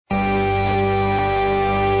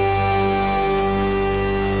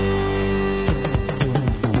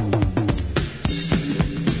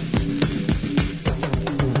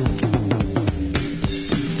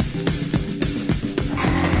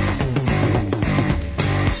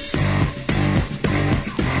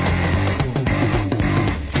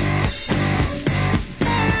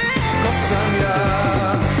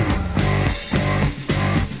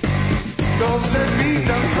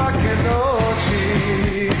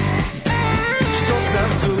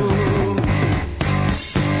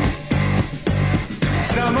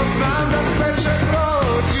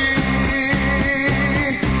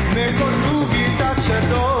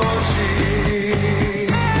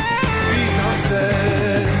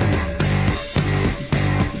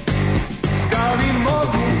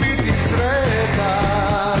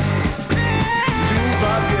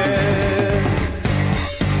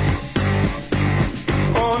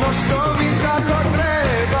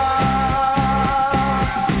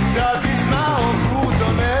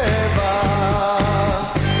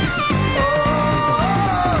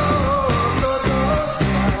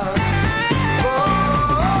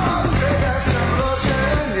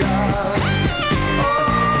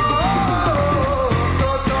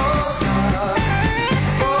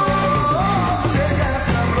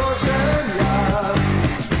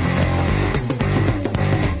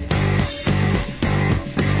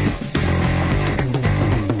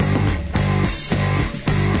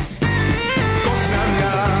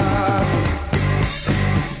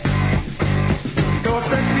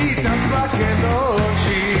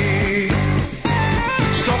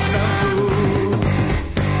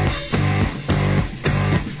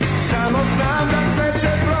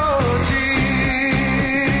neće proći,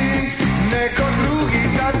 neko drugi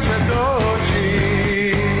da će doći.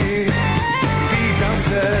 Pitam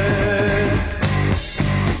se,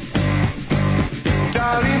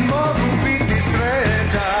 da li mogu biti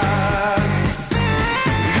sretan?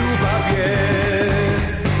 Ljubav je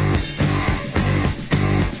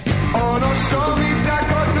ono što mi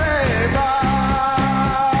tako treba,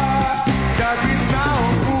 kad bi znao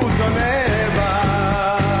put do neba.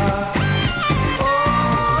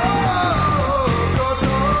 Ko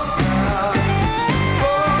to zna,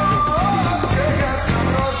 od čega sam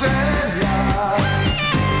rođen ja.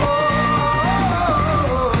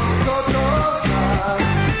 Ko to zna,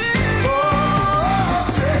 od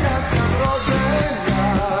čega sam rođen ja.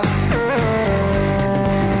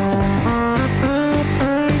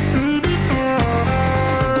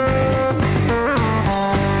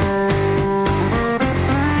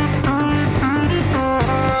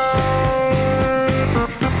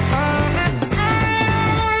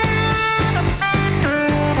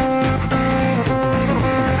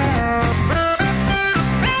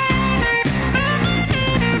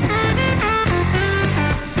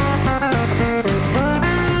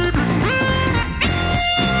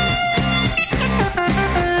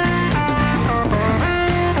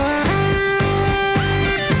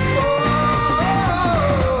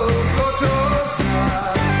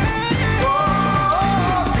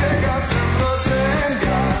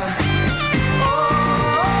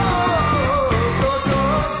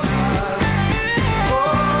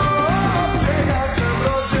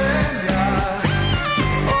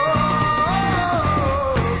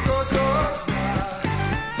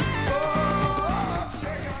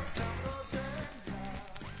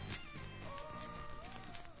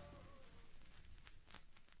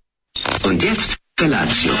 Und jetzt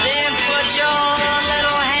Felatio. Then put your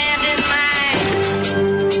little hand in mine.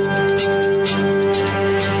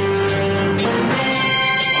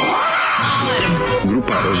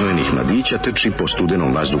 Grupa rozvojenih mladića trči po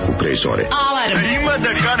studenom vazduhu pre zore. Alarm. Ima da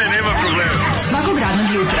kane, nema problema. Svakog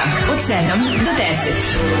radnog jutra od 7 do 10.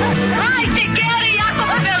 Hajde, Geri, jako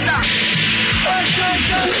se velda.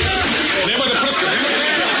 Nema da prska, nema da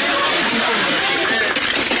prska.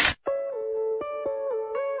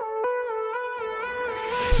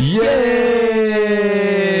 Jej!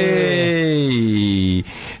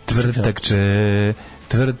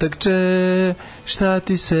 Tvrtakče, šta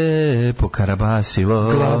ti se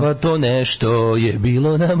pokarabasilo? Glava to nešto je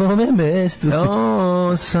bilo na mome mestu.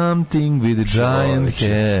 Oh, something with a giant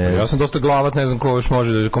head. Ja sam dosta glavat, ne znam ko još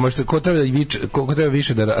može, ko treba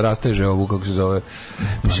više da rasteže ovu, kako se zove.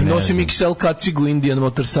 Mislim, nosim XL kacigu Indian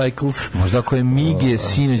Motorcycles. Možda ako je Migi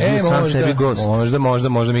sinoć bio sam sebi gost.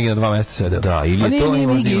 Možda Migi na 2 mjeseca sedeo. Da, ili je to... Nije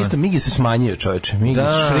Migi isto, Migi se smanjio, čoveče. Migi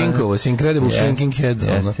shrinkovo, s incredible shrinking heads.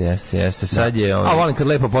 Jeste, sad je... A volim kad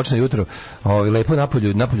lepo počne jutro, lepo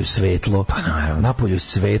napolju svetlo. Pa naravno. Napolju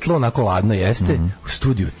svetlo, onako ladno jeste, u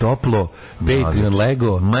studiju toplo, Patreon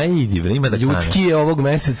Lego. Ma idi, bre, ima da kane. Ljudski je ovog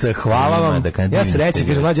meseca, hvala vam. Ja srećan,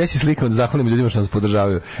 kažem, Mlađa, ja si slikam da zahvalim ljudima što nas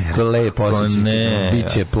podržavaju. To lepo osjećaj,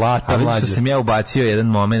 biće plata, Mlađa. A vidiš što sam ja ubacio jedan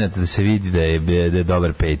moment da se vidi da je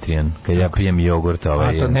dobar Patreon, kad ja pijem jogurt.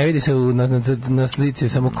 A to ne vidi se na slici,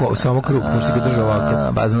 samo krug, možda si ga držao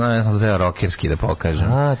ovako. Ba znam, ja sam to treba rockerski da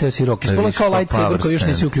pokažem. A, teo si rockerski, spolo kao lightsaber koji još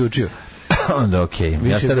nisi uključio. Onda okej.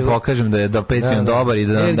 Ja sad da pokažem da je Patreon dobar i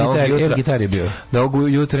da ovog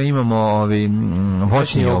jutra imamo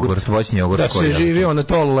voćni jogurt. Da se živi on a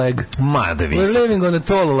tall leg. Ma da vidim. We're living on a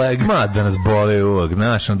tall leg. Ma da nas bole uvek,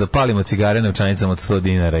 znaš, da palimo cigare novčanicama od 100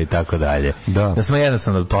 dinara i tako dalje. Da smo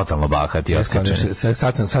jednostavno totalno bahati.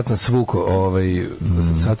 Sad sam svuko,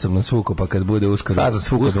 sad sam nasvuko, pa kad bude uskoro. Sad sam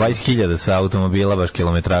svuko 20.000 sa automobila, baš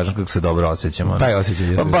kilometražom, kako se dobro osjećamo. Taj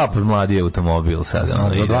osjećaj. Pa bap, mladi automobil sad.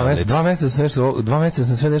 2 mjeseca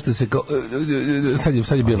sam sve nešto se kao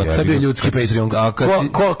sad je bio ljudski Patreon.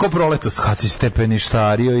 Ko proletos? Kad si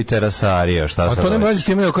stepeništario i terasario, šta sad? A to ne može s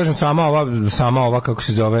time da kažem, sama ova kako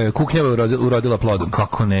se zove, kuknjava urodila plodom.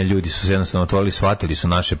 Kako ne, ljudi su se jednostavno otvorili, shvatili su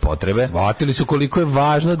naše potrebe. Shvatili su koliko je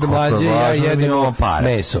važno da Mlađe ja jedemo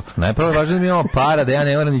meso. Najprvo je važno da mi imamo para, da ja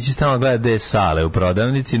ne moram ići stalno gledati gde je sale u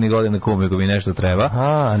prodavnici, ni godin na kume ako mi nešto treba.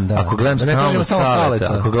 Ako gledam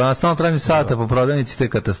stalno tražim saleta po prodavnici, to je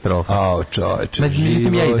katastrofa.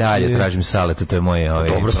 Međutim, ja i dalje tražim salete, to je moje...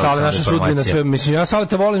 Dobro, sale naše sudbine sve, mislim, ja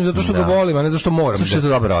salete volim zato što ga volim, a ne zato što moram. Zato što je to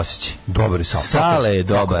dobar osjećaj. Dobar je sale je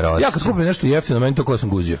dobar osjećaj. Ja kad kupim nešto jeftino, meni to ko sam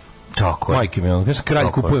guzio. Tako je. Majke mi, ja sam kralj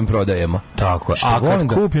kupujem prodajema. Tako je. A kad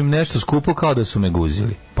kupim nešto skupo kao da su me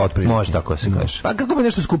guzili. Pa otprilike. Može tako se kaže. Pa kako bi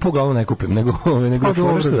nešto skupo uglavnom ne kupim, nego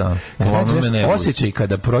da. Osjećaj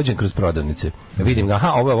kada prođem kroz prodavnice, vidim ga,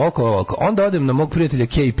 aha, ovo je ovako, onda odem na mog prijatelja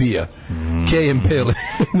KP-a. KMP-a.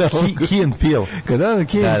 Key and Peel. Kada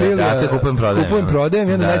Key and Peel, ja kupujem prodajem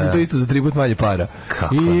i onda nađem to isto za 3 puta manje para.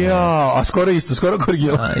 A skoro isto, skoro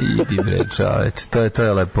korigilo. Idi bre, čoveč, to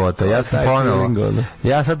je lepota. Ja sam ponovo,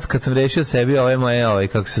 ja sad kad sam rešio sebi ove moje,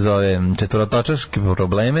 kako se zove, četvorotočaške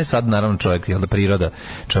probleme, sad naravno čovjek, jel da priroda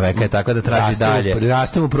čoveka je tako da traži dalje.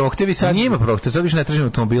 Raste mu prohtevi sad. Nije ima prohtev, sad više ne tražim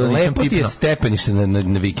automobila, nisam pipno. Lepo ti je stepenište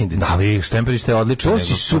na vikendici. Da, vi stepenište je odlično. To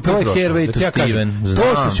si super prošao. To je Hairway to Steven.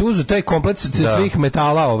 To što si uzeo, taj komplet svih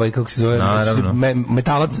metala, kako se zove,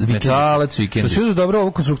 metalac vikendici. Što si uzeo dobro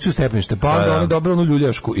ovu konstrukciju stepenište, pa onda oni dobro onu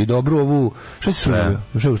ljuljašku i dobro ovu, šta si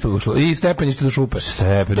uzeo? Što je ušlo? I stepenište do šupe.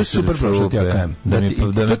 To si super prošao, ti ja kajem.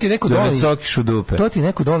 To ti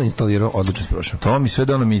neko dole instalirao, odlično si prošao. To mi sve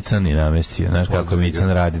dono Micani namestio, znaš kako Mican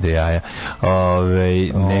radi do jaja.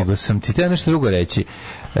 Nego sam ti te nešto drugo reći.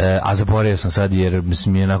 A zaboravio sam sad jer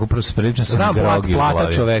mi je onako prilično sam grogi.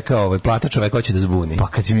 Plata čoveka hoće da zbuni. Pa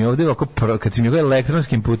kad si mi ovdje kad si mi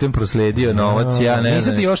elektronskim putem prosledio novac, ja ne znam.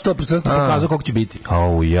 Nisam ti još to pokazao koliko će biti.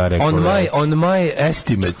 Ja rekao. On my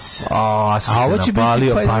estimates.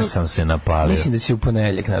 Baš sam se napalio. Mislim da će u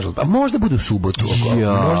ponedeljak, nažalost. A možda bude u subotu.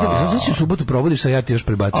 Možda u subotu probodiš, a ja ti još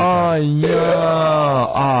prebacim.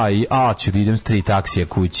 Ću da idem s 3 taksija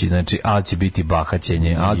kući, znači, će biti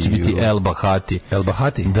bahaćenje, će biti El Bahati. El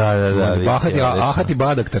Bahati? Da. Ahati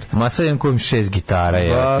Badaktar. Ma sad imam kupim 6 gitara,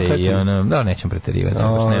 nećemo preterivati,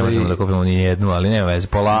 ne možemo da kupimo ni jednu, ali nema veze,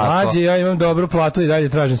 polako. Mađe, ja imam dobru platu i dalje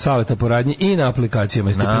tražim Saleta po radnji i na aplikacijama.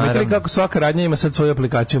 Jeste primetili kako svaka radnja ima sad svoju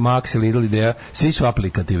aplikaciju, Max, Lidl, Ideja, svi su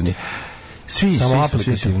aplikativni. Svi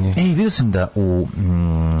aplikativni.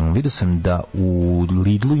 Vidio sam da u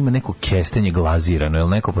Lidlu ima neko kestenje glazirano, je li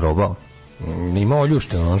neko probao? Ima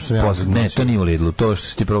oljušteno, ono što sam ja... Ne, to nije u Lidlu, to što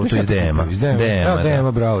si ti probao, to iz DM-a.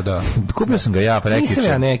 DM-a, bravo, da. Kupio sam ga ja, prekričan.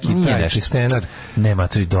 Nisam ja neki taj kestenar. Nema,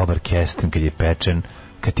 to je dobar kesten kad je pečen.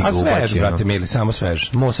 A svež, brate, mili, samo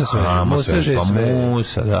svež. Mosa svež.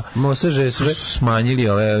 Mosa, da. Mosa sve. Smanjili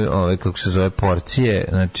ove, kako se zove, porcije,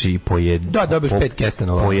 znači dobiš 5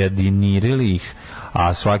 kestenova. Pojedinirili ih,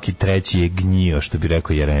 a svaki treći je gnjio, što bi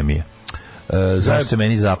rekao Jeremija. Zašto je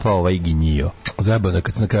meni zapao ovaj gnjio? Zajebano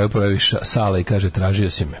kad se na kraju praviš sala i kaže tražio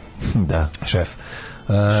si me. Da. Šef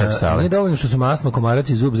sale. Nije dovoljno što su astma, komarac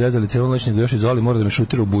i zub zezali cijelu noć, nego još izoli, mora da me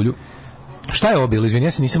šutira u bulju. Šta je ovo bilo? Izvini,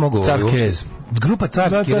 ja se nisam mogao... Carski rez. Grupa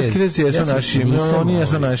Carski rez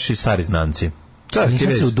jesu naši stari znanci.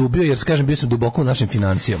 Nisam se udubio jer, kažem, bio sam duboko u našim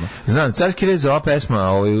financijama. Znam, Carski rez, ova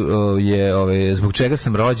pesma je zbog čega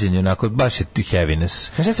sam rođen, onako, baš je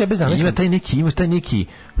heaviness. Ima taj neki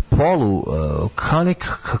polu, kao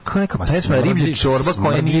neka pesma riblja čorba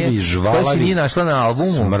koja se nije našla na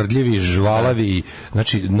albumu. Smrdljivi, žvalavi,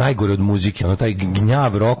 znači najgore od muzike, ono taj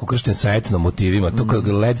gnjav rok ukršten sa etno motivima, to kao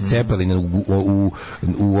Led Zeppelin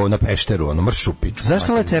na Pešteru, ono mršu piču.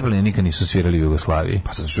 Zašto Led Zeppelin nikad nisu svirali u Jugoslaviji?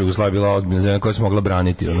 Pa zato što Jugoslavija bila odbiljna zemlja koja se mogla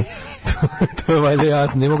braniti, ono. To je valjda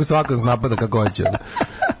jasno, ne mogu svako napada kako hoće.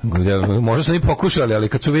 Možda su oni pokušali, ali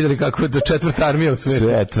kad su vidjeli kako je to četvrta armija u svetu.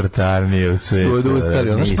 Su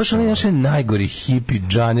odustali. Znači, baš oni naše najgori hipi,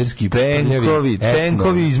 džanerski,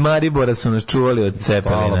 tenkovi iz Maribora su nas čuvali od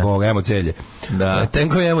Cepelina. Hvala Boga, emo celje. Da.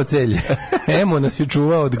 Tenkovi emo celje. Emo nas je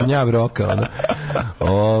čuvao od gnjav roka.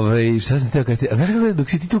 Šta sam teo kada si... Znaš kako dok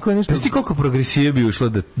si ti tu kao nešto... Znaš ti koliko progresije bi ušlo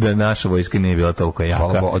da naša vojska nije bila toliko jaka?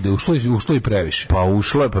 Hvala Boga, ušlo i previše. Pa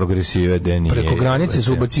ušlo je progresive, da nije... Preko granice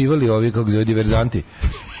su ubacivali ovi, kako zove, diverzanti.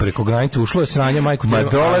 Preko granice ušlo je sranje, majku... Ma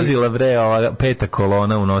dolazila ova 5.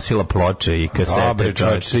 kolona, unosila ploče i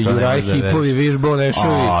kasete. Juraj Hipovi, Vižbo,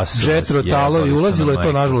 Nešovi, Džetro, Talovi, ulazilo je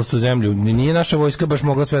to nažalost u zemlju. Nije naša vojska baš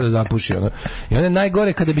mogla sve da zapuši. I onda je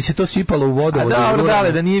najgore kada bi se to sipalo u vodu.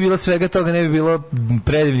 Da nije bilo svega toga, ne bi bilo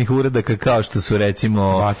predivnih uradaka kao što su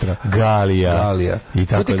recimo Galija i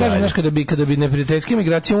tako dalje. To ti kažem, znaš, kada bi neprijateljska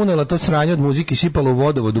migracija unela to sranje od muzike sipalo u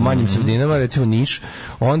vodovod u manjim sredinama, recimo Niš,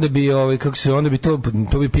 onda bi to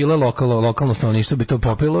bi pile lokalno stanovništvo bi to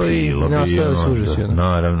popilo i nastavili su užasi.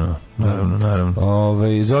 Naravno.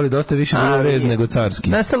 Zoli dosta više bilo rez nego carski.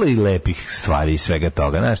 Nastalo i lepih stvari i svega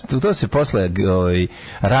toga. Znaš, to se posle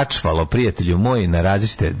račvalo, prijatelju moji, na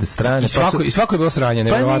različite strane. I svako je bilo sranje.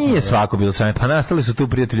 Pa nije svako bilo sranje. Pa nastali su tu,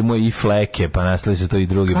 prijatelji moji, i fleke, pa nastali su to i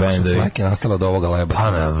drugi bendovi. Kako su fleke nastale od ovoga leba?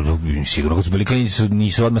 Pa sigurno kad su bili klinici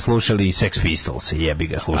nisu odmah slušali Sex Pistols, jebi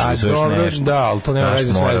ga, slušali su još nešto. Da, ali to nema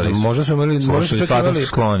veze s vezom. Možda su imali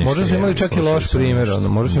sklonište. Možda su imali čak i loš primjer,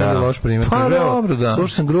 možda su imali loš primjer. Pa dobro, da.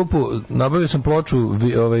 Slušao sam grupu, nabavio sam ploču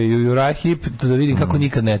Uriah Heep da vidim kako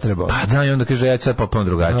nikad ne treba. Pa da, i onda kaže, ja ću sad potpuno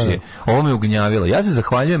drugačije. Ovo me ugnjavilo. Ja se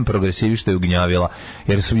zahvaljujem progresivi što je ugnjavila,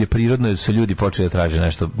 jer su je prirodno su ljudi počeli da traže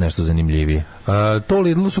nešto zanimljivije. To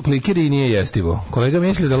Lidlu su klikeri i nije jestivo. Kolega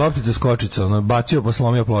misli da loptica skočica, ono bacio pa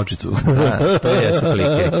slomio pločicu. Da, to jesu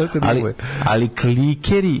klikeri. ali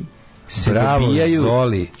klikeri se dobijaju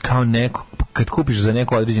kao neko, kad kupiš za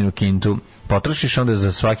neku određenu kintu, potrošiš onda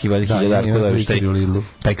za svaki veliki hiljadar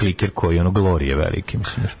taj kliker koji ono glorije veliki,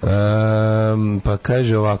 mislim. Pa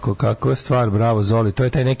kaže ovako, kakva stvar, bravo Zoli, to je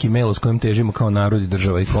taj neki mail s kojim težimo kao narod i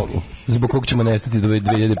država i zbog kog ćemo nestati do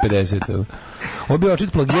 2050. Obi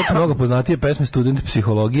očit plagijat mnogo poznatije pesme Student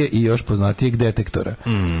psihologije i još poznatijeg Detektora.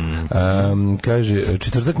 Kaže,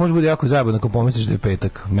 četvrtak može biti jako zajedno ako pomisliš da je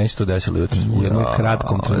petak. Meni se to desilo jutro u jednom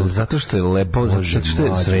kratkom trenutku. Zato što je lepo, zato što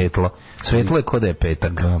je svetlo. Svetlo je kod da je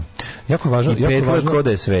petak. Da. Jako važno, petlo je kod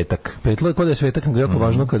da je svetak. Petlo je kod da je svetak, nego jako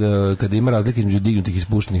važno kada ima razlike između dignutih i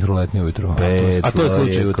spuštenih ruletni ujutro. A to je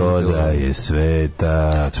slučaj jutro. Kod da je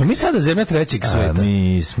svetak. Smo mi sada zemlja trećeg sveta.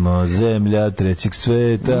 Mi smo zemlja trećeg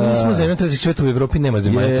sveta. Mi smo zemlja trećeg sveta, u Evropi nema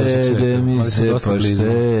zemalja trećeg sveta. Jede mi se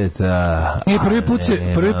pošteta.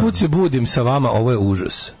 Prvi put se budim sa vama, ovo je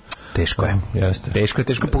užas. Teško je. Jeste.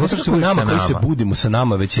 Teško. Pogotovo što nama koji se budimo sa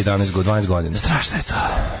nama već 12 godina. Strašno je to.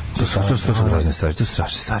 To su razne stvari, to su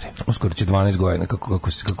strašne stvari. Uskoro će 12 godina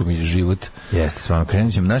kako mi je život. Jeste, stvarno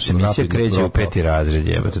krenut ćemo. Naša emisija kreće u 5. razred,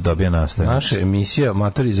 jebote, dobija nastavnicu. Naša emisija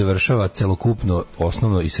matori završava celokupno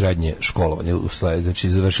osnovno i srednje školovanje. Znači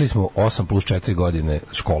završili smo 8 plus 4 godine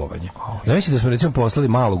školovanja. Znači da smo recimo poslali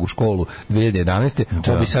malog u školu 2011.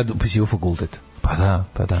 To bi sad upisio fakultet. Pa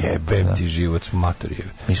da. Jebem ti život, matori.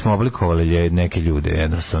 Mi smo oblikovali neke ljude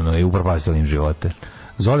jednostavno i upropastili im živote.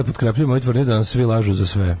 Zoli potkrepljuje moju tvrdnju da nas svi lažu za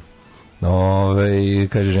sve.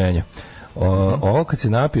 Kaže ženja. Ovo kad se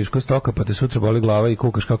napiješ ko stoka pa te sutra boli glava i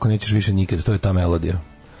kukaš kako nećeš više nikad, to je ta melodija.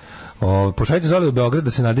 Pošaljite Zoli u Beograd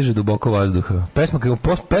da se nadiže duboko vazduha.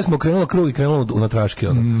 Pesma krenula krug i krenula u natraške.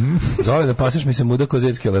 Zoli da pasiš mi se muda ko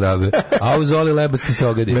zetske lerabe. A u Zoli lebac ti se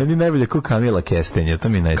ogadi. Meni najbolje ko Kamila Kestenja, to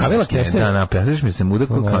mi najbolje. Kamila Kestenja? Da, pasiš mi se muda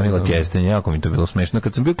ko Kamila Kestenja, jako mi to bilo smešno.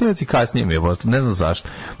 Kad sam bio klinac i kasnije mi je bilo, ne znam zašto.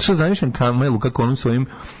 Što zamišljam Kamilu kako onom svojim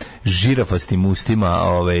žirafastim ustima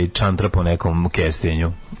čantra po nekom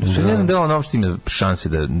kestenju. Ne znam da je on uopšte ima šanse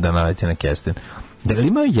da naleti na kesten. Da li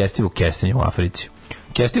ima jestivo kestenje u Africi?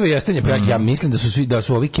 Kestivo jestenje, pa ja mislim da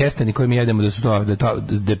su ovi kesteni koji mi jedemo da su to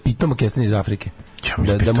da pitamo kestenje iz Afrike.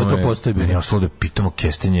 Da mu to postoji. Meni je ostalo da pitamo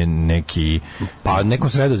kestenje neki... Pa neko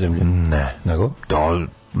Sredozemlje. Ne. Nego?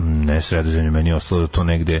 Ne Sredozemlje, meni je ostalo da to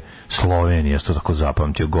negde Slovenija, to tako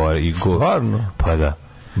zapamtio gore. Stvarno? Pa da.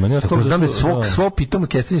 Tako znam da svo pitamo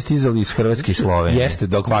kestenje stizali iz Hrvatske i Slovenije. Jeste,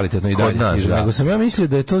 da kvalitetno i dalje stiže. Nego sam ja mislio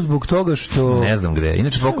da je to zbog toga što... Ne znam gde.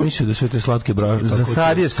 Inače, kako mislio da sve te slatke braše... Za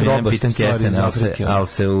sad je sve jedan pitan kestenje, ali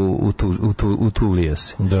se utulio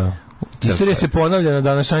se. Da. Istorija se ponavlja na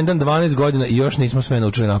današnji dan 12 godina i još nismo sve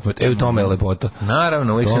naučili napamet. U tome je lepota.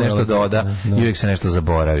 Naravno, uvijek se nešto doda i uvijek se nešto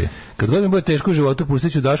zaboravi. Kad god mi bude teško u životu,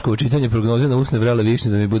 pustit ću Daškovo čitanje prognoze na usne vrele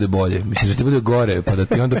višnje da mi bude bolje. Mislim da ti bude gore, pa da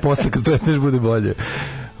ti onda posle kad prestaneš bude bolje.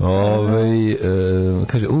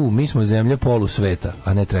 Kaže, mi smo zemlja polu sveta,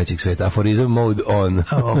 a ne trećeg sveta. Aforizam mode on.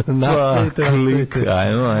 Nastavite.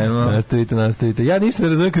 Ja ništa ne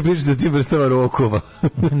razumijem kad pričate o tim vrstama rokova.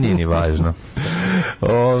 Nije ni važno.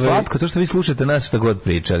 Slatko, to što vi slušate nas šta god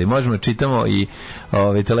pričali. Možemo čitamo i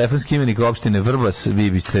telefonski imenik opštine Vrbas,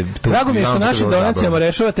 vi biste tu. Drago mi je što našim donacijama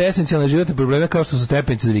rešavate esencijalne životne probleme kao što su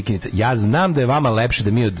stepenice za vikendice. Ja znam da je vama lepše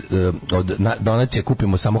da mi od donacija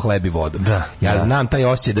kupimo samo hleb i vodu. Ja znam taj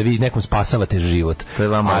osjećaj da vi nekom spasavate život. To je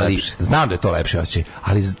vama lepše. Znam da je to lepše osjećaj,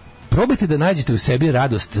 ali probajte da nađete u sebi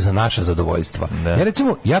radost za naša zadovoljstva.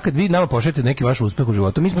 Ja kad vi nama pošaljete neki vaš uspeh u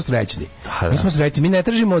životu, mi smo srećni. Mi smo srećni. Mi ne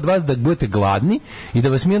tražimo od vas da budete gladni i da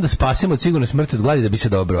vas mi onda spasemo od sigurne smrti od gladi da bi se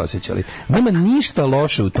dobro osjećali. Nema ništa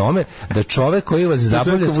loše u tome da čovek koji vas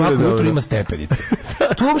zabavlja svako jutro ima stepenice.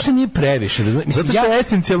 To uopšte nije previše. Zato što je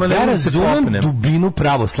esencijalno ja razumem dubinu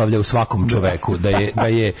pravoslavlja u svakom čoveku, da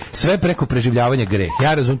je sve preko preživljavanja greh.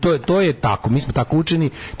 Ja razumem, to je tako. Mi smo tako učeni.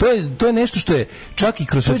 To je nešto što je čak i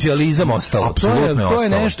kroz socijalizam ostalo. To je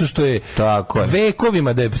nešto što je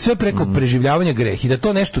vekovima, da je sve preko preživljavanja greh i da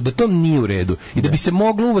to nešto, da to nije u redu i da bi se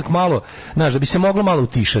moglo uvek malo, da bi se moglo malo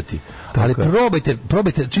utišati. Ali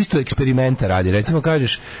probajte čisto eksperimenta radi. Recimo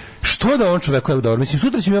kažeš, što da on čovek koji je dobro? Mislim,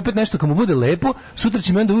 sutra će mi opet nešto kad mu bude lepo, sutra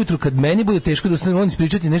će mi onda ujutru kad meni bude teško da ostanem on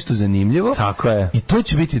ispričati nešto zanimljivo. Tako je. I to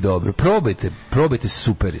će biti dobro. Probajte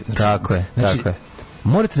super. Tako je.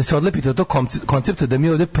 Morate da se odlepite od tog koncepta da mi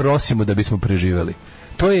ovde prosimo da bismo preživeli.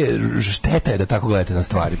 to je šteta je da tako gledate na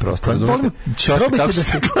stvari, prosto, razumete? Probajte da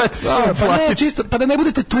se čisto, pa da ne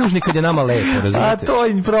budete tužni kad je nama lepo, razumete? A to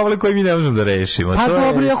je problem koji mi ne možemo da rešimo. Pa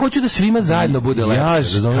dobro, ja hoću da svima zajedno bude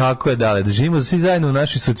lepše. Tako je, da živimo svi zajedno u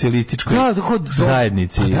našoj socijalističkoj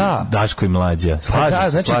zajednici, Daško i Mlađa.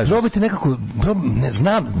 Znači, probajte nekako, ne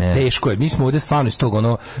znam, teško je. Mi smo ovde stvarno iz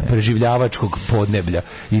tog preživljavačkog podneblja.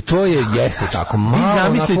 I to jeste tako.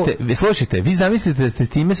 Vi zamislite da ste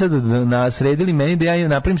time sad nasredili meni da ja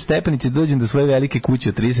napravim stepenice, dođem do svoje velike kuće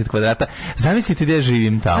od 30 kvadrata. Zamislite da ja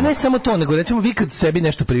živim tamo. A ne samo to, nego recimo vi kad sebi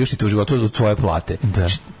nešto priuštite u životu od svoje plate. Da.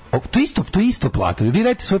 To isto plata. Vi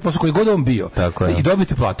radite svoj posao koji god on bio i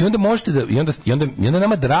dobijete platu. I onda možete da i onda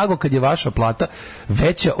nama drago kad je vaša plata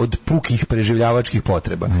veća od pukih preživljavačkih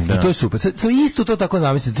potreba. I to je super. Sad isto to tako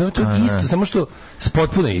zamislite. To je isto, samo što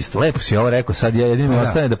potpuno isto. Lepo si ovo rekao. Sad ja jedino mi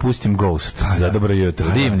ostane da pustim Ghost za dobro jutro.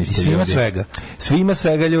 Divni ste ljudi. Svima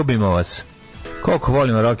svega ljubimo vas. Koliko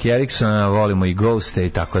volimo Rocky Eriksona, volimo i Ghoste i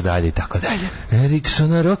tako dalje i tako dalje.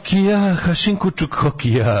 Eriksona, Rokija, Hašinkučuk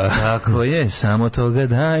Hokija. Tako je, samo toga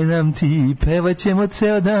daj nam ti, pevat ćemo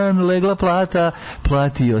ceo dan, legla plata,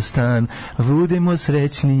 platio stan, budemo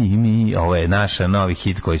srećni mi. Ovo je naša novi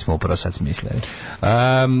hit koji smo upravo sad smislili.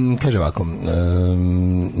 Kaže ovako,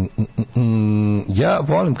 ja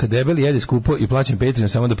volim kad debeli jede skupo i plaćam Patreon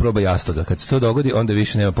samo da proba jastoga. Kad se to dogodi, onda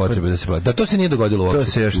više nema potrebe da se plati. Da, to se nije dogodilo uopšte.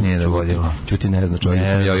 To se još nije dogodilo. Čuti ne zna čovjek,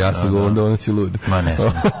 sam jeo jasnog u Londonu, si lud. Ma ne.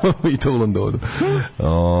 I to u Londonu.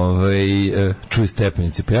 Čuj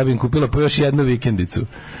stepenice, pa ja bih im kupila po još jednu vikendicu.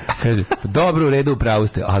 Kaže, dobro, u redu, upravo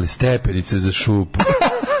ste, ali stepenice za šupu.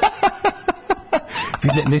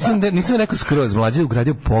 Nisam rekao skroz, Mlađa je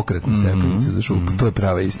ugradio pokretne stepenice za šupu, to je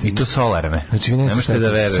prava istina. I to solarne. Znači, ne možete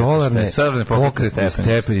da verujete. Solarne pokretne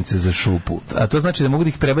stepenice za šupu. A to znači da mogu da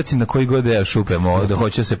ih prebacim na koji god ja šupe, da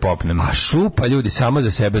hoću da se popnem. A šupa, ljudi, sama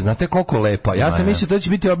za sebe, znate koliko lepa. Ja sam mislio da će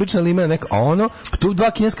biti obična limena neka, a tu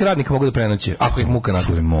 2 kineska radnika mogu da prenoće, ako ih muka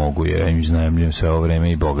natura. Mogu, ja im iznajmljujem sve ovo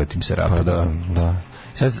vreme i bogatim se rapidno. Da.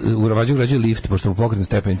 Sad urađuju lift, pošto mu pokretne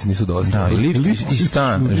stepenice nisu dosta. Da, lift i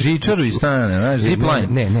stan, žičaru i stan, znaš, zipline.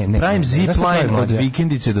 Ne. Pravim zipline od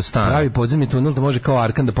vikendice do stana. Pravi podzemni tunel da može kao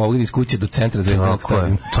Arkan da pogleda iz kuće do centra zvezdanog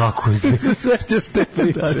stadiona. Tako je. Sećaš te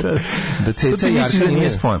priče. Da Ceca i Arkan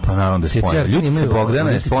nije spojen, pa naravno da je spojen. Ljubica Bogdana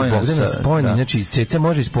je spojena. Znači, Ceca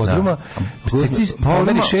može iz podruma, Ceca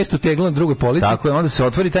pomeri 6 tegla na drugoj polici. Tako je, onda se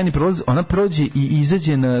otvori tajni prolaz, ona prođe i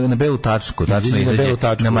izađe na belu tačku.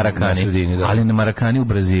 Na Marakani. Ali na Marakani u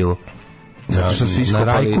Brazilu. Zato što su iskopali...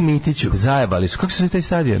 Na Rajku Mitiću. Zajebali su. Kako se zove taj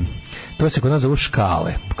stadion? To se kod nas zovu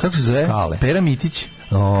Škale. Kako se zove? Skale. Pera Mitić.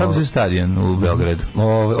 Kako se stadion u Beogradu?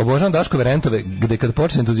 Obožavam Daškove rentove, gde kad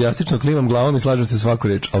počne entuzijastično klimam glavom i slažem se svaku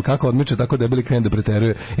reč, ali kako odmiče tako debeli krene da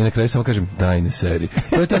preteruje i na kraju samo kažem, daj ne seri.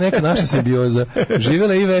 To je ta neka naša simbioza.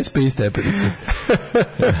 Živela i Vespe i stepenice.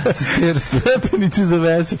 Stepenice za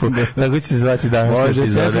Vespu. Tako će se zvati danas. Može,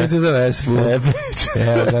 stepenice za Vespu.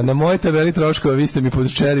 Evo, na mojoj tabeli troškova vi ste mi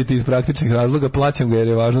podčeriti iz praktičnih razloga, plaćam ga jer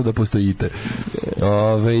je važno da postojite.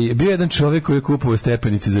 Bio je jedan čovjek koji je kupovao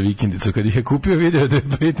stepenice za vikendicu. Kad ih je kupio, video da je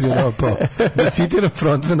Patreon opao. Da citiram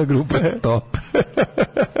frontmana grupa Stop.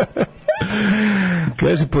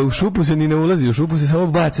 Kaže, pa u šupu se ni ne ulazi, u šupu se samo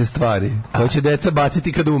bace stvari. Koje će deca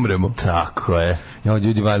baciti kad umremo. Tako je. Ja,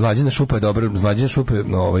 ljudi, Mlađina šupa je dobra, Mlađina šupe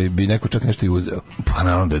bi neko čak nešto i uzeo. Pa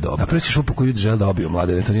naravno da je dobro. Napravi šupu koju ljudi žele da obiju,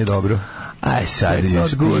 Mladene, to nije dobro. Aj sad,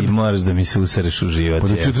 ti moraš da mi se usereš u život.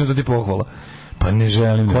 Pa da ti pohvala. Pa ne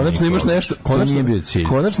želim. Konačno imaš nešto,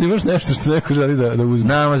 konačno imaš nešto što neko želi da uzme.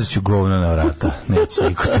 Namazat ću govna na vrata. Neće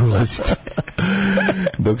niko tu ulaziti.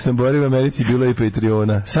 Dok sam borio u Americi, bilo je i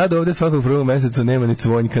Patreona. Sad ovde svakog prvog meseca nema ni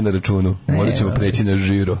cvonjka na računu. Morat ćemo preći na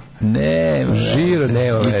žiro. Žiro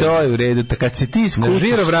nema. I to je u redu. Kad se ti skučiš, na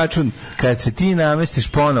žiro račun, kad se ti namestiš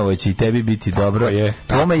ponovo, će i tebi biti dobro.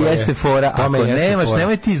 Tome jeste fora. Ako nemaš,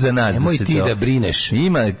 nemoj ti za nas. Nemoj ti da brineš.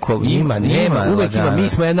 Ima. Uvek ima. Mi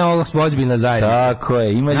smo jedna ozbiljna zajednica. Tako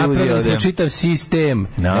je, ima ljudi. Napravili smo čitav sistem.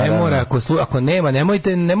 Ne mora, ako nema,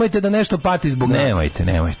 nemojte da nešto pati zbog nas. Nemojte.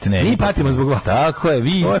 Mi patimo zbog vas. Tako je,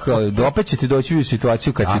 vi opet ćete doći u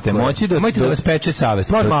situaciju kad ćete moći da... Nemojte da vas peče savest,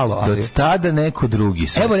 može malo. Do tada neko drugi.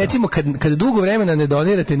 Evo, recimo, kad dugo vremena ne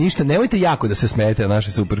donirate ništa, nemojte jako da se smejete na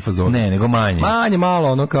naše super fazone. Ne, nego manje. Manje,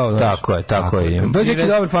 malo, ono kao... Tako je. Dođe neki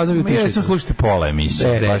dobar fazon i utišajte. Mi recimo slušate pola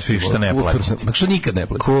emisije, baš što ne plaćate. Što nikad ne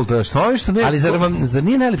plaćate. Kultura, što ne... Ali zar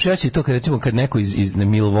nije najlepše reći to kad neko iz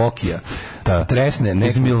Milvokija tresne,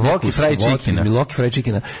 iz Milwaukee Fried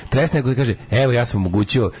Chickena tresne neko da kaže, evo ja sam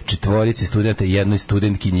omogućio 4 studenta i jednoj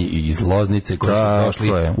studentkinji iz Loznice koji su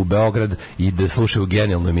došli u Beograd i da slušaju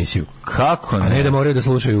genijalnu emisiju. Kako ne? A ne da moraju da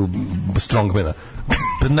slušaju Strongmana.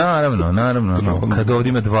 Pa naravno. Kad ovdje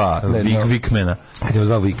ima dva vikmena. Kad ima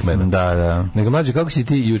dva vikmena. Da. Nego mlađe, kako si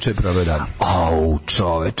ti juče proveo dan? Au,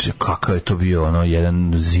 čoveče, kakav je to bio,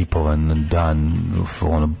 jedan zipovan dan,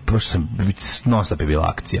 baš sam, non-stop je bila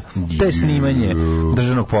akcija. Te snimanje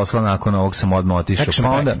državnog posla, nakon ovog sam odmah otišao,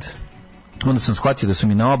 pa onda sam shvatio da su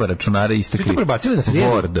mi na oba računara istekli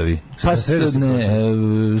Wordovi.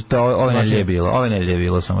 Pa ove nedelje je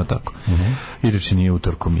bilo samo tako. Idući nije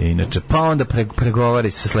utorkom je inače. Pa onda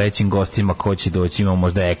pregovari sa sledećim gostima ko će doći, imamo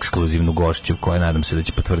možda ekskluzivnu gošću koja nadam se da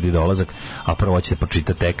će potvrditi dolazak, a prvo ćete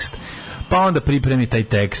počitati tekst. Pa onda pripremi taj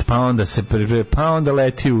tekst, pa onda se pa onda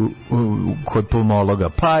leti kod pulmologa,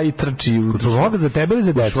 pa i trči kod pulmologa za tebe ili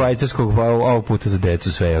za decu? Švajcarskog, ovog puta za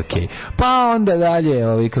decu, sve je okej. Pa onda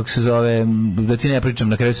dalje, kako se zove, da ti ne pričam,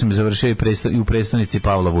 na kraju sam završio i u prestonici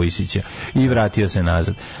Pavla Vujsića i vratio se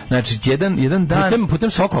nazad. Znači, jedan dan...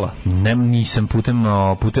 Putem Sokola? Ne, nisam, putem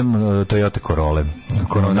Toyota Corolle.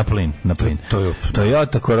 Na plin.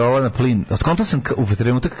 Toyota Corolla na plin. Skonto sam u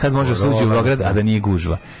trenutak kad može se uđi u Beograd, a da nije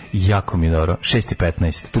gužva. Jako mi je dobro.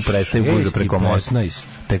 6:15. Tu prestaje gužva preko mosta.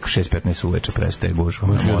 Tek 6:15 uveče prestaje gužva.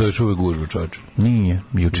 Može da još uvek gužva, čoveče. Nije.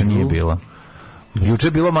 Juče nije bila. Juče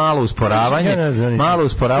je bilo malo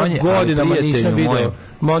usporavanje. Godinama nisam video.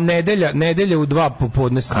 Nedelja u 2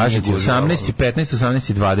 popodne. Kažete, 18:15,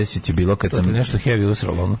 18:20 je bilo kad sam... To je nešto heavy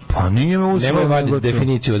usralo, ono? Pa nije me usralo. Nemoj vaditi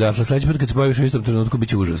definiciju, dakle, sledeći put kad se pojaviš u istom trenutku, bit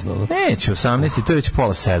će užasno, ono? Neće, 18, to je već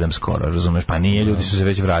 6:30 skoro, razumeš? Pa nije, ljudi su se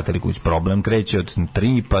već vratili kući. Problem kreće od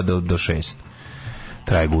 3 pa do 6.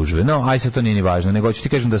 Traje gužve. No, aj sad to nije ni važno, nego ću ti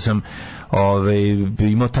kažem da sam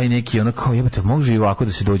imao taj neki kao jebate, može i ovako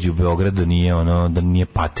da se dođe u Beograd da nije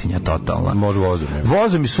patinja totalna. Može vozom.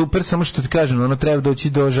 Vozom je super, samo što ti kažem, treba doći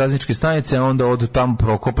do železničke stanice, a onda od tamo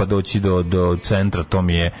Prokopa doći do centra, to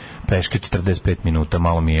mi je peške 45 minuta,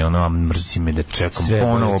 malo mi je mrzi me da čekam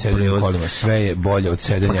ponovo prilaz. Sve je bolje od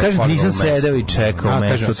sedenja. Pa kažem, nisam sedeo i čekao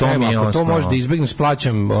mesto, to mi je ako to može da izbegnem s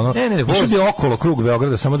plaćam, više bi okolo krug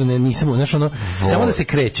Beograda, samo da nisam, znaš, samo da se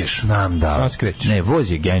krećeš. Znam, da. Ne,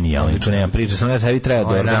 voz je genijalno, nema priče, sam ja sebi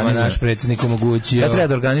treba da organizujem. Naš predsjednik omogućio. Ja treba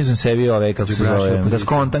da organizujem sebi kako se zove, da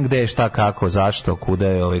skontam gde je, šta, kako, zašto, kuda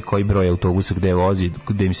je, koji broj autobusa gde vozi,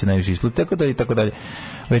 gde mi se najviše isplati, tako dalje.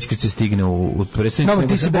 Već kad se stigne u predsjednicu. No,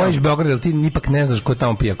 ti se bojiš Beograd, ali ti ipak ne znaš ko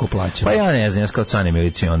tamo pije, ko plaća. Pa ja ne znam, ja kao cani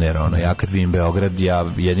milicioner, ja kad vidim Beograd, ja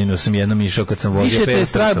jedino sam jednom išao kad sam vozio više te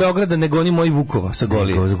straje Beograda nego oni moji Vukova sa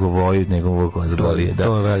Golije. Nego Vukova sa Golije, da.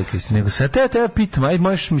 To je velika istina. Nego sad te pitam, aj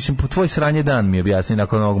možeš, mislim, po tvoj sranje dan mi objasni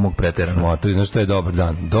nakon ovog mog preterana. To znaš što je dobar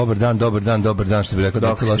dan, što bi rekao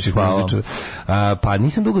da loših muzičara. Pa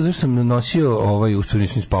nisam dugo, zašto sam nosio uspio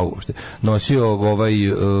nisam spao uopšte. Nosio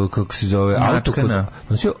kako se zove,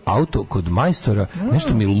 auto kod majstora,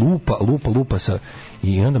 nešto mi lupa sa,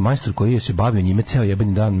 i onda majstor koji je se bavio njime ceo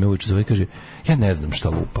jebeni dan me uveče zove i kaže, ja ne znam šta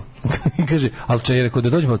lupa. I kaže, ali če je rekao da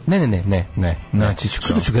dođemo, ne, naći ću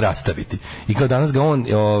sutra ću ga rastaviti. I kao danas ga on,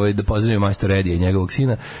 da pozdravio majstor Edija i njegovog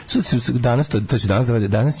sina, danas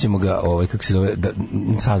danas ćemo ga, kako se zove,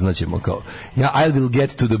 saznaćemo kao, I will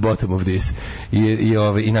get to the bottom of this.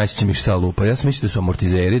 I naći će mi šta lupa. Ja sam mislio da su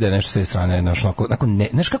amortizeri, da je nešto s te strane,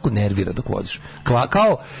 znaš kako nervira dok voziš.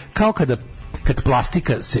 Kao kad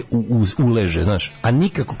plastika se uleže, znaš, a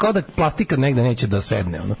nikako, kao da plastika negde neće da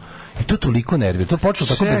sedne, I to toliko nervira. To počelo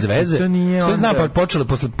tako bez veze. Sve znam, pa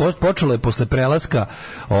počelo je posle prelaska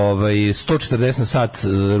 140 na sat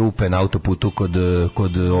rupe na autoputu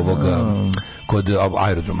kod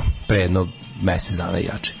aerodroma. Pre jedno mesec dana i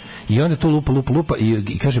jače. I onda to lupa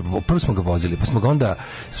i kaže, prvo smo ga vozili, pa smo ga onda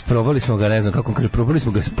probali smo ga, ne znam kako kaže, probali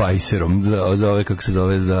smo ga Spicerom za ove, kako se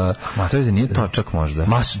zove, za... Ma to nije točak možda.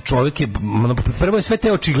 Ma čovjek je, prvo je sve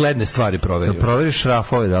te očigledne stvari proverio. Proveriš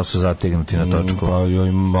rafove da li su zategnuti na točku. Pa ja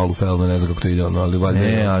imam malu felnu, ne znam kako to ide, ali valjda...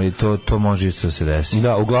 Ne, ali to može isto da se desi.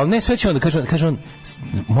 Da, uglavnom, ne, sve će onda, kaže on,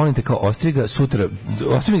 molim te kao, ostavi ga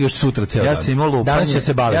još sutra cijel dan. Danas će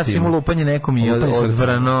se baviti. Ja sam imao lupanje, nekom i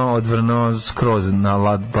odvrno skroz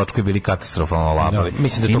na točku bili katastrofalno labavi.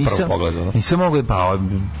 Mislim da je to prvo pogled. Nisam mogao, pa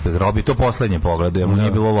Robi to poslednje pogled, jer mu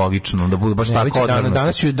nije bilo logično da bude baš tako odvrnuto.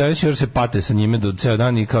 Danas ću još se pate sa njime do ceo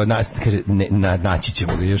dan i kao, kaže, naći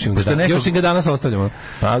ćemo ga, još im ga danas ostavljamo.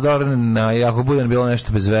 Pa dobro, ako bude bilo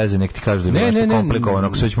nešto bez veze, nek ti kažu da je bilo nešto komplikovano,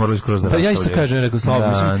 ako sve ćemo morali skroz da rastavljaju. Ja isto kažem, rekao slabo,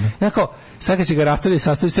 mislim, nekako, sad kad će ga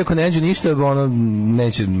sastaviti sve ako ne nađu ništa,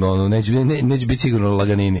 neće biti sigurno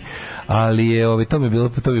laganini. Ali je, to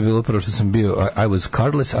bi bilo prvo što sam bio I was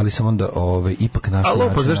cardless, ali sam onda ipak našao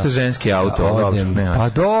način. Pa zašto je ženski auto? Pa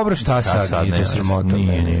dobro, šta sad? Nije to sramota.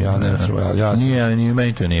 Nije, ja ne sramota. Nije,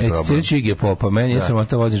 meni to nije problem. Stići Iggy Popa, meni je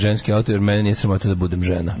sramota voziti ženski auto, jer meni nije sramota da budem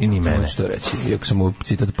žena. I ni mene. Što reći, iako sam u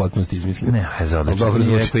citat potpunosti izmislio. Ne, odlično.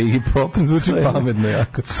 Nije rekao Iggy Pop, zvuči pametno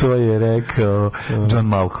jako. To je rekao John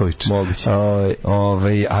Malković. Moguće.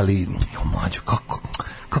 Ali, mlađo,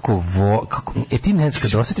 kako ti ne znaš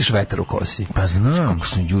kad osjetiš vetar u kosi? Pa znam. Kako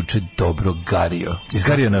sam juče dobro gario.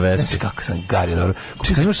 Izgario na Vespi. Znači kako sam gario dobro.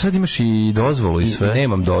 Čekaj, imaš i dozvolu i sve?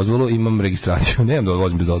 Nemam dozvolu, imam registraciju. Nemam da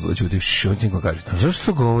vozim bez dozvole, ću ti šutniko kažete.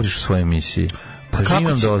 Zašto govoriš u svojoj emisiji? Pa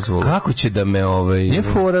kako će da me Nije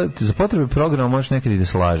fora, za potrebe programa možeš nekad i da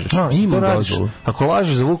slažeš. Imam dozvolu. Ako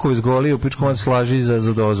lažeš za Vukove iz Golije, u pičku onda slaži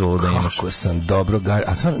za dozvolu da imaš. Kako sam dobro gario.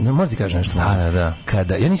 A stvarno, ne moram ti kažem nešto. Da.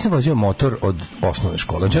 Ja nisam vozio motor od osnovne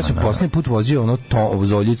škole. Ja sam posljednji put vozio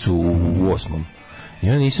Zoljicu u 8.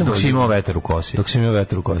 Ja nisam dok si imao vetar u kosi. Dok sam imao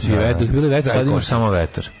vetar u kosi. Sad imaš samo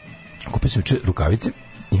vetar. Kupio sam rukavice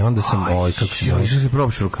i onda sam kako se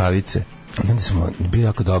probaš rukavice. I onda smo bili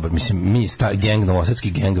jako dobar. Mislim, mi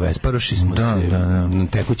novosadski gang Vesparoši smo na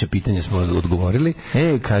tekuća pitanja smo odgovorili.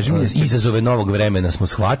 Kaži mi, izazove novog vremena smo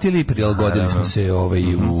shvatili, prilagodili smo se u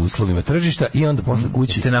uslovima tržišta i onda posle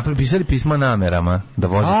kući ste pisali pisma namerama da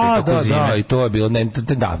vozite toku zime. Da, i to je bilo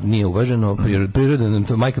nije uvaženo.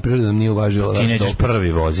 Majka priroda nam nije uvažila. Ti nećeš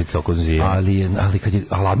prvi voziti toku zime. Ali kad je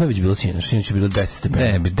ladno već bilo sinoć je bilo 10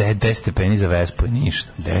 stepeni. Ne, 10 stepeni za Vespu i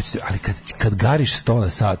ništa. Ali kad gariš 100 na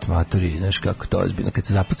sat, maturi, znaš kako to ozbiljno, kad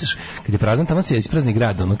se zapucaš, kad je prazan, tamo se isprazni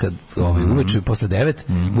grad, ono kad uveče posle 9,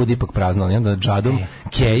 bude ipak prazno, ali onda džadom,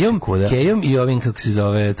 kejom i ovim, kako se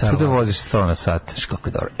zove, carom. Kuda voziš 100 na sat? Kako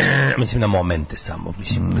dobro. Mislim, na momente samo,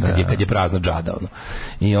 mislim, kad je prazno džada, ono.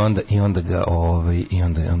 I onda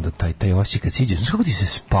taj osjećaj kad siđeš, znaš kako ti se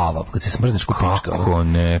spava, kad se smrzneš ko pička. Kako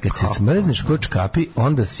ne? Kad se smrzneš ko čkapi,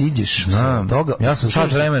 onda siđeš sa toga. Ja sam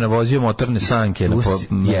sad vremena vozio motorne sanke.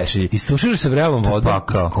 Istuširaš se vrevom vodom i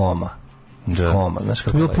koma. Znaš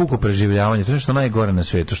kako bilo puko preživljavanje, to je nešto najgore na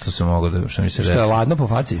svijetu što se mogu da što mi se reći. Što je ladno po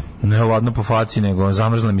faci? Ne ladno po faci, nego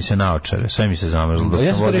zamrzle mi se naočare, sve mi se zamrzlo.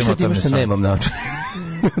 Ja sam rešio tim što nemam naočare.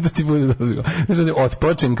 Da ti bude dobro. Znači,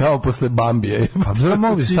 otpočem kao posle Bambije. Pa dobro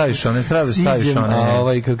mogu da staviš one, treba da staviš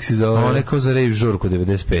one. Kako se zove? One kao za rave žurku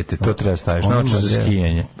 95. To treba staviš, naočare za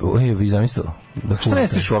skijanje. Vi zamislite. Šta ne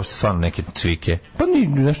stiš uopšte stvarno neke cvike? Pa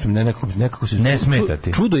nešto nekako se ne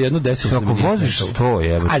smetati. Čudo jedno 10. Ako voziš 100,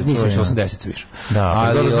 jebote. Ali nisam 80 cviš. Da,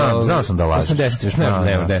 ali znam sam da lažeš. 80 cviš, ne znam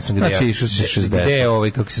gde. Znači išao si 60.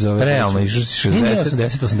 Gde kako se zove? Realno išao si 60.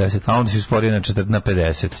 80. A onda si usporio na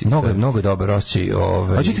 50. Mnogo je dobar osjećaj.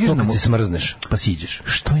 To kad se smrzneš, pa siđeš.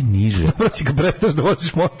 Što je niže? Dobro si kad prestaš da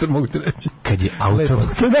voziš motor, mogu ti reći. Kad je auto.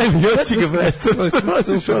 To je najbolje osjećaj kad prestaš da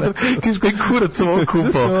voziš motor. Kažeš koji kurac sam ovo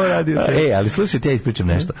kupao. Ali slušaj, ja ispričam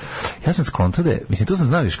nešto. Ja sam skontao da, mislim, to sam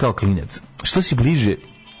znao još kao klinac. Što si bliže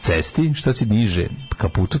cesti, što si niže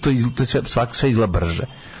kaputu, to sve izgleda brže.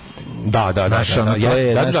 Da.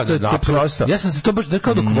 Ja sam se to baš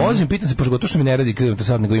kao dok vozim, pitam se pošto što mi ne radi kilometar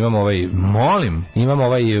sat, nego imam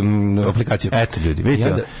aplikaciju. Eto ljudi,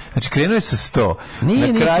 vidite. Znači krenuo je sa 100.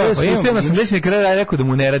 Na kraju spustio na 80, na kraju rekao da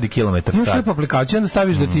mu ne radi kilometar sat. Imaš lepo aplikaciju, onda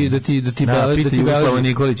staviš da ti pita Jugoslava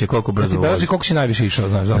Nikolića koliko brzo vozi. Da koliko si najviše išao,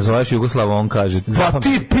 znaš. Zoveš Jugoslava, on kaže, pa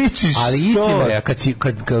ti pičiš 100. Ali istina je, kad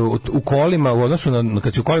u kolima, u odnosu na,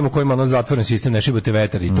 kad si u kolima u kojima ono zatvoren sistem, ne šibate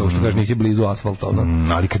vetar i to što kaže nisi blizu asfalta.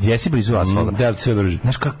 Ali kad jesi blizu asfalta, da sve brže.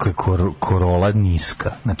 Znaš kako je Corolla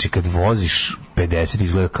niska. Znači kad voziš 50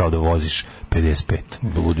 izgleda kao da voziš 55.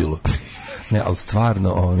 Ludilo. Ne, ali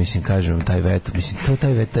stvarno, mislim, kažem, taj vetar,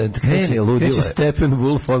 taj vetar, kreće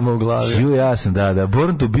Steppenwolf odmah u glavi. Ja sam, da,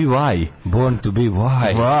 Born to be why. Born to be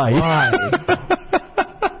why.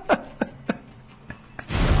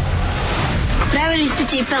 Pravili ste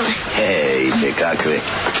cipele? Ej, kakve.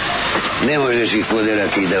 Ne možeš ih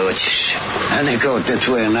poderati da hoćeš. A ne kao te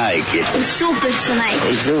tvoje Nike. Super su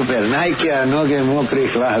Nike. Super Nike, a noge mokre i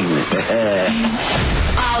hladne.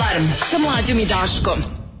 Alarm sa Mlađom i Daškom.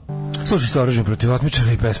 Slušajte Oružje protiv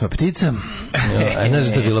otmičara i pesma Ptica. Znaš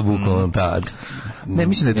da je bila bukvalno tad. Ne,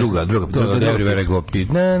 mislim da je druga. Everywhere I go.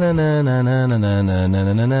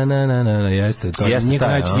 Jeste, to je njihov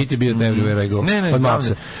najveći hit je bio Everywhere I go. Ne,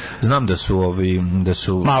 znam da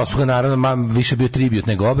su malo su ga naravno, više bio tribut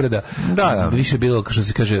nego obrada. Da. Više bilo, što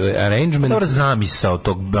se kaže, arrangement. Dobro zamisao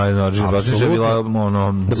tog Oružje bila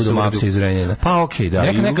ono da budu Mapse izrenjena. Pa okej,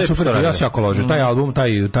 da. Neka super, ja se jako ložim. Taj album,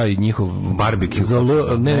 taj njihov Barbecue.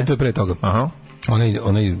 Ne, to je pre toga. Aha.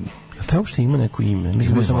 Onaj taj uopšte ima neko ime.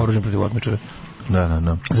 Mislim da je samo Oružje protiv otmičara.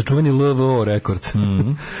 Da. Za čuveni LVO Records.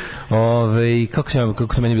 Kako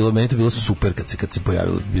to meni to bilo super kad se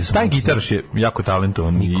pojavilo. Taj gitaraš je jako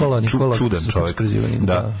talentovan Nikola, čudan čovjek.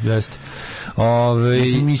 Da, jeste.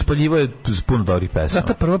 Mislim, ispaljivo je puno dobrih pesama.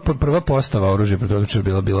 Ta prva postava Oružje protiv odličja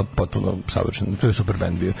bila potpuno savršena. To je super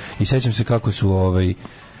band bio. I sećam se kako su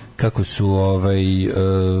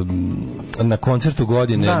na koncertu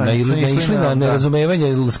godine išli na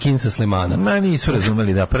nerazumevanje Skinsa Slimana. Nisu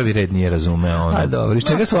razumeli, da, prvi red nije razumeo. Dobro, iz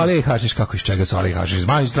čega su Alija i Hašiš? Kako iz čega su Alija i Hašiš?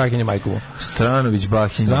 Zmanić Strahinje majkovo. Stranović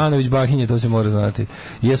Bahinje, to se mora znati.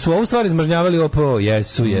 Jesu ovu stvar izmržnjavali OPO?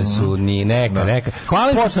 Jesu, ni neka.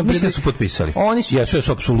 Hvala što sam mislim da su potpisali. Oni su,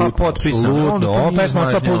 apsolutno. Potpisano. Pesma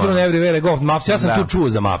ostala po uzru Everywhere Go. Mavs, ja sam tu čuo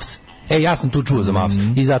za Mavs. Ja sam tu čuo za Mavs.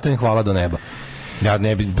 I zato im hvala do neba. Ja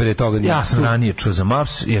ne bi pre toga ja sam ranije čuo za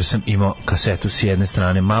Maps jer sam imao kasetu s jedne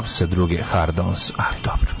strane Maps, sa druge Hard Ons, ali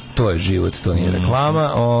dobro. To je život, to nije reklama.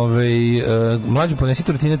 Mlađu, ponesi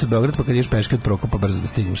trotinet u Beograd, pa kad ješ peške od Prokopa, brzo da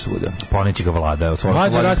stigneš svuda. Poneći ga Vlada.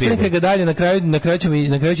 Mlađu, raskrinkaj ga dalje, na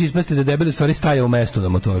kraju će ispasti da debeli stvari staja u mestu na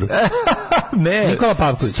motoru. Ne, Nikola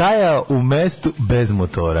Pavković. Staja u mestu bez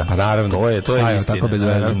motora. Pa naravno. To je istina. Tako bez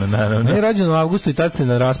veze. Ne je rođen u avgustu i tad ste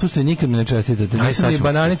na raspustu i nikad mi ne čestitate. Nisam ni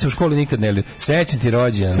bananice u školi nikad ne ljubi. Srećen ti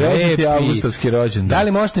rođendan. Srećen ti avgustovski rođendan. Da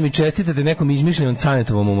li možete mi čestitati nekom izmišljenom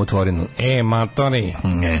Canetovom umotvorinu? Matori.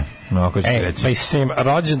 Ne. No, ako ću reći. Mislim,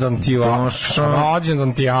 rođendan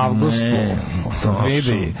ti avgustu.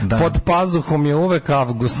 Vidi, pod pazuhom je uvek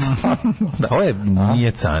avgust. Da, ovo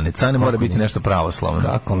nije Cane. Cane mora biti nešto pravoslavno.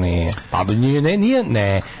 Kako nije? Pa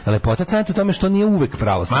nije. Lepota Caneta u tome što nije uvek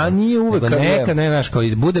pravoslavno. Nije uvek. Neka, znaš, kao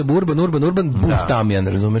bude urban, buf tamjan,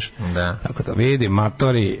 razumeš? Da. Tako da vidi,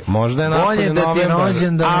 matori, možda je bolje da ti je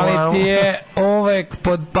rođendan, ali ti je uvek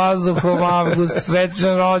pod pazuhom avgust.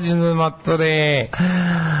 Srećan rođendan, matori.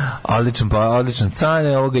 Odličan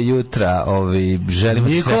Cane ovoga jutra, želimo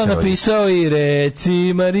ti srećan. Nikola napisao i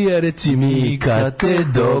reci Marija, reci mi kad te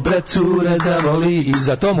dobra cura zavoli, i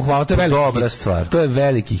za to mu hvala, to je veliki dobra stvar. To je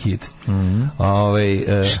veliki hit.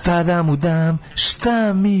 Šta da mu dam,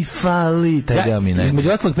 šta mi fali,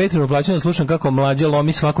 između ostalog Petru plaćam da slušam kako Mlađa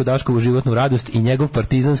lomi svaku Daškovu životnu radost i njegov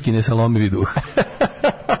partizanski nesalomivi duh.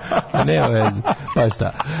 Nema veze. Pa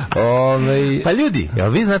šta? Pa ljudi, jel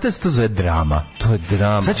vi znate da se to zove drama? To je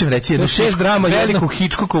drama. Sad ću vam reći jednu veliku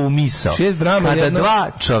Hitchcockovu misao. 6 drama. Kada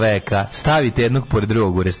dva čoveka stavite jednog pored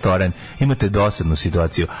drugog u restoran, imate dosadnu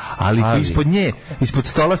situaciju, ali ispod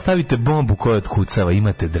stola stavite bombu koja otkucava,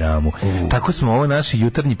 imate dramu. Tako smo, ovo naš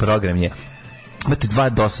jutarnji program je. Imate dva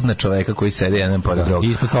dosadna čoveka koji sede jedan pored drugog.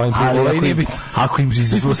 Ako im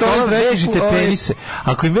ispod stola vežite penise,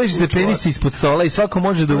 ako im vežite penise ispod stola i svako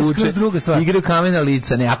može da uvuče, igraju kamena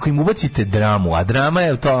lica. Ne, ako im ubacite dramu, a drama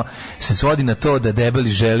je to, se svodi na to da debeli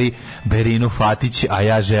želi Berinu Fatić, a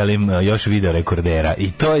ja želim još video rekordera.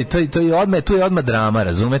 I to je odmah drama,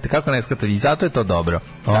 razumete? Kako ne shvatite? I zato je to dobro.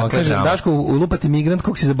 Kaže, Daško, ulupati migrant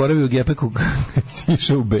kog si zaboravio u gepeku si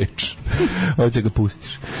išao u Beč. Hoće ga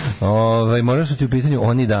pustiš. Možeš su ti u pitanju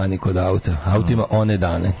oni dani kod auta. Auto ima one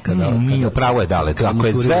dane. Pravo je dale.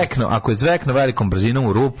 Ako je zvekno velikom brzinom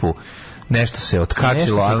u rupu, nešto se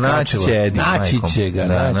otkačilo, ali naći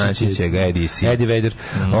će ga Eddie Vedder.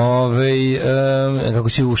 Kako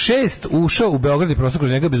si u 6 ušao u Beograd i prosto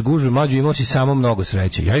kroz njega bez gužve, Mlađu, imao si samo mnogo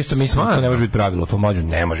sreće. Ja isto mislim da to ne može biti pravilo. To, Mlađu,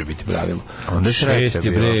 ne može biti pravilo. Onda 6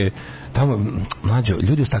 je bre. Tamo, Mlađu,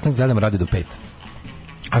 ljudi u staklenim zgradama rade do 5.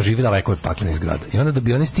 A živi daleko od staklenih zgrada. I onda da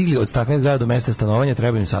bi oni stigli od staklenih zgrada do mesta stanovanja,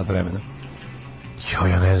 treba im sat vremena.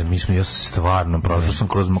 Ja ne znam, ja stvarno prošao sam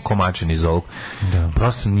kroz komačeni iz ovog.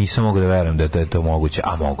 Prosto nisam mogao da verujem da je to moguće,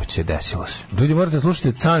 a moguće, desilo se. Ljudi, morate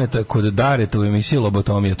slušati Caneta kod Dareta u emisiji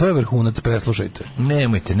Lobotomija. To je vrhunac, preslušajte.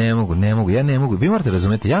 Nemojte, ne mogu. Vi morate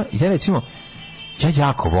razumeti, ja recimo, ja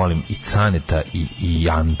jako volim i Caneta i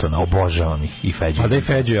Antona, obožavam ih, i Feđu. A da i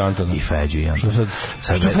Feđu i Antona. I Feđu i Antona.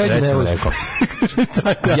 Što Feđu ne voliš?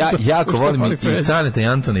 Ja jako volim i Caneta i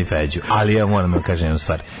Antona i Feđu, ali ja moram da kažem jednu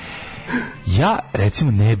stvar. Ja,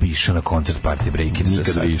 recimo, ne bi išao na koncert Party Breakersa.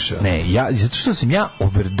 Nikad bi išao. Ne, zato što sam ja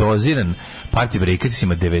overdoziran Party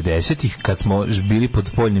Breakersima 90-ih, kad smo bili pod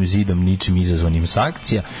spoljnim zidom ničim izazvanim s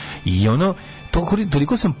akcija, i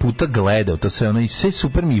toliko sam puta gledao to sve, i sve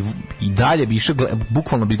super mi, i dalje bi išao,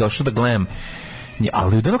 bukvalno bi došao da gledam,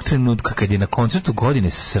 ali od onog trenutka kad je na koncertu godine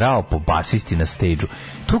srao po basisti na stage-u,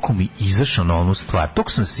 toliko mi izašao na onu stvar,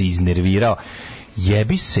 toliko sam se iznervirao,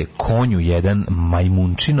 jebi se konju jedan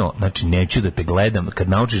majmunčino, znači neću da te gledam, kad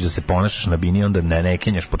naučiš da se ponašaš na bini, onda ne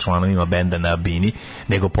kenjaš po članovima benda na bini,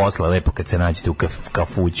 nego posle lepo kad se nađete u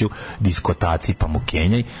kafuću, diskotaciji, pa mu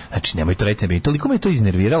kenjaj, znači nemoj to raditi na bini. Toliko me to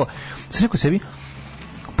iznerviralo, sam rekao sebi,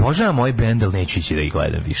 obožavam moj bend, ali neću ići da ih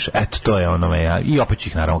gledam više. Eto, to je ono i opet ću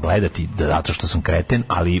ih naravno gledati zato što sam kreten,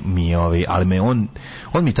 ali me on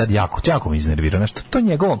mi tad jako mi iznervirao. Nešto, to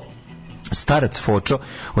njegovo starac Fočo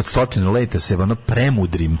od 100 leta se ono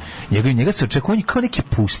premudrim. Njega se očekuje, on je kao neki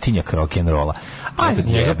pustinjak rock'n'rolla. Ajde,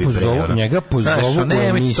 njega pozovu u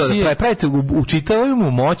emisije. Pravite, učitavaju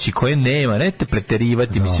mu moći koje nema, nemojte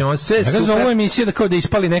preterivati. Mislim, on sve super. Njega zovu emisije da kao da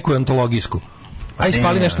ispali neku antologijsku. Aj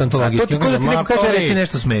spali nešto antologijski. To tako da ti neko kaže reci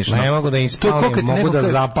nešto smešno. Ne mogu da ispalim, mogu da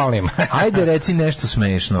zapalim. Ajde reci nešto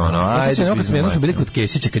smešno. Ajde, smo bili kod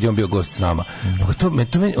Kesića kad je on bio gost s nama.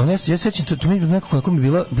 Ja sećam, to mi nekako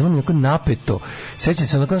bilo mi neko napeto. Sećam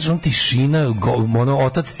se on tišina,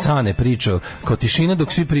 otac Cane pričao, kao tišina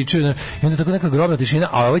dok svi pričaju i onda tako neka grobna tišina,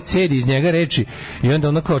 a ovaj cedi iz njega reči i onda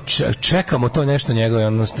ono kao čekamo to nešto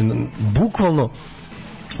njegovo, bukvalno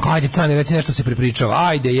ajde, Cane, reci nešto se pripričava,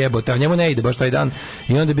 ajde jebote, a njemu ne ide baš taj dan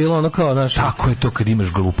i onda je bilo ono kao, znaš... Tako je to kad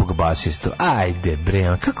imaš glupog basistu, ajde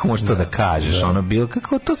bre, kako možeš to da kažeš, ono bilo,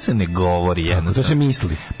 kako to se ne govori jednostavno. To se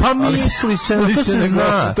misli. Pa misli se, to se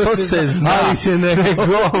zna, to se zna, ali se ne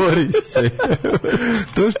govori se.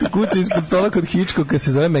 To što kuca ispod stola kod Hitchcocka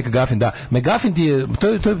se zove McGuffin, da, McGuffin ti je,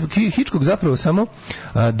 to je Hitchcock zapravo samo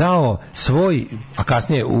dao svoj, a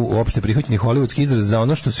kasnije u opšte prihvaćeni hollywoodski izraz za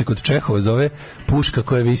ono što se kod Čehova zove puška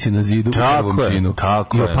koja visi na zidu u prvom činu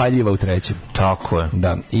i opaljiva u trećem. Tako je.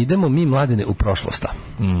 Da, idemo mi mladene u prošlost.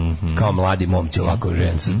 Kao mladi momci, ovako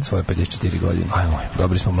žen sa svoje 54 godine. Ajmo.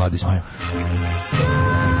 Dobri smo, mladi smo.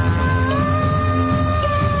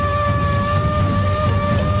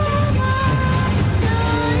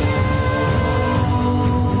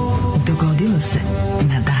 Dogodilo se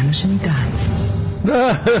na današnji dan.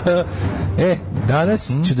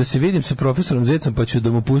 Danas ću da se vidim sa profesorom Zecom, pa ću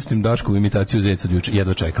da mu pustim Daškovu imitaciju Zeca od juče.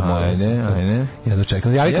 Jedno čekam. Ajde. Jedno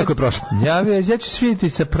čekam. Javi kako je prošlo. Ja ću svidjeti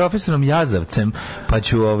sa profesorom Jazavcem, pa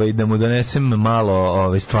ću da mu donesem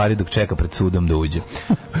malo stvari dok čeka pred sudom da uđe.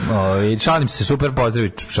 Šalim se, super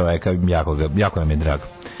pozdravi čoveka, jako nam je drago.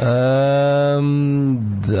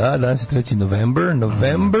 Da, danas je 3. november,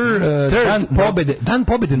 dan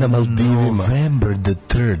pobede na Maldivima. November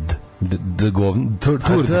the 3rd.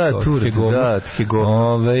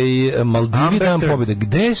 Maldivi, dan pobjede.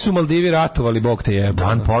 Gde su Maldivi ratovali, Bog te jebe?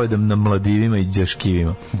 Dan pobjede na Maldivima i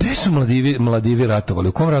Đaškivima. Gde su Maldivi ratovali?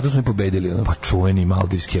 U kom ratu smo pobedili? Pa čuveni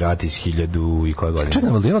Maldivski rat iz 1000 i koje godine. Čekaj,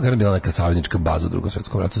 na Maldiva gara bila neka saveznička baza u Drugom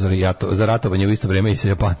svjetskom ratu za ratovanje u isto vrijeme i sa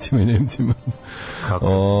Japancima i Nemcima.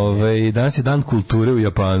 Danas je dan kulture u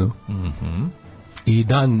Japanu. I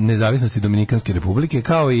dan nezavisnosti Dominikanske republike,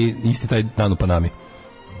 kao i isti taj dan u Panami.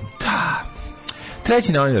 Da.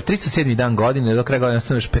 3. novembar, 307. dan godine, do kraja godine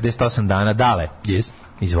ostaneš 58 dana. Dale. Yes.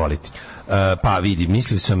 Izvolite. Pa vidi,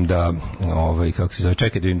 mislio sam da kako se zove,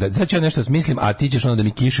 čekaj da vidim, sad ću ja nešto smislim, a ti ćeš onda da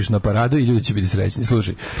mi kišiš na paradu i ljudi će biti srećni.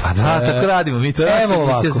 Slušaj. Pa da, tako radimo, mi to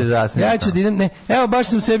ja ću da idem, evo baš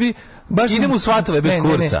sam sebi idemo u svatove bez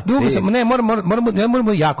kurca. Dugo sam,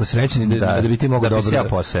 moramo jako srećni da bi ti mogao dobro. Ja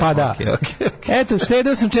posebno. Pa da. Eto,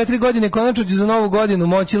 štedeo sam 4 godine, konačno ću za Novu godinu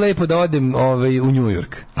moći lepo da odem u New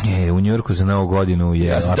York. U New Yorku za Novu godinu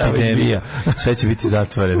je epidemija. Sve će biti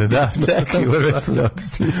zatvoreno. Da, čekaj,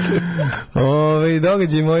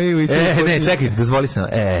 događaj moji u istoj. Ne, čekaj, dozvoli sam.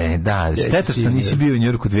 Da, šteta što nisi bio u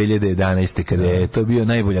New Yorku 2011. kada je to bio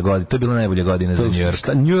najbolja godina. To je bila najbolja godina za New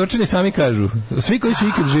York. New Yorkčani sami kažu. Svi koji su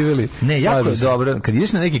ikad živjeli. Ne, jako je dobro, kad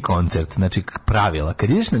ideš na neki koncert, znači pravila, kad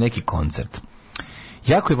ideš na neki koncert,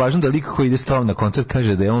 jako je važno da lik koji ide s tobom na koncert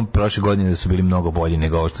kaže da je on prošle godine da su bili mnogo bolji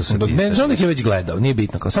nego ovo što su ti. Ne, samo da ih je već gledao, nije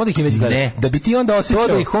bitno. Samo da ih je već gledao. Ne. Da bi ti onda osjećao...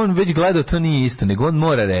 To da ih on već gledao, to nije isto, nego on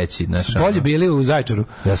mora reći. Su bolji bili u Zaječaru.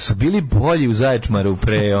 Da su bili bolji u Zaječmaru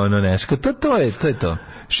pre nešto. To je to.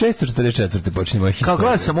 644. počinje moja historija. Kao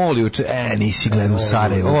gledao sam Oli uče, nisi gledao u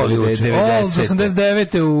Sarajevu. Oli uče,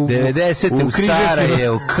 89. u 90. u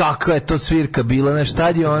Sarajevu. Kakva je to svirka bila na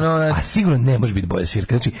stadionu? A sigurno ne može biti bolja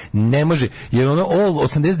svirka. Znači, ne može, jer ono Ol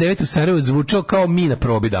 89. u Sarajevu zvučao kao mi na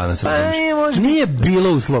probi danas. Nije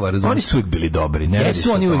bilo uslova, razumiješ? Oni su uvijek bili dobri.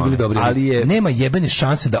 Jesu oni uvijek bili dobri, ali nema jebene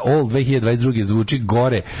šanse da Ol 2022. zvuči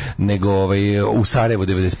gore nego u Sarajevu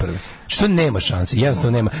 91. Što nema šanse,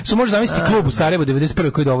 jednostavno nema. Može zamisliti klub u Sarajevu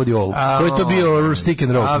 91. koji dovodi Ol. Koji je to bio stick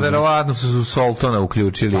and rope. A verovatno su Soltona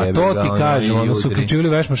uključili. A to ti kažem, ono su uključili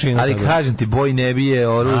veš mašinu. Ali kažem ti, boj ne bije,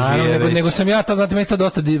 oružje. Nego sam ja, znate, mesta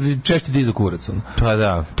dosta češće dizu kurac. Pa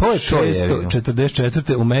da, to je to.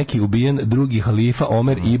 644. u Meki ubijen drugi halifa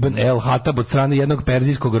Omer ibn el Hatab od strane jednog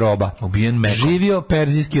perzijskog roba. Ubijen Mekom. Živio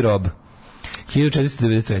perzijski rob.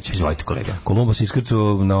 1493. Izvolite, kolega. Kolumbus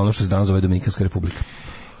iskrcao na ono što se danas zove Dominikanska republika.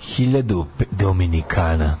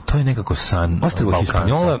 Dominikana. To je nekako san Ostrvo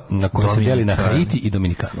Hispaniola na kojem se deli na Haiti i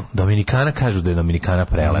Dominikanu. Dominikana kažu da je Dominikana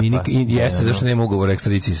prelepa. Jeste, zašto nema ugovor o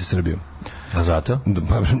ekstradiciji sa Srbijom. A zato?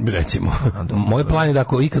 Pa, recimo. Moj plan je da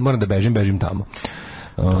ako ikad moram da bežim tamo.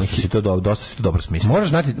 Dosta si to dobro smislio. Moraš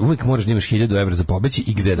znati, uvijek moraš da imaš 1000 evra za pobeći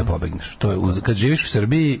i gde da pobegneš. To je kad živiš u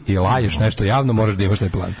Srbiji i laješ nešto javno, moraš da imaš taj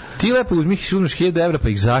plan. Ti lepo uzmeš 1000 evra pa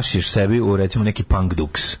ih zašiješ sebi u recimo neki punk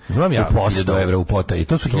duks. Znam ja 1000 evra u pota i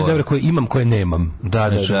to su 1000 evra koje imam, koje nemam.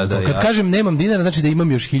 Da. Kad kažem nemam dinara, znači da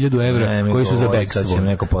imam još 1000 evra koji su za bekstvo. Sad će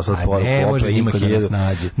neko poslati poruku, ima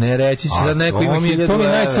 1000. Ne reći će sad neko ima 1000 evra. To mi je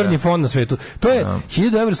najcrnji fond na svetu. To je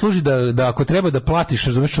 1000 evra služi da ako treba da platiš,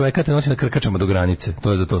 razumeš, čoveka te nosi na krkačama do granice.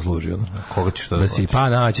 To je za to služi. Koga ćeš to da si pa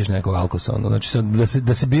naćeš nekog alkosa, znači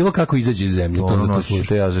da se bilo kako izađe iz zemlje, to za to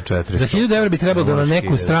služi. Ja za 400. Za 1000 evra bi trebalo da na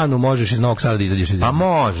neku stranu možeš iz Novog Sada da izađeš iz zemlje. Pa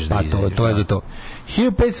možeš da izađeš. To je za to.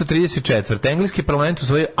 1534. Engleski parlament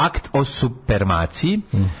usvojio akt o supremaciji,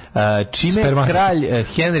 čime kralj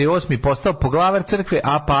Henry VIII postao poglavar crkve,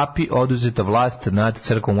 a papi oduzeta vlast nad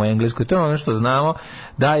crkvom u Engleskoj. To je ono što znamo,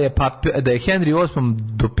 da je Henry VIII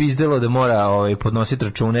dopizdelo da mora podnositi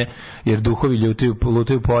račune, jer duhovi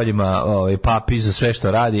lutaju poljima papi za sve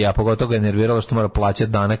što radi, a pogotovo ga je nerviralo što mora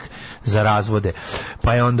plaćati danak za razvode.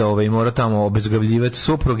 Pa je onda mora tamo obezglavljivati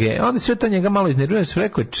supruge. Onda sve to njega malo iznerviralo, se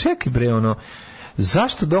rekao, čekaj bre,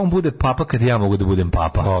 zašto da on bude papa kad ja mogu da budem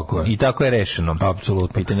papa? I tako je rešeno.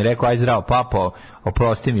 Apsolutno. Pitanje rekao, aj zdravo, papo,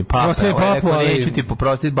 oprosti mi papa. Rekao, neću ti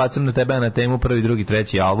poprostiti, bacam na tebe na temu 1., 2.,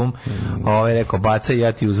 3. album. Rekao, bacaj,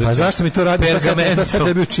 ja ti uzvrćem. A zašto mi to radiš? Šta sam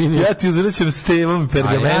tebi učinio? Ja ti uzvrćem stevom i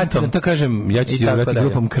pergamentom. Ja ti to kažem, ja ću ti uzvrati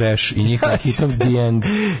grupom Crash i njihova hitom The End.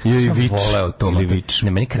 Ili Vič.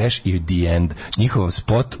 Ne, meni Crash i The End. Njihov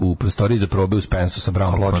spot u prostoriji za probe u Spensu sa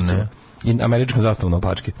Brown pločicama. I američkom zastavom na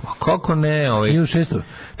opačke. Kako ne? 1600.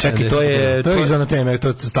 Čekaj, to je izvana tema, to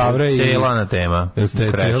je Stavra i... Celana tema.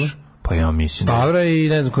 Crash. Pa ja mislim. Stavra i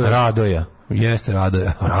ne znam ko je. Radoja. Jeste,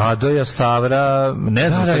 Radoja, Stavra, ne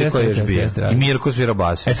znam ko je još bio. I Mirko svira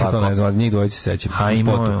bas. Sad to ne znam, njih dvojice sećam.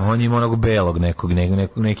 On ima onog belog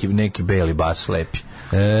neki beli bas lepi.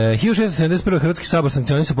 1671. Hrvatski sabor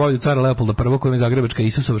sankcionisao pobjedu cara Leopolda I, kojim je Zagrebačka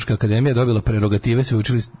Isusovačka akademija dobila prerogative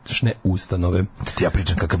sveučilišne ustanove. Ja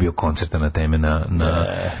pričam kakav bio koncert na teme na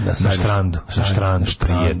štrandu. Na štrandu,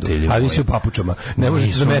 prijatelji. A vi si u papučama. Ne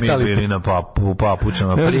možete da metalite. Nismo mi bili u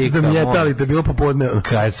papučama. Ne možete da metalite, bilo popodne.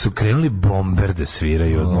 Kad su krenuli bomber da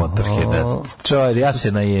sviraju od Motorheada. Čovjek, ja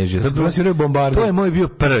se naježio. To je moj bio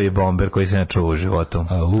prvi bomber koji sam ja čuo u životu.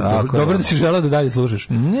 Dobro da si želeo da dalje slušaš.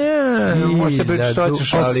 Ne, možete biti što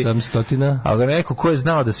ćeš, ali 800. Ali neko ko je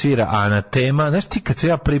znao da svira Anatema, znaš ti kad se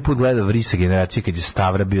ja prvi put gledao Vrisa generacije, kad je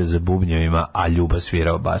Stavra bio za bubnjevima, a Ljuba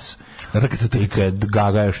svirao bas. I kad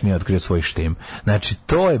Gaga još nije otkrio svoj štim. Znači,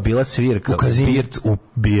 to je bila svirka u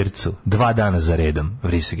Bircu. 2 dana za redom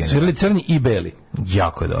Vrisa generacije. Svirali crni i beli.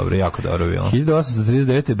 Jako je dobro bilo.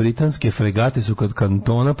 1839. britanske fregate su kod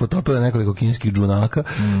Kantona potopile nekoliko kineskih džunaka.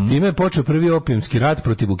 Time je počeo prvi opijumski rat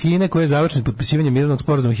protiv Kine, koji je završen potpisivanjem mirovnog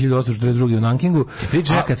sporazuma 1842. u Nankingu.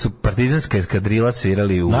 Priča kad su partizanska eskadrila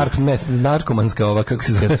svirali u... Narkomanska ova, kako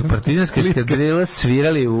se zove. Kad su partizanska eskadrila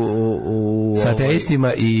svirali u sa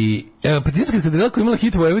ateistima i... partizanska eskadrila koja imala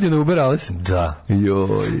hit Vojvodina uberale se. Da.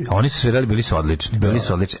 Oni su svirali, bili su odlični.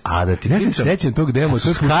 A da ti ne se sećam tog demo.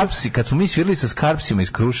 Kad smo mi svirali sa Skarpsima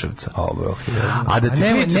iz Kruševca. A da ti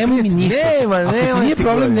nemoj mi ništa. Ako ti nije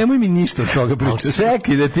problem, nemoj mi ništa od toga pričati.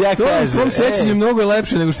 Čekaj, da ti ja kažem. To tvom sećanju mnogo je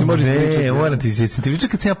lepše nego što se može ispričati. Ne, moram ti se pričati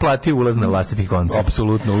kad sam ja platio ulaz na vlastiti koncert.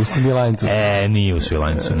 Apsolutno, u Svilajncu. Nije u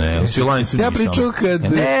Svilajncu, ne. U Svilajncu nisam. Ja pričao kad...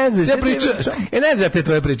 Ne znam te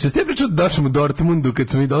tvoje priče. Ste pričao da došli u Dortmundu kad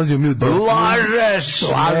smo mi dolazili mi u Dortmundu. Lažeš!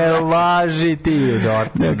 Laži ti u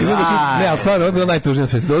Dortmundu. Ne, ali stvarno, ovo je bilo najtužnije na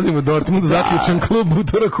svetu. Dolazimo u Dortmundu, zaključan klub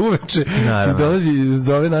utorak uveče. Dolazi,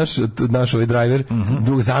 zove naš ovaj driver,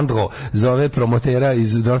 Zandro, zove promotera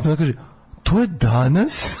iz Dortmunda, kaže, to je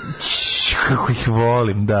danas? Kako ih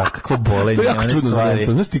volim, da, kako bolenje. To je jako čudno za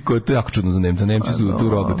Nemca, znaš ti ko je to jako čudno za Nemca, Nemci su tu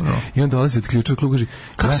roboti. I on dolazi od ključa klub, kaže,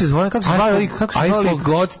 kako se zvali? I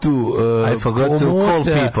forgot to call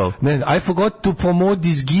people. Ne, I forgot to promote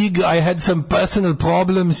this gig, I had some personal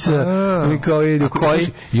problems.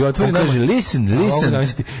 I otvori nama, listen,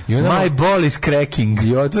 my ball is cracking.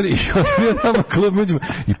 I otvori nama klub,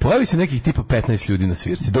 i pojavi se nekih tipa 15 ljudi na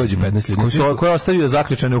svirci, dođe 15 ljudi. Koji je ostavio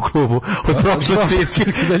zaključane u klubu od prošle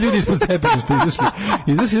svirke. Da ljudi ispod stepeništa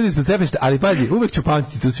izašli ljudi ispod stepeništa, ali pazi, uvek ću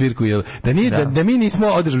pamtiti tu svirku, jer da mi nismo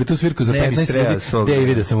održali tu svirku za 15 ljudi,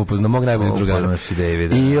 Davida sam upoznao, mog najboljeg drugara.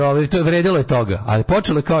 I to vredilo je toga, ali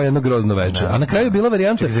počelo je kao jedno grozno večer. A na kraju je bila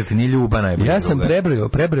varijanta. Čekaj, ti nije Ljuba najbolji drugar? Ja sam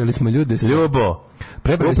prebrojali smo ljude. Ljubo.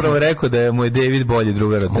 Upravo rekao da je moj David bolji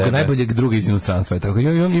drugar od tebe. Najboljeg druga iz inostranstva. Tako.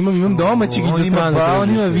 Imam domaćeg iz inostranstva.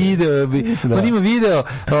 On ima video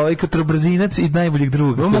kao brzinac i najboljeg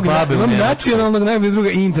druga. Imam nacionalnog najboljeg druga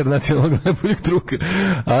i internacionalnog najboljeg druga.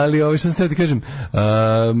 Ali što sam ti kažem,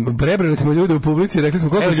 prebrali smo ljude u publici i rekli smo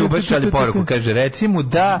koliko Ljubaš šalje poruku, kaže recimo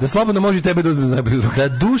da slobodno može tebe da uzme za najboljeg druga. Da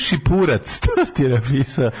duši purac, to ti je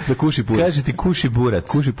napisao. Da kuši purac. Kaže ti kuši burac.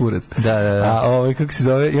 Kuši purac. Da. A kako se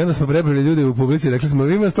zove, i onda smo prebrali ljude u publici i rekli smo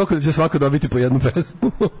ima stoko da će svako dobiti po jednu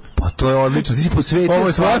pesmu. Pa to je odlično. Ti si posvetio ovo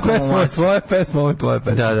je tvoja pesma, ovo je tvoja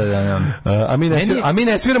pesma. Da. A mi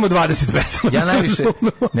ne sviramo 20 pesma. Ja najviše,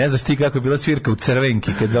 ne znaš ti kako je bila svirka u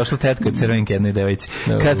Crvenki, kad je došla tetka od Crvenke jednoj devojci.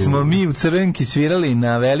 Kad smo mi u Crvenki svirali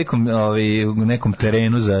na velikom nekom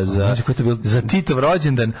terenu za Titov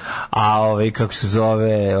rođendan, a kako se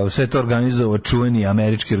zove, sve to organizovao čuveni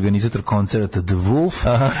američki organizator koncerta The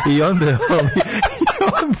Wolf, i onda je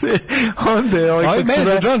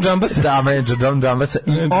John Jambasa. Da, Major John Jambasa.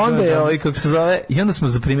 I onda je kako se zove, i onda smo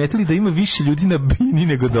zaprimetili da ima više ljudi na bini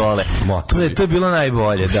nego dole. To je bilo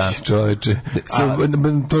najbolje, da. Čoveče.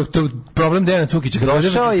 To problem Dejana Cukića.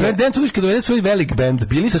 Dejan Cukić kad dovede svoj velik bend,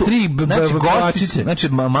 bili su tri gostice. Znači,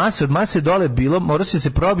 od mase dole bilo, morao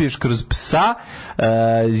se probiješ kroz psa,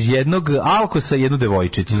 jednog alkosa i jednu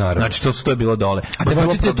devojčicu. Znači, to je bilo dole. A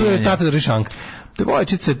devojčice tu je tata drži šank.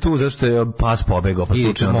 Devojčica je tu zašto je pas pobegao, pa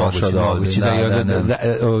slučajno došao do ovdje.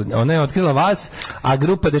 Ona je otkrila vas, a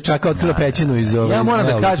grupa dečaka otkrila pećinu iz ove. Ja moram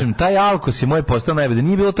da kažem, taj Alkos je moj postao najbolji.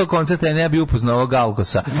 Nije bilo to koncerta, ja ne bi upoznao ovog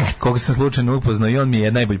Alkosa, koga sam slučajno upoznao, i on mi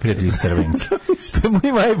je najbolji prijatelj iz Crvenke. To je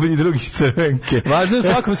moj najbolji drugi iz Crvenke. Važno je u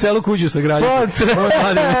svakom selu kuću sagraditi.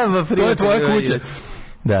 To je tvoja kuća.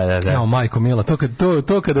 Da. Evo, majko mila, to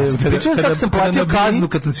kada kako sam platio kaznu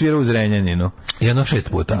kad sam svirao u Zrenjaninu. Jedno 6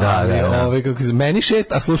 puta. Da. Meni 6,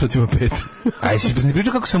 a slušacima 5. Aj, si ne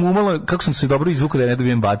pričao kako sam se dobro izvukao da ne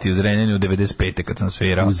dobijem batiju u Zrenjaninu u 95. kad sam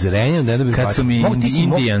svirao. U Zrenjaninu da ne dobijem batiju. Kad su mi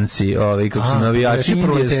Indijanci, kako su navijači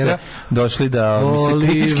Indije došli da mi se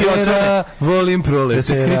kritički osvrne. Volim proletera. Da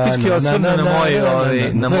se kritički osvrne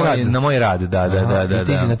na moj rad. Da.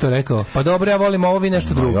 Ti si na to rekao, pa dobro, ja volim ovo, vi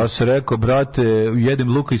nešto drugo. Ja sam rekao, brate,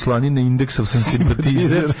 jedem luka i slanine, Indeksov sam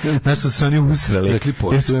simpatizer. Znaš što su oni usrali. Rekli,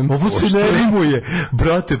 poštujem. Ovo se ne rimuje.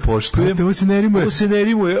 Brate, poštujem. Ovo se ne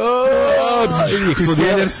rimuje.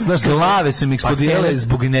 Glave su mi eksplodirale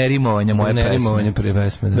zbog nerimovanja moje pesme. Nerimovanje prije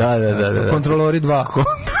pesme. Da. Kontrolori 2.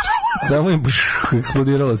 Samo im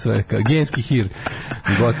eksplodiralo sve. Genski hir.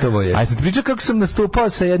 Gotovo je. A sam pričao kako sam nastupao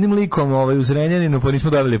sa jednim likom u Zrenjaninu, pa nismo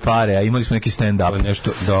dobili pare, a imali smo neki stand-up.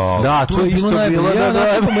 Nešto, da, to je isto bilo.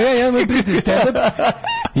 Ja moj prijatelj stand-up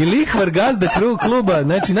i lihvar gazda kluba,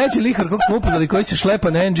 znači najče lihvar kog smo upoznali, koji se šlepa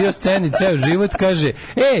na NGO sceni ceo život, kaže,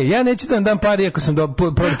 ja neću da vam dam pari ako sam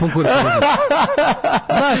pun kurac.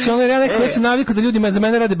 Znaš, ja neko sam navikao da ljudi za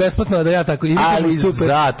mene rade besplatno, a da ja tako. Ali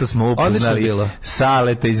zato smo upoznali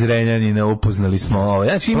Saleta iz Zrenjanina, upoznali smo ovo.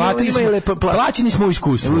 Znači, plaćeni smo u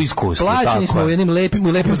iskustvu. Plaćeni smo u jednim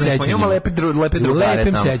lepim sećanjima. Imamo lepe drugare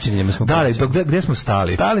lepim sećanjima smo plaćeni. Da, gde smo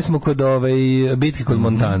stali? Stali smo kod bitke kod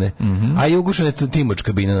Montane. A i ugušena je Timoč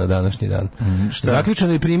kabina na današnji dan.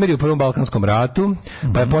 Zaključeno je primjeri u Prvom Balkanskom ratu,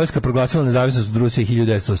 pa je Poljska proglasila nezavisnost od Rusije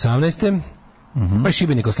 1918. Pa je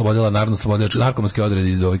Šibenik oslobodila narodno-slobodilačka narkomanski odred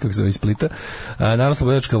iz kako se zove, iz Splita.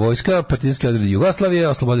 Narodno-slobodilačka vojska, partizanski odred Jugoslavije,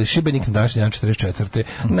 oslobodili Šibenik na današnji dan 44.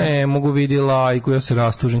 Ne mogu vidi lajku, ja se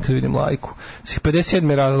rastužim kad vidim lajku.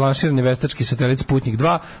 57. lanširani veštački satelit Sputnik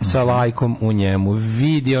 2 sa lajkom u njemu.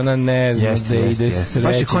 Vidi, ona ne zna da ide srećica.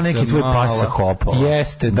 Baš je kao neki tvoj pas sa hopova.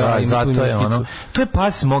 Jeste, da, zato je ono. To je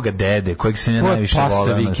pas moga dede, kojeg se ja najviše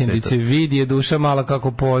voleo na vikendice. Vidi je duša mala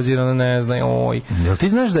kako pozira, ona ne zna, oj. Jel ti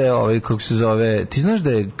znaš da je kako se zove, ti znaš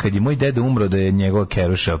da je kad je moj deda umro da je njegova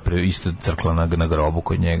keruša isto crkla na grobu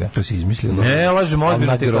kod njega? To si izmislio? Ne, lažem,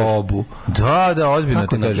 ozbiljno. Na grobu? Da, ozbiljno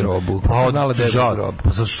ti kažem. Na grobu? Pa znala da je grob. Pa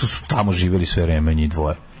zato što su tamo živjeli sve vreme njih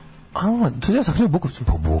dvoje. To ja sam htio u Bukovcu.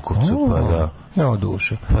 Po Bukovcu, pa da. Ja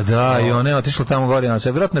duša. Pa da, i ona je otišla tamo gore,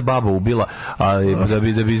 vjerojatno je baba ubila, ali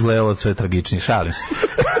da bi izgledalo sve tragičnije. Šalim se.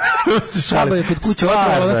 Baba je kod kuće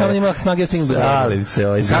otrvala, ona tamo ima snage stignu. Šalim se,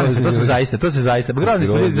 to se zaista. Grazni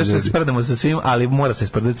smo ljudi, zašto se sprdamo sa svim, ali mora se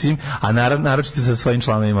sprdati svim, a naročito sa svojim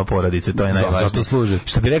članovima porodice, to je najvažnije. Zato služi.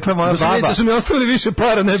 Što bi rekla moja baba... Da su mi ostavili više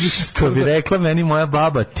para, ne bi što bi rekla meni moja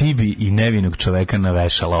baba, ti bi i nevinog čoveka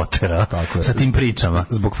navešala otera sa tim pričama.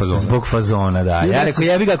 Zbog fazona, da. Ja rekao,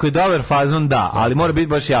 jebi ga, ako je dobar fazon, da, ali mora biti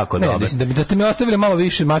baš jako dobar. Da ste mi ostavili malo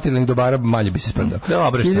više materijalnih dobara, malje bi se sprdao.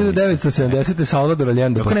 1970. Salvador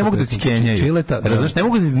Allende. Kako ne mogu da ti kenjaju? Razumeš, ne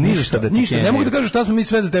mogu da ništa da ti kenjaju. Ne mogu da kažu šta smo mi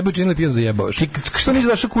sve za tebe učinili, ti zajebavaš. Što nisi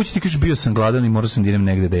došao kući, ti kažeš bio sam gladan i morao sam da idem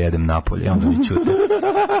negde da jedem napolje. Onda mi ćute.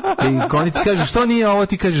 I oni ti kažu što nije ovo,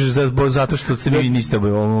 ti kažeš zato što se vi niste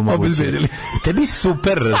omogućili. Tebi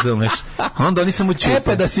super, razumeš. Onda oni samo ćute.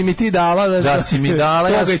 Pa da si mi ti dala, da si mi dala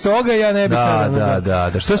toga i toga, ja ne bi sad.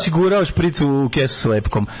 Da. Što si gurao špricu u kesu s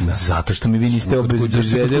lepkom? Zato što mi vi niste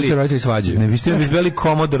obezbedili. Ne biste obezbedili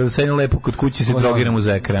komodor da sedim lepo kod kuće se drogiram uz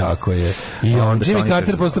ekran. Tako je. I onda Jimmy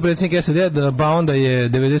Carter postao predsjednik SAD, pa onda je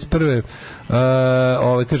 91.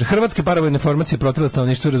 Kaže, hrvatske paravojne formacije protiv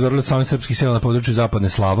stanovništva i razorile samih srpskih sela na području zapadne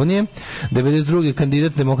Slavonije. 92.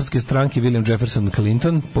 kandidat demokratske stranke William Jefferson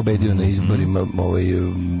Clinton pobedio na izborima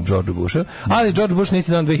George Busha, ali George Bush na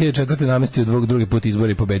isti dan 2004. namestio drugi put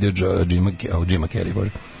izbori i pobedio Johna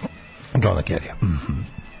Kerrya.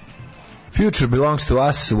 Future belongs to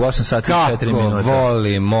us u 8 sati i 4 minuta. Kako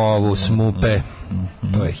volim ovu smupe.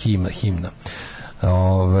 To je himna.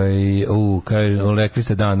 Rekli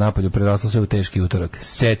ste da napolju preraslo sve u teški utorak.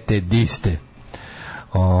 Sete diste.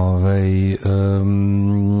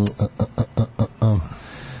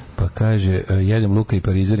 Pa kaže, jedem luka i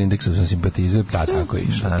parizer, indeksov sam simpatizer. Da, tako je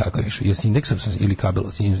išlo. Jesi indeksov sam ili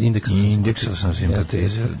kabelov? Indeksov sam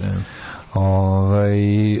simpatizer, da.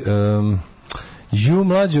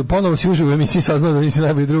 Mlađo, ponovo si uživo u emisiji saznao da nisi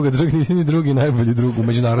najbolji druga, nisi ni drugi najbolji drug u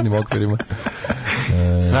međunarodnim okvirima.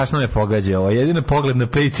 Strašno me pogađa ovo. Jedino pogled na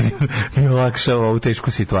Patreon mi olakšava ovu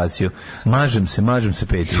tešku situaciju. Mažem se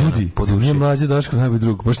Patreon. Ljudi, nije Mlađa Daško najbolji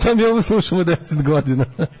drug. Pa šta mi ovo slušamo 10 godina?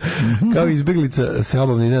 Kao izbeglica se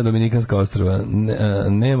obavni ide na Dominikanska ostrava.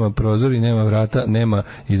 Nema prozori, nema vrata, nema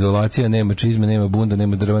izolacija, nema čizme, nema bunda,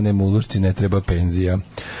 nema drva, nema ulušci, ne treba penzija.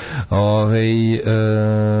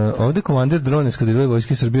 Ovde komandir drone skadrile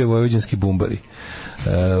vojske Srbije vojvođanski bumbari.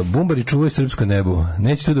 Bumbari čuvaju srpsko nebo.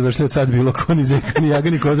 Neće tu dovršli od sad bilo ko ni zeka, ni jaga,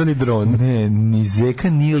 ni koza, ni dron. Ne, ni zeka,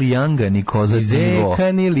 ni lijanga, ni koza, ni divo. Ni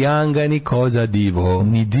zeka, ni lijanga, ni koza, divo.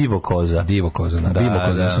 Ni divo koza. Divo koza, da. Bimo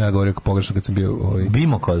koza, sam ja govorio pogrešno kad sam bio...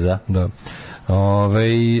 Bimo koza. Da.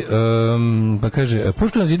 Pa kaže,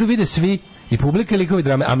 pušku na zidu vide svi i publika i likovi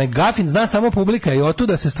drame, a Megafin zna samo publika i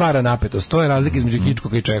otuda se stvara napetost. To je razlika između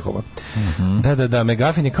Hitchcocka i Čehova. Da,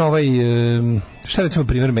 Megafin je kao šta recimo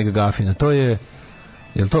primjer Megafina, to je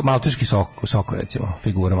to malteški soko recimo,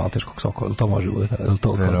 figura malteškog soka, ili to može biti, ili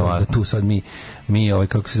to da tu sad mi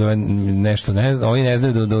kako se zove, nešto ne znam, oni ne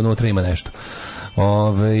znaju da unutra ima nešto.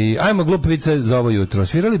 Ajmo glupovice za ovo jutro.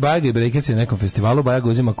 Svirali Bajaga i Brejkeci na nekom festivalu, Bajaga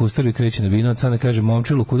uzima kustor i kreće na vino, sad ne kaže,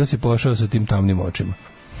 momčilu, kuda si pošao sa tim tamnim očima?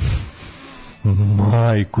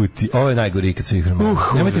 Majku ti, ovo je najgori ikad svih vremena.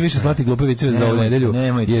 Nemojte više slati glupe viceve za ovu nedelju,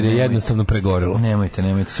 jer je jednostavno pregorelo.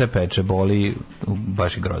 Nemojte, sve peče, boli,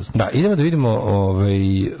 baš je grozno. Da, idemo da vidimo,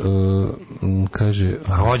 kaže...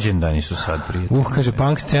 Rođendani su sad prijatelji. Kaže,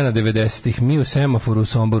 punk scena 90-ih, mi u semaforu u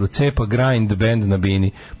Somboru, cepa, grind, band na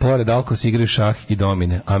bini, pored Alkos igraju šah i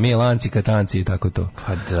domine, a mi lanci, katanci i tako to.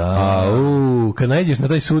 Pa da. Kad nađeš na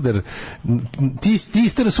taj sudar, ti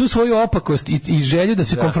istara svu svoju opakost i želju da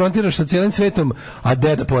se konfrontiraš sa cijelim svetom, a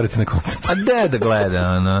deda pored na koncertu. A deda gleda,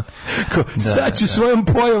 ono. Sad ću svojom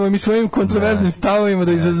pojavom i svojim kontroverznim stavovima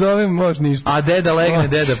da izazovem, možda ništa. A deda legne,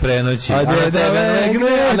 deda prenoći. A deda legne,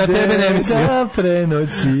 a na tebe ne mislim. Da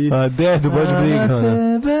prenoći. A dedu, baš briga,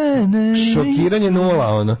 ono. Šokiranje nula,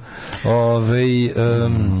 ono.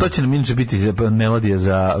 To će nam inače biti melodija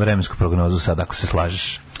za vremensku prognozu sad, ako se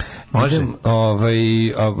slažeš. Može.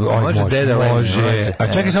 Može. A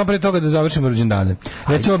čekaj samo pre toga da završimo rođendane.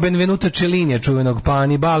 Recimo Benvenuta Čelinija, čuvenog, pa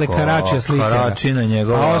Anibale Karačija slikara. Karačina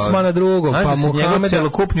njegova. A Osmana drugog, pa Muhameda. Njegov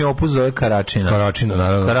celokupni opus zove Karačina. Karačina,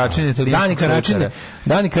 naravno.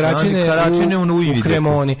 Dani Karačine u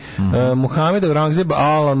Kremoni. Muhameda Aurangzeb,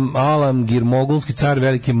 Alam Gir, mogulski car,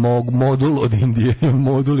 veliki modul od Indije.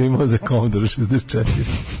 Modul imao za Commodore 64.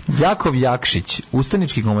 Jakov Jakšić,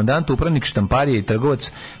 ustanički komandant, upravnik štamparije i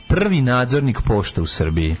trgovac, prvi nadzornik pošte u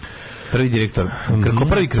Srbiji. Prvi direktor,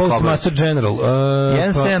 prvi Postmaster General.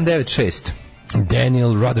 1796.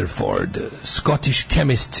 Daniel Rutherford, Scottish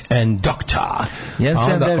chemist and doctor.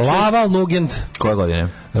 Onda Laval Nugent. Koje godine?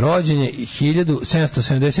 Rođen je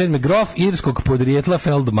 1777. grof irskog podrijetla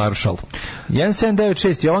feldmaršal.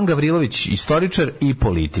 1796. Jovan Gavrilović, istoričar i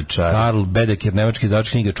političar. Karl Bedeker, nemački izdavač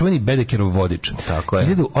knjiga, čuveni Bedekerov vodič. Tako je.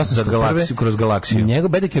 1801. Kroz galaksiju. Njegov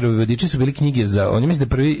Bedekerovi vodiči su bili knjige za, on je mislim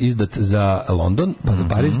da prvi izdat za London, pa za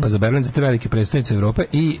Pariz, pa za Berlin, za te velike predstavnice Evrope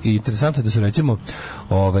i interesantno je da su recimo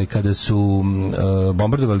kada su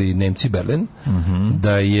bombardovali Nemci Berlin,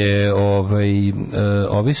 da je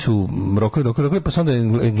ovi su rokali, pa su onda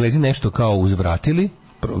Englezi nešto kao uzvratili,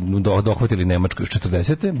 dohvatili Nemačku iz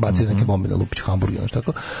 40. bacili neke bombe na Lupić, Hamburg i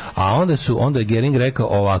tako. A onda je Gering rekao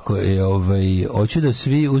ovako, hoću da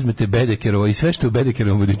svi uzmete Bedekerovo i sve što je u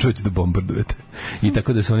Bedekerovom vodiču hoću da bombardujete. I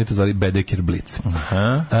tako da su oni to zvali Bedeker Blitz.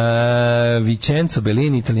 Vincenzo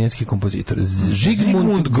Bellini, italijanski kompozitor.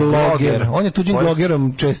 Zsigmund Gloger, on je tuđim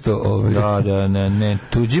Glogerom često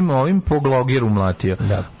tuđim ovim po Glogeru mlatio.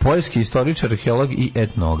 Poljski istoričar, arheolog i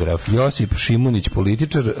etnograf. Josip Šimunić,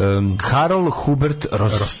 političar. Karol Hubert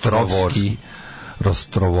Rostvorovski.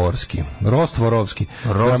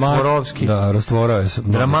 Da, Rostvorov je.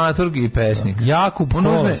 Dramaturg i pesnik. Jakub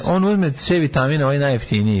on uzme C vitamina, ovaj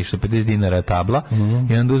najjeftiniji, što 50 dinara tabla,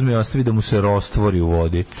 i onda uzme i ostavi da mu se rastvori u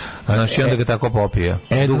vodi. Znači, onda ga tako popije.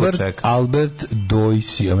 Edward Albert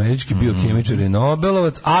Doisy, američki biokemičar i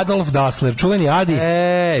Nobelovac. Adolf Dassler, čuveni Adi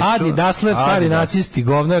Dassler, stari nacist i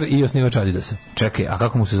govnar i osnivač Adidasa. Čekaj, a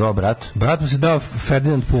kako mu se zvao brat? Brat mu se dao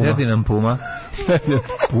Ferdinand Puma.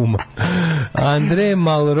 André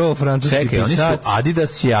Malraux, francuski pisac. Oni su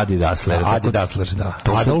Adidas i Adi Dassler. Da.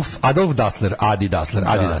 Adolf Dassler,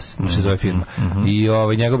 Adidas, mu se zove firma. I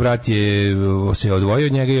njegov brat se odvojio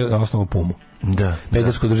od njega i osnovao Pumu. Da.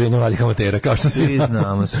 Pedersko udruženje mladih amatera, kao što svi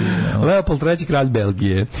znamo. Leopold III, kralj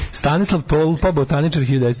Belgije. Stanislav Tolpa, botaničar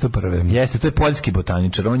 1901. Jeste, to je poljski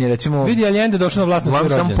botaničar. On je recimo vidi Allende došao na vlast na svoj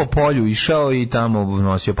rođendan. Sam po polju išao i tamo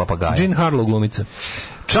nosio papagaje. Jean Harlow, glumica.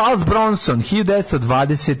 Charles Bronson,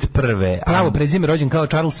 1921. Pravo prezime, rođen kao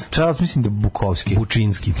Charles? Charles, mislim da je Bukovski.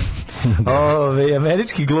 Bučinski.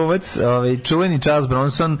 Američki glumac, čuveni Charles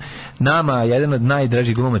Bronson, nama jedan od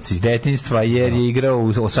najdražih glumaca iz detinjstva, jer je igrao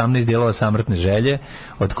u 18 dijelova Samrtne želje,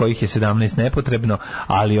 od kojih je 17 nepotrebno,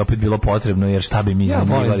 ali opet bilo potrebno, jer šta bi mi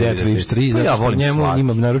zanimljivali. Ja volim Death Wish 3, zato što njemu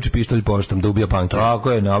imam naruči pištolj poštom, da ubija pankere.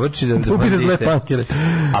 Tako je, navrči da ubija zle pankere.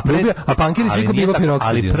 A pankeri svi ko biva piroksid.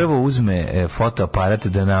 Ali prvo uzme fotoaparat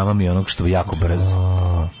da namami onog što je jako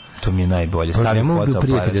brzo. To mi je najbolje.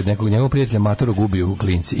 Njegovog prijatelja Matorog ubio u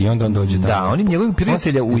Klinci i onda on dođe tamo. Da, oni njegovog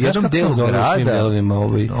prijatelja u jednom delu grada.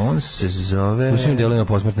 On se zove... U svim delovima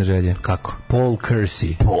posmrtne želje. Kako? Paul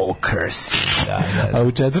Kersey. Da. A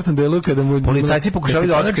u četvrtom delu kada mu... Policajci pokušavaju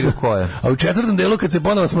da otkriju ko je. A u četvrtom delu kad se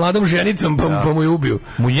ponovo s mladom ženicom pa mu je ubio.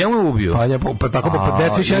 Mu njemu je ubio? Pa tako,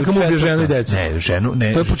 Death Wish jednaka mu ubio ženu i decu.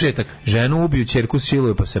 Ne, to je početak. Ženu ubiju, ćerku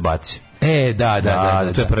siluju pa se baci. Da,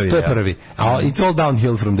 to je prvi. It's all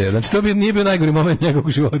downhill from there. Znači, to nije bio najgori moment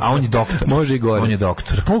njegovog života. A on je doktor. Može i gore. On je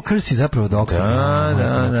doktor. Paul Kersey zapravo doktor.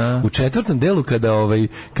 Da. U četvrtom delu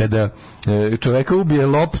kada čoveka ubije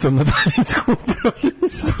loptom na daljinsku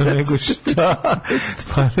nego šta?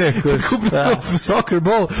 Soccer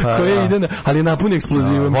ball koji ide ali napuni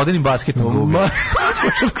eksplozivom. Vodenim basketom gubi.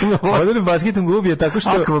 Vodenim basketom gubi tako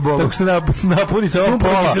što napuni sa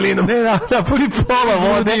pola. Ne, napuni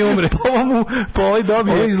pola vode i umre. Po ovaj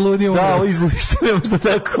dobije. Ovo izludi umre. Da, ovo izludi što ne možda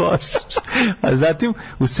tako košaš. A zatim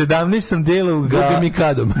u 17. delu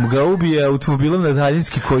ga ubije automobilom na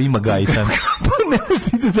daljinski koji ima gajtan. Ne možda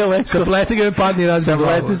ići daleko. Saplete ga padne i razbije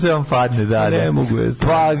glavu. Saplete se vam padne, da. Ne mogu.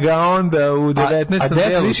 Pa ga onda u 19.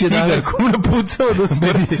 delu štigarkom napucao do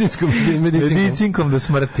smrti. Medicinkom do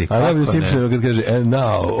smrti. A da bi Simpsonu kad kaže and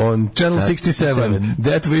now on Channel 67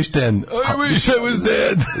 Death Wish 10 I wish I was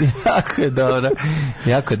dead.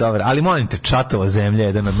 Jako je dobro. Ali molim te, Čatova zemlja je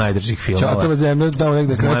jedan od najdržih filmova. Čatova zemlja, da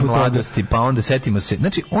negde kraj moje mladosti, pa onda setimo se.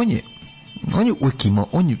 Znači, on je uvijek imao,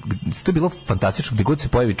 to je bilo fantastično, gdje god se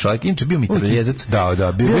pojavi čovjek, inače bio mitraljezac.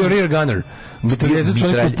 Da, bio rear gunner. Mitraljezac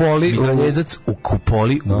u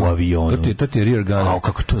kupoli u avionu. To ti je rear gunner. A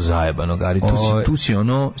kako to zajebano, Gari. Tu si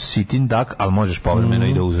sitting duck, ali možeš povremeno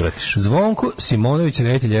i da uzvratiš. Zvonko Simonović,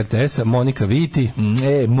 reditelj RTS-a, Monika Viti.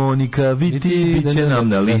 Monika Viti, bit će nam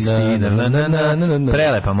na listi.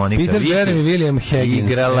 Prelepa Monika Viti. Peter Jeremy William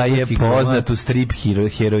Higgins. Igrala je poznatu strip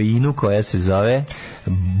heroinu koja se zove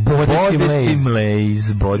Bodesti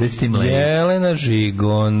Modesty Blaze. Jelena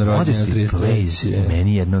Žigon, rođena 33.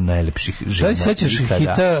 Meni jedno od najlepših žena. Da li se sećaš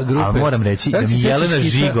hita grupe? A moram reći da mi Jelena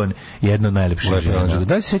Žigon jedno od najlepših žena.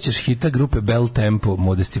 Da li se sećaš hita grupe Bell Tempo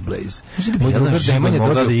Modesty Blaze? Moj drugar Deman je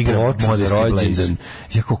mogla da igra Modesty Blaze.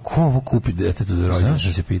 Jako, ko ovo kupi detetu za rođendan,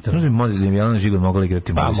 sam se pitao. Znaš da je Jelena Žigon mogla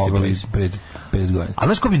igrati Modesty Blaze? Pa, mogla pred 50 godina. A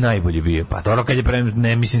znaš ko bi najbolji bio? Pa dobro kad je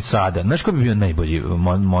ne mislim sada. Znaš ko bi bio najbolji,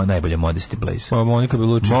 najbolja Modesty Blaze? Pa Monika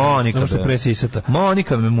Belucci. Monika presisata.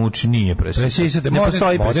 Monika me muči, nije presisata. Ne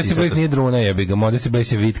postoji Modesty Blaze nije Druna, jebi ga. Modesty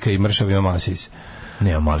Blaze je Vitka i mršav ima Masis.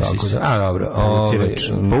 Nema mali sis. A, dobro.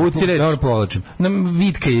 Povuci reč. Dobro, povlačim.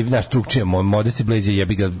 Vitka je, znaš, drugčije. Modesty Blaze je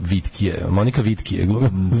jebi ga Vitkije. Monika Vitkije.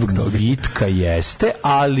 Zbog toga. Vitka jeste,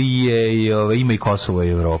 ali ima i Kosovo i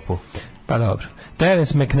Evropu. Pa dobro.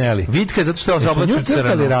 Terence McNally. Vitka je zato što je oblačen crno.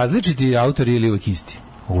 Crtali različiti autori ili uvijek isti?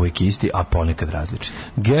 Uvijek isti, a ponekad različiti.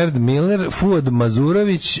 Gerd Miller, Fuad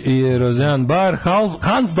Mazurović i Roseanne Barr,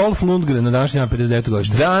 Hans Dolph Lundgren na današnji dan 59.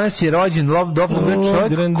 godište. Danas je rođen Dolph Lundgren,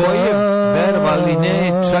 čovjek koji je, verovali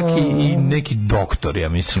ne, čak i neki doktor, ja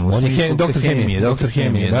mislim. On je doktor hemije. Doktor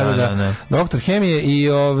hemije, da. Doktor hemije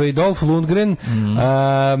i Dolph Lundgren.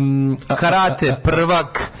 Karate,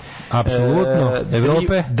 prvak. Apsolutno,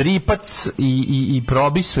 Evrope. Dripac i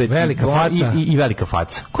probisvet. Velika faca. I velika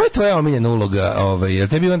faca. Koja je tvoja omiljena uloga? Je li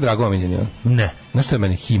tebi Ivan Drago omiljen? Ne. Znaš što je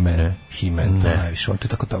meni? He-Man, to najviše, on to je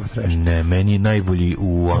tako dobro traži. Ne, meni je najbolji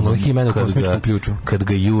u onom kad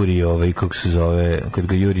ga juri, kako se zove, kad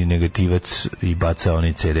ga juri negativac i baca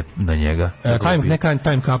onaj CD na njega.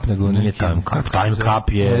 Time Cup, nego nije Time Cup. Time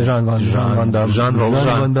Cup je Jean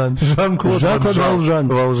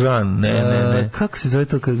Valjean. Ne. Kako se zove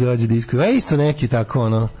to kad gađe disko? Isto neki tako,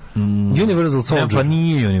 ono. Universal Soldier. Pa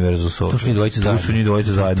nije Universal Soldier. Tu su njih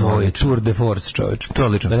dvojice zajedno. To je Tour de Force, čoveč. To je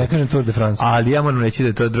odlično. Da ne kažem Tour de France. Ali ja moram reći da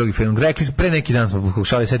je to drugi film. Rekli pre neki dan smo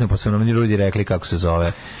pokušali setimo, pa su nam ljudi rekli kako se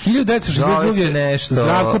zove. 1962 nešto.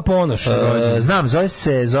 Zdravko Ponoš. Znam,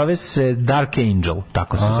 zove se Dark Angel,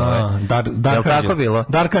 tako se zove.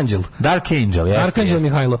 Dark Angel. Dark Angel, jeste. Dark Angel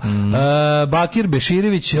Mihajlo. Bakir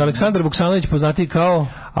Beširević, Aleksandar Vuksanović, poznatiji kao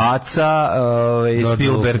Aca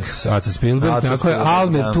Spielberg. Aca Spielberg, tako je.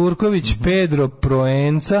 Almir Turković, Pedro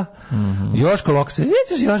Proenca, Joško Lokasa.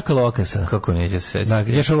 Sjećaš Joško Lokasa? Kako neće se sjećati?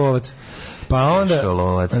 Dakle, Ješolovac. Pa onda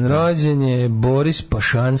rođen je Boris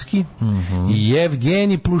Pašanski i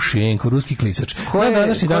Jevgeni Plušenko, ruski klisač. Ko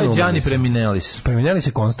je Đani Preminelis? Preminelis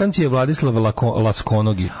je Konstancije, Vladislav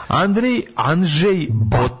Laskonogi. Andrzej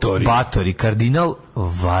Batori, kardinal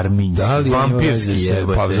Varminjski, vampirski je.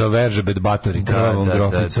 Pa za Veržebet Batori, krvavom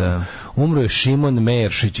groficom. Umro je Šimon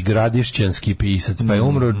Meršić, gradišćanski pisac, pa je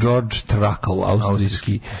umro George Trakl,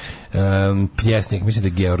 austrijski pjesnik, mislim da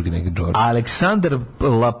je Georg nek Georg. Aleksandar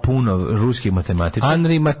Lapunov, ruski matematičar.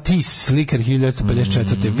 Henri Matisse, slikar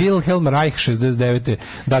 1954. Wilhelm Reich 69.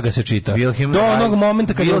 Da ga se čita. Do onog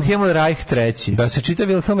momenta kad Wilhelm Reich treći. Da se čita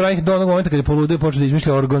Wilhelm Reich do onog momenta kad je poludio počeo da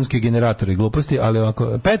izmišlja organske generatore i gluposti, ali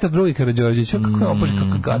ovako Petar II Karađorđević,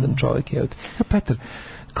 kako gadan čovjek je. Petar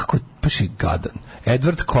kako baš je gadan.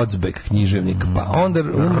 Edward Kocbek, književnik, pa onda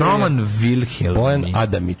Roman Wilhelm, Bojan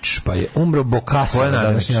Adamić, pa je umro Bokasa na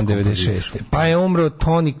današnji dan 96. Pa je umro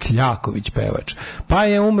Toni Kljaković, pevač. Pa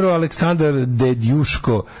je umro Aleksandar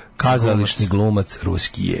Dedjuško, kazališni glumac,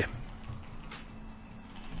 ruski je.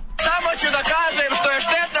 Samo ću da kažem što je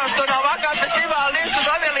štetno što na ovakav festival nisu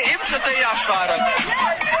doveli Imšeta i Jašvara.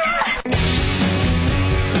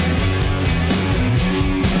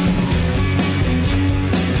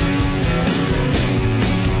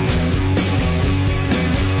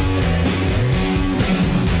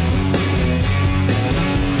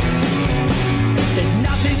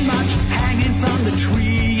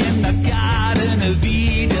 Tree in the Garden of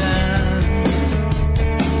Eden.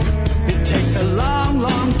 It takes a long,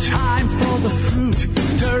 long time for the fruit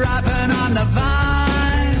to ripen on the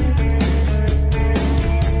vine.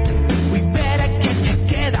 We better get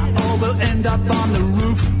together or we'll end up on the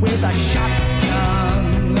roof with a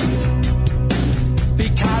shotgun.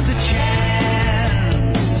 Because a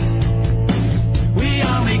chance, we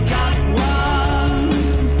only got one.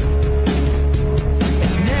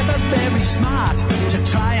 It's never very smart to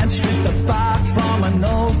try and strip the bark from an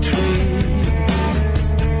old tree.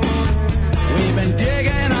 We've been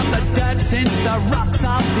digging up the dirt since the rocks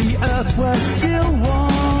of the earth were still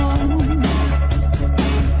warm.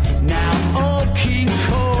 Now old King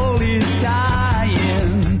Cole is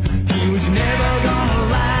dying. He was never gonna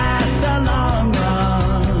last the long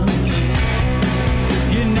run.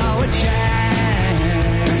 You know a chance,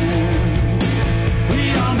 we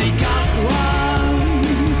only got one.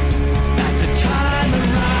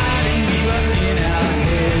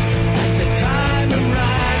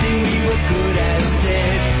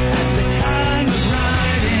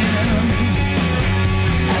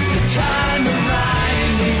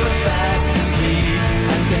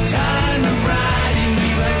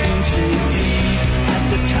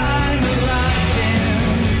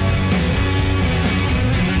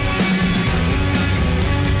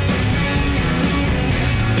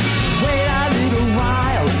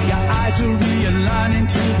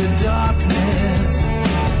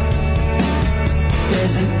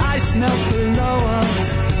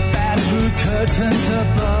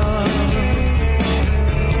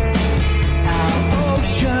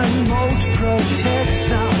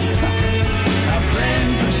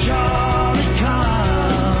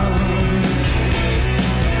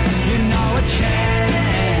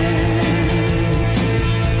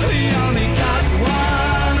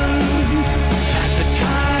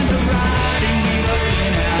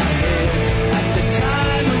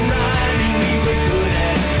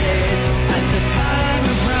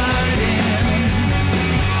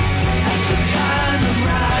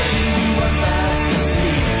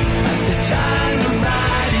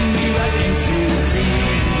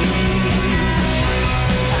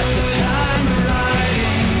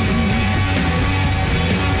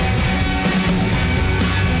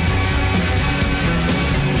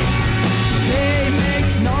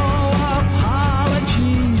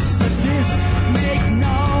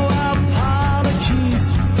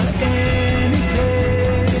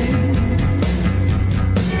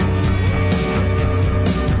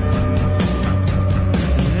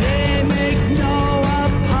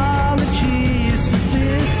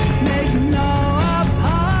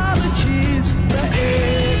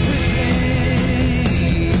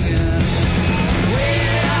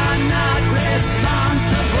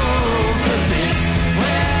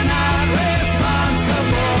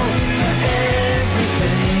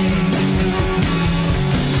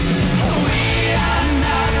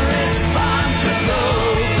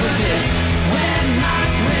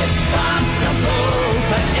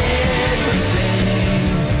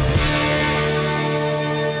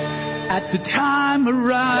 At the time of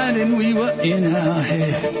writing, we were in our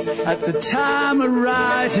heads. At the time of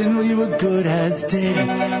writing, we were good as dead.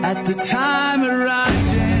 At the time of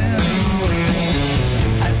writing,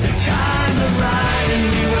 at the time of writing,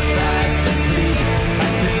 we were fast asleep.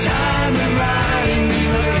 At the time of writing, we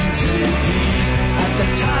were in too deep. At the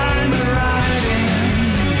time of writing,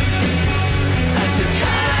 at the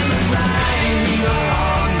time of writing, we were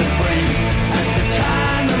on the brink. At the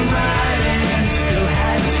time of writing, still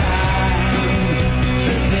had time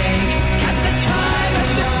to think. At the time, at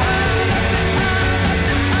the time, at the time, at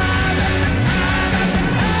the time, at the time, at the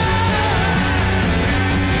time.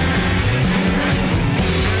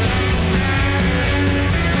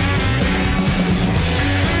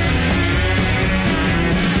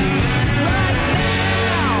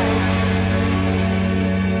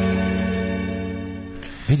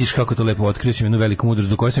 Vidiš kako to lepo otkrio si jednu veliku mudrost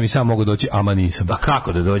do koje sam i sam mogao doći, ama nisam. Pa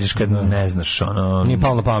kako da dođeš kad ne znaš, ono... Nije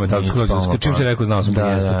palo na pamet, ali čim si rekao, znao sam da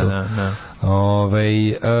jeste to.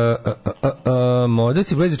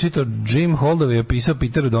 Modesti Blaze čitao Jim Holdov je opisao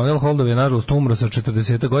Peter O'Donnell. Holdov je nažalost umro sa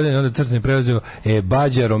 40 godina i onda crtanje preuzeo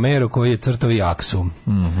Bađa Romero koji je crtao i Aksu.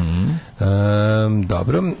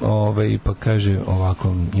 Dobro, pa kaže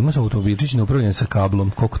ovako, imao sam automobilčić na upravljanje sa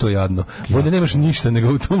kablom, koliko to jadno. Ovdje nemaš ništa nego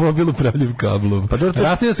automobil upravljiv kablom. Pa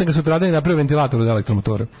rastio sam ga sutradan i napravio ventilator od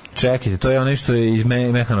elektromotora. Čekajte, to je ono što je iz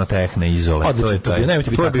mehanotehne izole. Odlično, to je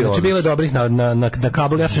nemojte biti tako. Znači, bilo je dobrih na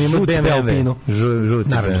kablu, ja sam imao BMW Alpinu.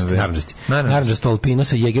 Naranđasto Alpino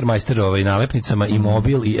sa Jägermeister nalepnicama i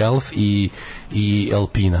Mobil i Elf i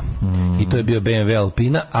Alpina. I to je bio BMW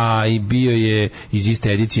Alpina, a i bio je iz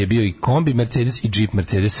iste edicije bio i kombi Mercedes i Jeep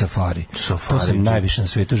Mercedes Safari. To sam najviše na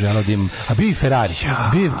svetu želao da imam. A bio i Ferrari.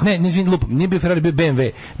 Nije bio Ferrari, bio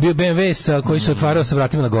BMW. Bio BMW sa koji se otvarao sa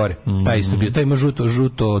vratima na gore. Taj isto bio. Taj ima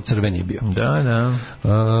žuto crveni bio. Da.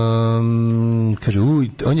 Kaže,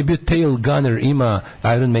 on je bio Tail Gunner, ima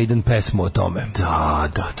Iron Maiden pesmu o tome. Da.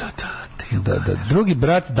 Drugi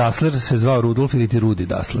brat Dassler se zvao Rudolf ili ti Rudi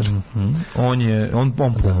Dassler. On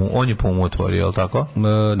je Pumu otvorio, je li tako?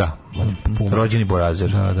 Da. Rođeni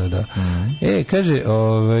Borazer. Da. Kaže,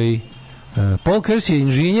 Paul Kersey je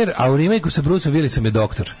inženjer, a u remake-u sa Bruceom Willisom je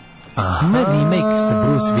doktor. Ima remake sa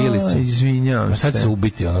Bruce Willisom. Izvinjavam se. Sad se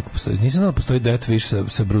ubiti, onako postoji. Nisam znao da postoji Death Wish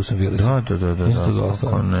sa Bruceom Willisom. Da. Nisam to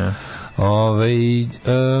zvao. Ne.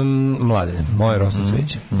 Mladene, moje rosno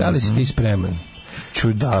cveće. Da li si ti spreman?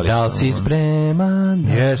 Da li si spreman?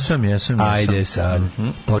 Jesam. Ajde sad,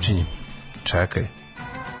 počinji. Čekaj.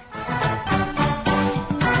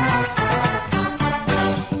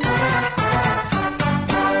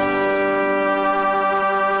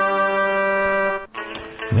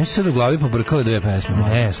 Meni se sad u glavi pobrkale dve pesme.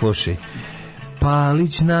 Ne, slušaj.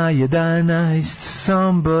 Palić na 11,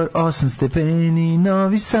 Sombor 8 stepeni,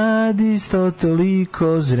 Novi Sad isto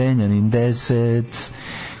toliko, Zrenjanin 10,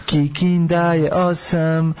 Kikinda je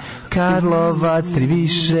 8, Karlovac 3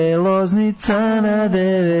 više, Loznica na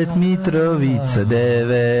 9, Mitrovica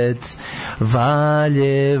 9,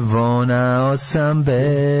 Valjevo na 8,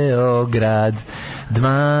 Beograd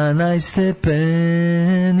 12 stepeni,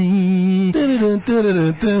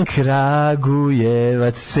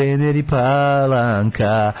 Kragujevac, Cener i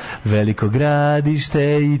Palanka, Veliko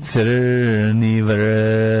Gradište i Crni Vrh.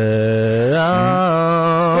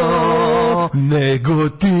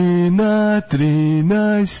 Negotina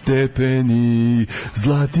 13 stepeni,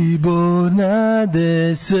 Zlatibor na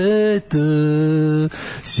 10,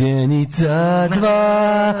 Sjenica 2,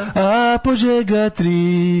 a Požega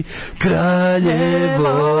 3, Kraljevo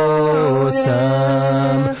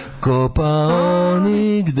 8,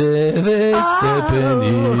 Kopaonik 9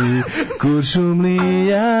 stepeni,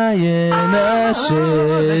 Kuršumlija je na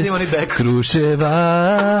 6,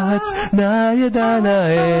 Kruševac na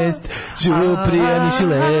 11, Ćuprija, Niš i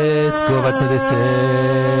Leskovac na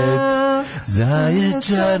 10,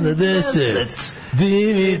 Zaječar na 10,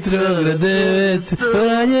 Dimitrov 9,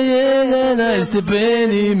 Vranje 11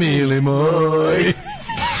 stepeni, mili moj.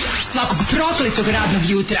 Svakog prokletog radnog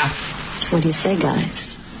jutra. What do you say,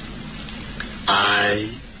 guys? I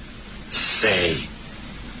say.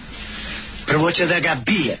 Prvo će da ga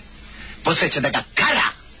bije, posle će da ga kara.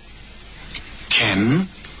 Can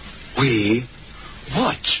we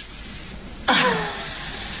watch?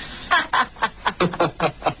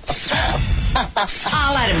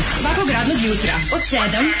 Alarm svakog radnog jutra od 7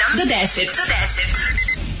 do 10.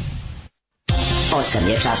 8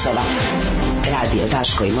 je časova. Radio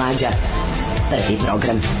Dasko i Mladja. Prvi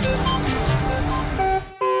program.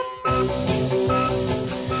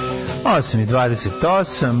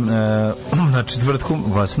 8:28, na četvrtku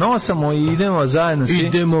vas nosamo i idemo zajedno svi.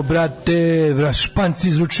 Idemo, brate, Španci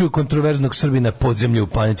izručuju kontroverznog Srbina podzemlje u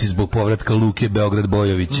panici zbog povratka Luke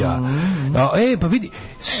Beograd-Bojovića. Pa vidi,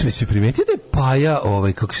 sve se primetio da je Paja,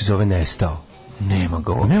 kako se zove, nestao. Nema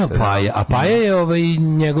ga. Nema Paja, a Paja je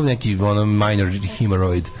njegov neki minor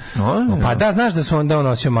hemorrhoid. Pa da, znaš da su onda on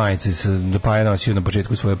nosio majice, da Paja nosio na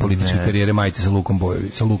početku svoje političke karijere majice sa Lukom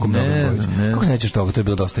Bojović, sa Lukom Bojović. Kako se nećeš toga, to je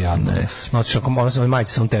bilo dosta jadno. Nosiš ono sam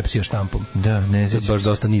majice sa on tepsija štampom. Da, ne znaš. Baš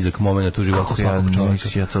dosta nizak moment u životu svakog čovjeka.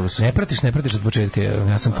 Ne pratiš od početka,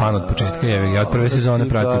 ja sam fan od početka, ja od prve sezone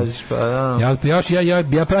pratim.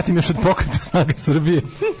 Ja pratim još od Pokreta snaga Srbije.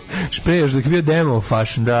 Šprejaš dok je bio demo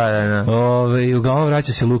fašn. Da. Uglavnom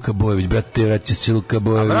vraća se Luka Bojović, brate, vraća se Luka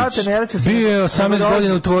Bojović. Bio je 18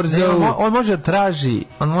 godina u Tvorzeu. On može traži.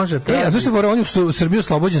 A zašto on je u Srbiji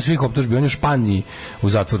oslobođen svih optužbi, on je u Španiji u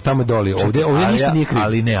zatvoru, tamo je doli. Ovdje ništa nije kriv.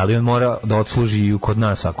 Ali on mora da odsluži i kod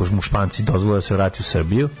nas, ako mu Španci dozvole da se vrati u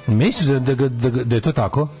Srbiju. Misliš da je to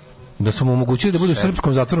tako? Da su mu omogućili da bude u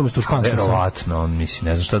srpskom zatvoru umjesto u španskom? Verovatno, on misli,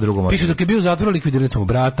 ne znam šta drugo može. Piše dok je bio u zatvoru, likvidirali smo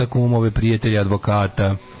brata, kumove, prijatelja,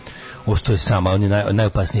 advokata. Osto je sam, a on je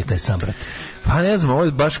najopasniji kad je sam, brat. Pa ne znam, ovo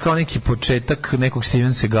je baš kao neki početak nekog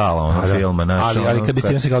Steven Segala, filma. Ali kad bi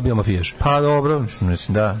Steven Segal bio mafijaš? Pa dobro,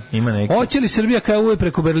 mislim, da, ima neki. Hoće li Srbija kao uvijek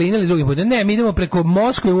preko Berlina ili drugim putem? Ne, mi idemo preko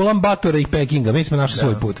Moskve, Ulan Batora i Pekinga, mi smo našli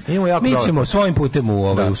svoj put. Mi ćemo svojim putem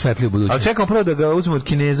u svetliju budućnost. Ali čekamo prvo da ga uzmemo od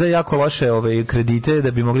Kineza jako loše kredite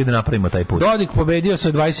da bi mogli da napravimo taj put. Dodik pobedio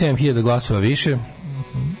sa 27.000 glasova više.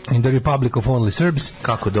 In the Republic of Only Serbs.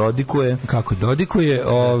 Kako dodikuje.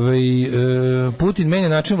 Putin menja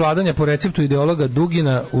način vladanja po receptu ideologa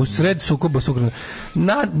Dugina u sred sukoba s Ukrajinom.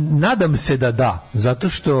 Nadam se da, zato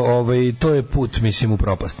što to je put, mislim, u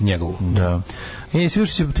propast njegovu. Da. I svi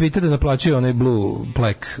što će Twitter da naplaćuje onaj blue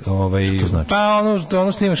plaque, što znači? Pa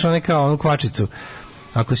ono što imaš kao onu kvačicu.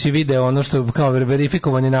 Ako si video ono što kao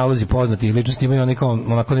verifikovani nalozi poznatih ličnosti imaju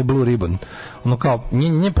onako blue ribbon. Ono kao,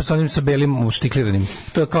 nije pa sa onim sa belim štikliranim.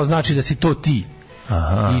 To je kao znači da si to ti.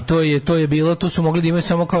 Aha. I to je bilo, to su mogli da imaju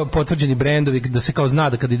samo kao potvrđeni brendovi, da se kao zna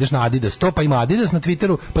da kad ideš na Adidas to, pa ima Adidas na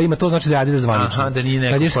Twitteru, pa ima to znači da je Adidas zvanično. Da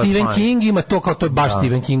nije kad je Stephen King, ima to kao to je baš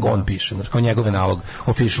Stephen King, on piše, znači kao njegov nalog,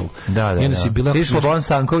 official. Da. Ti Slobodan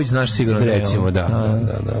Stanković, znaš sigurno. Recimo, da.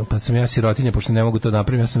 Pa sam ja sirotinja, pošto ne mogu to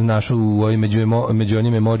napraviti, ja sam našao u ovim među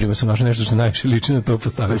onim emojima, sam našao nešto što najviše liči na to,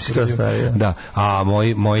 postavio. Da, a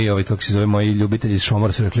moji kako se zove, moji ljubitelji iz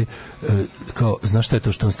Šomora su rekli, kao, znaš šta je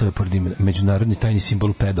to što on stavio pored imena? Međunarodni tajni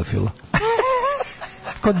simbol pedofila.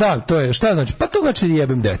 Da, to je, šta znači? Pa to znači da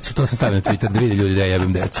jebem decu. To sam stavio na Twitter da vidi ljudi da ja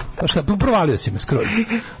jebem decu. Pa šta, provalio si me skroz.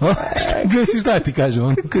 Šta ti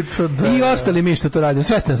kažem? I ostali mi što to radimo.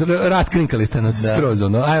 Sve ste nas, raskrinkali ste nas skroz.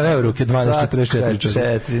 Evo ruke,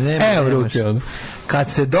 12:44. Evo ruke. Kad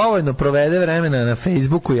se dovoljno provede vremena na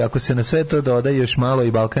Facebooku i ako se na sve to doda još malo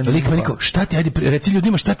i Balkan. Niko, šta ti, ajde, reci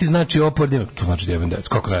ljudima šta ti znači opordima. To znači da jebem decu.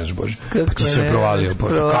 Kako ne znaš, Bože? Pa ti se provalio.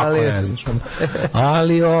 Kako ne znaš?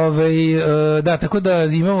 Ali, da, tako da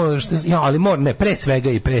imamo, ali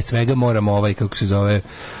pre svega moramo kako se zove,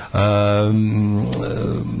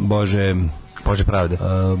 Bože pravde.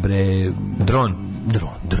 Dron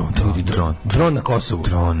na Kosovu.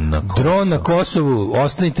 Dron na Kosovu.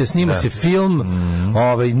 Ostanite, snima se film.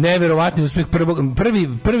 Neverovatni uspeh,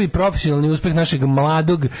 prvi profesionalni uspeh našeg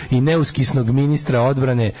mladog i neuskisnog ministra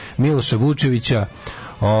odbrane Miloša Vučevića.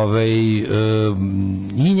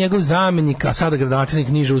 I njegov zamjenik, a sada gradonačelnik,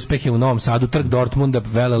 niže uspehe u Novom Sadu, trg Dortmunda,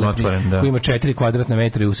 velelepni, koji ima 4 kvadratna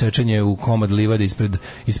metra i usečenje u komad livade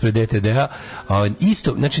ispred DTD-a.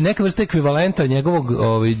 Isto, znači neka vrsta ekvivalenta njegovog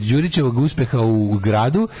Đurićevog uspeha u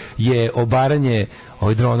gradu je obaranje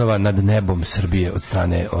dronova nad nebom Srbije od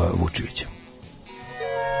strane Vučevića.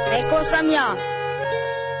 Rekao sam ja,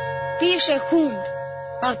 piše hum,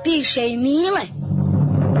 a piše i Mile.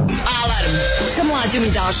 Alarm sa Mlađom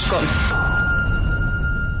i Daškom.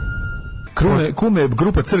 Kume,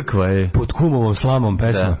 grupa Crkva je. Pod Kumovom slamom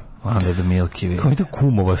pesma. Onda do Milki. Kako je to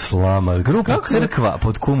Kumova slama? Grupa Crkva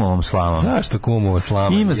pod Kumovom slamom. Zašto Kumova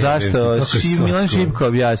slama? Ima zašto, Milan Šipko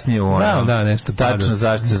objasnio u ono. Da, nešto. Tačno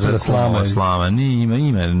zašto se zove Kumova slama.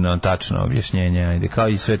 Ima tačno objašnjenje. Ajde, kao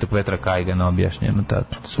i Svetog Petra Kajgana objašnjeno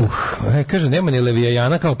tačno. Kaže, nema ni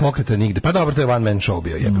Levijana kao pokreta nigde. Pa dobro, to je one man show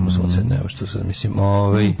bio, jebimo sunce. Nema što sad, mislim.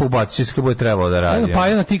 Pobacit će se kako je trebalo da radi. Pa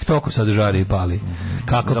je na TikToku sad žari i pali.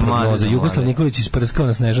 Kako prognoza? Jugoslav Nikolić isprskao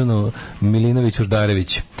na Snežanu Milinović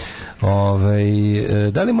Urdarević.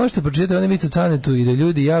 Da li možete pročitati onaj vic o Canetu i da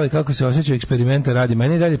ljudi jave kako se osjećaju eksperimente radi?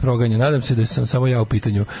 Mene i dalje proganja. Nadam se da sam samo ja u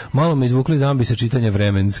pitanju. Malo me izvukli zambi sa čitanja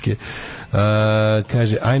vremenske.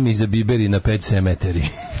 Kaže, ajme iza biberi na 5 cemeteri.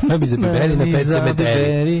 Ajme iza biberi na 5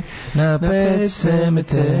 cemeteri. Na 5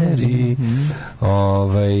 cemeteri.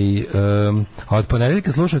 Od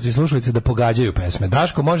ponedeljka slušalci i slušalice da pogađaju pesme.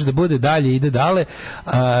 Daško može da bude dalje ide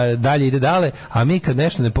dale, a mi kad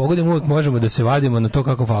nešto ne pogodimo uvijek možemo da se vadimo na to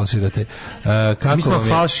kako falširate. Mi smo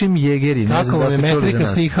falšim jegeri. Kako vam je metrika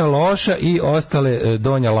stiha loša i ostale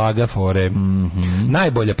Donja laga fore.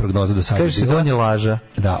 Najbolja prognoza do sada. Kaže se Donja laža.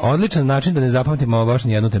 Da, odličan način da ne zapamtimo baš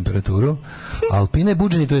ni jednu temperaturu. Alpine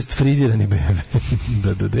buđeni, to jest frizirani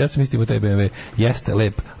BMW. Da, ja sam mislio taj BMW jeste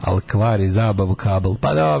lep, ali kvari zabavu kabel.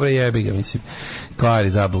 Pa dobro, jebi ga, mislim. Kvari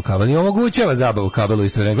zabavu kabel. I omogućava zabavu kabelu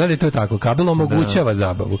isto vreme. Gledaj, to je tako. Kabel omogućava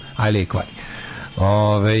zabavu, ali je kvari.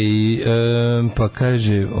 Pa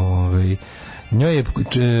kaže, njoj je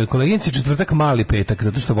koleginici četvrtak mali petak,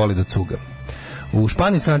 zato što voli da cuga. U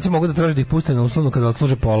Španiji stranci mogu da traže da ih puste na uslovno kada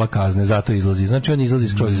odsluže pola kazne, zato izlazi. Znači on izlazi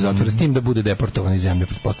skroz iz zatvora s tim da bude deportovan iz zemlje,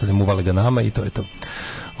 pretpostavljam, uvale ga nama i to je to.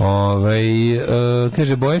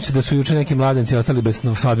 Kaže, bojim se da su juče neki mladenci ostali bez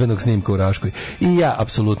svadbenog snimka u Raškoj. I ja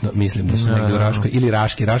apsolutno mislim da su negdje u Raškoj ili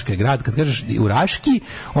Raški. Raška je grad. Kad kažeš u Raški,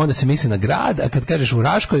 onda se misli na grad, a kad kažeš u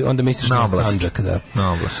Raškoj, onda misliš na Sandžak. Da.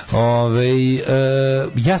 Na oblast.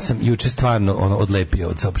 Ja sam juče stvarno odlepio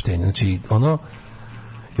od saopštenja. Znači,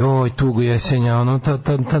 joj, tugo jesenja,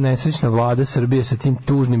 ta nesrećna vlada Srbije sa tim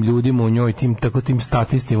tužnim ljudima u njoj, tim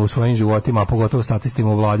statistima u svojim životima, a pogotovo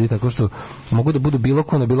statistima u vladi, tako što mogu da budu bilo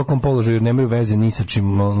ko na bilo kom položaju jer nemaju veze ni sa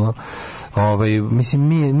čim. Mislim,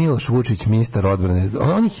 Miloš Vučić, ministar odbrane,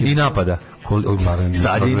 i napada.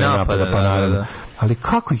 Sad i napada, pa naravno. Ali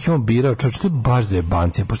kako ih je on birao, čovječ, to je baš za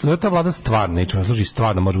jebancija, pošto je ta vlada stvarno, nećemo služi,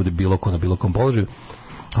 stvarno može bude bilo ko na bilo kom položaju.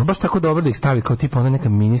 Ali baš tako dobro da ih stavi kao tipa ona neka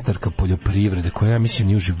ministarka poljoprivrede koja ja mislim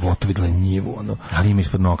nije u životu videla njivu. Ali ima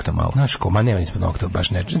ispod nokta malo. Znaš ko, nema ispod nokta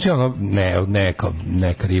baš neče. Znači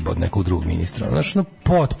neka riba od nekog drugog ministra. Znaš,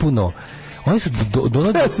 potpuno. Oni su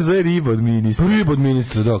treba se zove riba od ministra. Riba od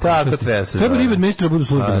ministra, da. Tako treba se zove. Treba riba od ministra budu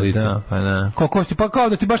službena lica. Da. Pa kao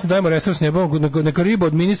da ti baš ne dajemo resurs, neka riba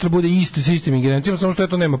od ministra bude isto s istim ingerencijama, samo što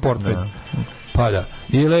to nema portfelj. Pa da.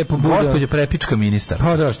 I lepo bude. Gospođa prepička ministar.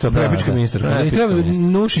 Pa da, što prepička ministar. I treba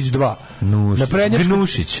Nušić 2.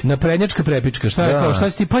 Nušić. Naprednjačka prepička. Šta je kao? Šta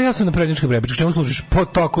si ti? Pa ja sam naprednjačka prepička. Čemu služiš? Pa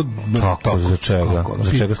tako za čega?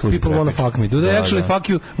 Za čega služi? People wanna fuck me. Do they actually fuck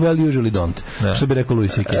you? Well, usually don't. Što bi rekao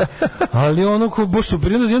Louis C.K. Ali ko baš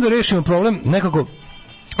super, onda rešimo problem nekako.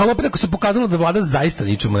 Ali opet ako se pokazalo da vlada zaista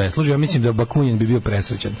ničemu ne služi, ja mislim da Bakunin bi bio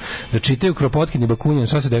presrećan. Da čitaju Kropotkin i Bakunin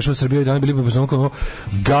šta se dešava u Srbiji, da oni bili bi ono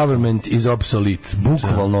government is obsolete.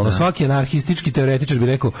 Bukvalno, svaki anarhistički teoretičar bi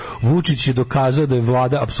rekao Vučić je dokazao da je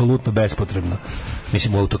vlada apsolutno bespotrebna.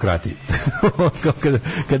 Mislim u autokratiji.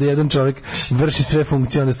 kada jedan čovjek vrši sve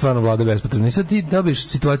funkcije, onda je stvarno vlada bespotrebna. I sad ti dobiješ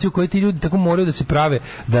situaciju u kojoj ti ljudi tako moraju da se prave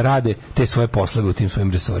da rade te svoje poslove u tim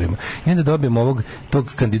svojim resorima. I onda dobijemo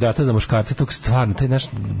tog kandidata za muškarca, tog stvarno, taj naš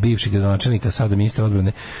bivši gradonačelnika, sada ministra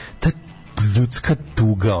odbrane, ta ljudska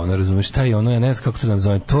tuga, razumeš, taj ja ne znam kako to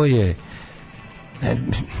nazovem, to je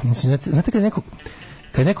znate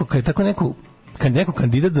kad neko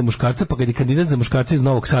kandidat za muškarca, pa kad je kandidat za muškarca iz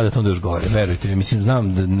Novog Sada, to onda još gore, verujte mi, mislim,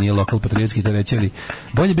 znam da nije lokal patriotski te reći, ali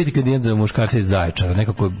bolje biti kandidat za muškarca iz Zaječara,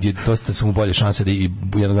 nekako dosta su mu bolje šanse da i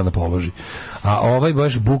jednog dana položi. A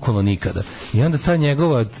baš bukvalno nikada. I onda ta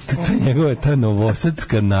njegova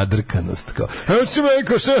novosadska nadrkanost, kao ne,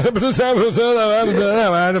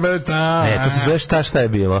 to se zove šta je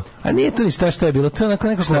bilo. A nije to ni šta je bilo, to je onako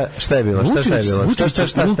nekako šta je bilo.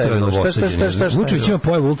 Vučić ima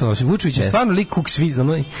pojavu ultranovosadski. Vučić je stvarno lik kog svi,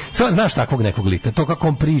 znaš takvog nekog lika, to kako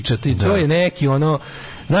on priča, to je neki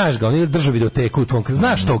znaš ga, on je držao videoteku u tvom,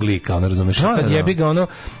 znaš tog lika, razumeš, sad jebi ga,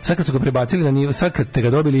 sad kad su ga prebacili na nivo, sad kad ste ga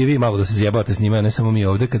dobili i vi malo da se zjebavate s njima, ne samo mi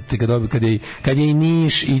ovde, kad je i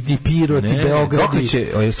Niš, i Pirot, i Beograd,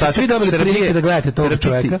 svi dobili prilike da gledate tog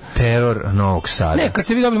čoveka. Teror Novog Sada. Ne, kad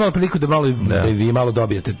ste vi dobili malo priliku da vi malo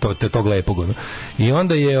dobijete tog lepog, i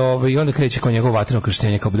onda onda kreće kao njegovo vatreno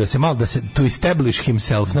krštenje, kao da se malo, da se to establish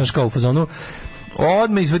himself, znaš, kao u fazonu,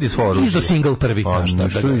 odmah izvedi svoje oružje. Izdo single prvi.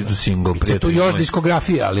 Izdo single. To još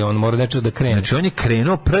diskografija, ali on mora nešto da krene. Znači on je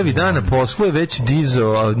krenuo prvi dan na poslu, je već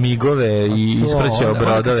dizao migove i ispraćao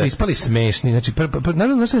brodove. Kad su ispali smešni, znači,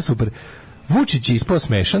 naravno, znaš što je super? Vučić je ispao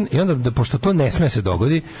smešan i onda, pošto to ne sme se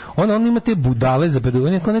dogodi, on ima te budale za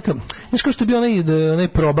pedovanje, kao neka, znaš kao što je bio onaj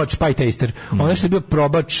probač, pie taster, onaj što je bio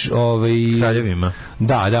probač kraljevima.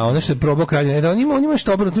 Da, onaj što je probao kraljevima. Da, on ima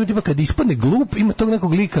što obrnuto, tipa kad ispadne glup, ima tog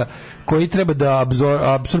nekog lika koji treba da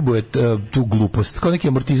apsorbuje tu glupost, kao neki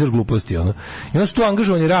amortizer gluposti, ono. I onda su tu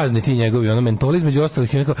angažovani razni ti njegovi, mentoli, između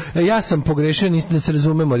ostalih, i ja sam pogrešio, nisam da se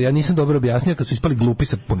razumemo, ja nisam dobro objasnio kad su ispali glupi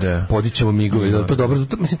sa podićemo migove, je to dobro?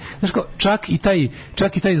 Mislim, znaš kao, čak i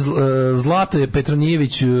taj Zlatoje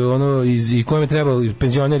Petronijević, ono iz kojem je trebao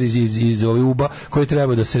penzioner iz ove UBA, koji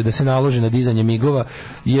treba da se naloži na dizanje migova,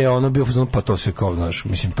 je ono bio, pa to se kao, znaš,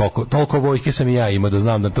 mislim, toliko vojke sam i ja imao da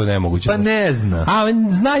znam da to nemoguće. Pa ne zna.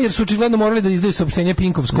 Zna jer su očigledno morali da izdaju saopštenje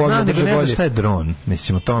Pinkovsko. Zna, nego ne zna šta je dron.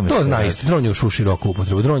 Mislim, o tome to zna isto. Dron je u široku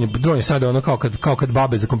upotrebu. Dron je sada ono kao kad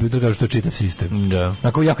babe za kompjuter kažu što je čitav sistem. Da.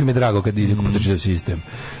 Ako jako mi je drago kad izađe kompjuter čitav sistem.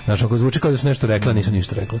 Znaš, ako zvuči kao da su nešto rekla, nisu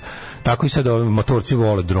ništa rekla. Tako i sad ovi motorci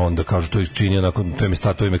vole dron da kažu to je čini onako, to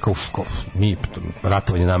im je kao mi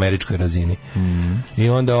ratovanje na američkoj razini. I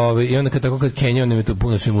onda kad Kenja, on im je to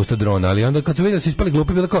puno svim usta drona, ali onda kad su vidjeli da su ispali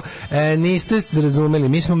glupi, bilo kao, niste razumeli,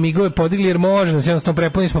 mi smo migove podigli jer može, nas jednostavno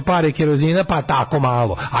prepunili smo pare kerozina, pa tako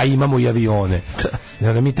malo, a imamo i avione.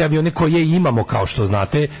 Mi te avione koje imamo, kao što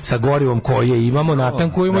znate, sa gorivom koje imamo,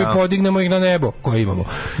 natankujemo i podignemo ih na nebo, koje imamo.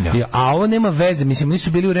 A ovo nema veze, mislim,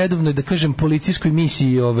 nisu bili u redovnoj, da kažem, policijskoj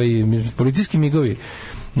misiji, policijski migovi.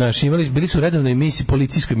 Znaš, bili su redovno emisiji,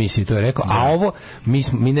 policijskoj emisiji, to je rekao, a ovo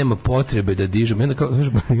mi nema potrebe da dižemo, onda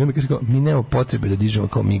kaže kao, mi nema potrebe da dižemo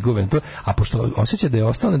kao migove, a pošto osjeća da je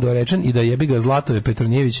ostao nedorečen i da jebi ga Zlatove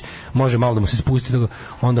Petronijević može malo da mu se spusti,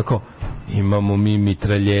 onda kao, imamo mi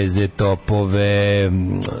mitraljeze, topove,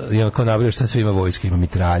 i onda kao nabavljaš šta sve ima vojska, ima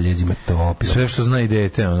mitraljez, ima top. Sve što zna i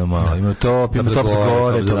dete, ono malo, ima top za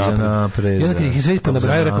gore, top za napred. I onda kad ih sve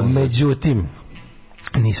ponabraju, rekao, međutim,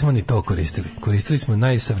 nismo ni to koristili. Koristili smo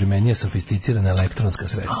najsavremenije sofisticirane elektronska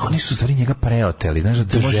sredstva. Oni su stvari njega preoteli, znaš,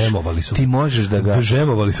 ti možeš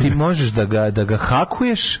da ga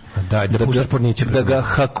hakuješ, da ga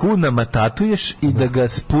hakuna matatuješ i da ga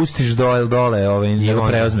spustiš dole, da ga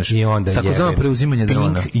preuzmeš. I onda tako zvano preuzimanje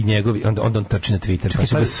drona. I njegovi, onda on trči na Twitter. Čekaj,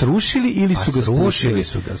 su ga srušili ili su ga spustili?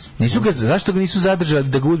 Nisu ga, zašto ga nisu zadržali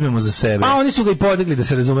da ga uzmemo za sebe? A oni su ga i podigli, da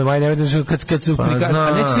se razume, kad su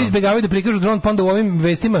a neće se izbjegavaju da prikažu dron, pa onda u ovim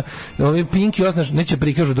vestima, ovi Pinki označ neće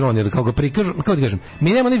prikažu dron, jer kao ga prikažu, kako ti kažem, mi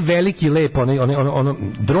nemamo onaj veliki lep, ono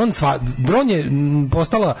dron je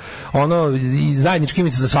postala ono zajednička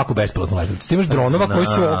imenica za svaku bespilotnu letelicu. Ti imaš dronova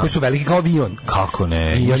koji su veliki kao avion. Kako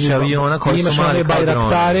ne? Imaš aviona koji su mali kao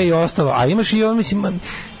Bajraktare i ostalo, a imaš i on, mislim,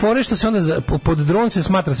 fore što se onda pod dron se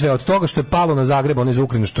smatra sve od toga što je palo na Zagreb, on iz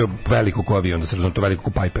Ukrajine, što je veliko kao avion, da se razume, to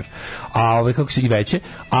veliko kao Piper. A kako se i veće,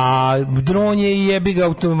 a dron je i jebi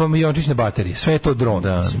ga aviončićne baterije. Sve je to dron.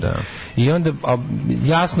 Da. I onda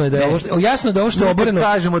jasno je da je ovo što je oboreno,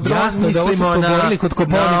 jasno je da ovo što su oborili kod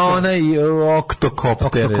Kopernika. Na onaj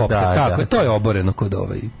oktokopter, tako, to je oboreno kod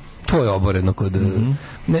to je oboreno kod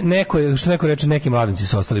neko reče, neki mladenci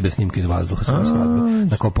su ostali bez snimke iz vazduha svoje svadbe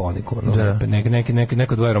na Koperniku.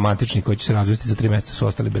 Neko dvoje romantični koji će se razvesti za 3 mjeseca su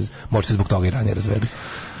ostali bez, može se zbog toga i ranije razvedu.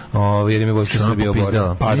 Jer mi vojska Srbije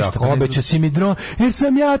oborila. Pa da, obeća si mi dron, jer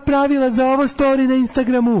sam ja pravila za ovo story na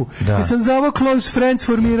Instagramu. Jer sam za ovo close friends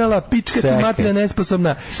formirala, pička ti matina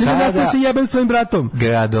nesposobna. Sada nastav se jebem s tvojim bratom.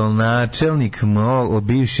 Gradonačelnik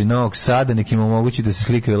bivši Novog Sada nek im omogući da se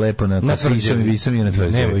slikaju lepo na Visom i na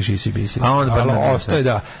Tvrđevi. Nema više ICBC. A onda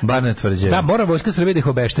bar na Tvrđevi. Da, mora vojska Srbije da ih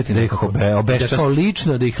obešteti. Da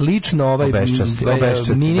ih lično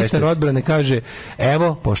ministar odbrane kaže,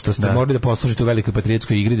 evo, pošto ste morali da poslužite u velikoj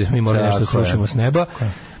patriotskoj igri, da smo mi morali nešto srušimo s neba.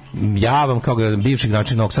 Ja vam kao bivšeg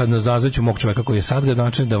načelnika sad nazvaću mog čoveka koji je sad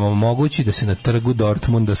gradonačelnik da vam omogući da se na trgu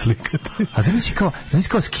Dortmunda slikate. A zamisli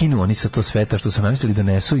kao skinu oni sa to sveta što su namislili da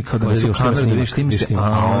nesu i kao da nesu kameru da vidiš tim se,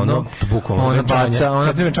 a ono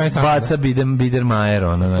baca Biedermeier,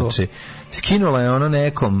 ono, znači skinula je ono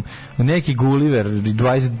neki Gulliver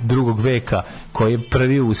 22. veka koji je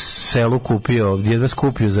prvi u selu jedva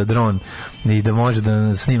skupio za dron i da može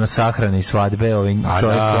da snima sahrane i svadbe,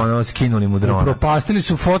 čovjek skinuli mu dron. Propastili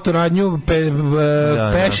su fotoradnju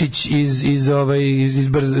Pešić iz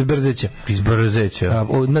Brzeća. Iz Brzeća.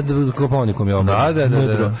 Nad Kopernikom je ovo. Da.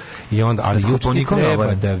 I onda, ali jučnik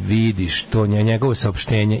treba da vidiš to njegovo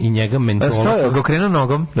saopštenje i njega mentola. Stoje, ga krenuo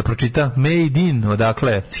nogom da pročita Made in,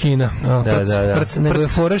 odakle? Skina. Nego je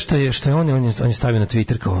fora što je on je stavio na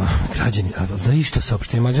Twitter kao građani, da išto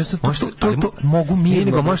saopštenje, to mogu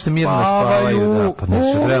mirno. Možete mirno da spavaju, pa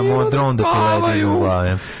neće treba dron da ti ledi u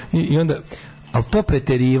glave. I onda ali to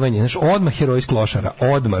preterivanje, znaš, odmah heroj sklošara,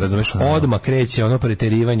 odmah, razumeš, odmah kreće ono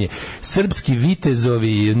preterivanje, srpski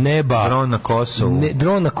vitezovi, neba,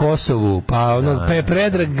 dron na Kosovu, pa ono,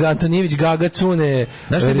 Predrag Antonijević Gaga Cune,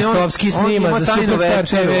 Ristovski snima za Superstar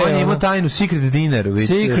TV. On ima tajnu Secret Dinner.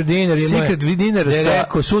 Secret Dinner je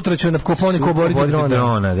rekao, sutra ću na Koponiku oboriti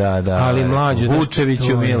drona. Da. Ali mlađe,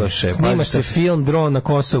 Vučeviću Miloše. Snima se film Dron na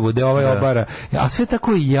Kosovu, gde ovaj obara, a sve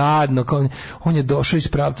tako jadno, kao on je došao iz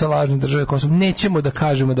pravca lažne države Kosovo. Nećemo da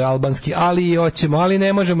kažemo da je albanski, ali i hoćemo, ali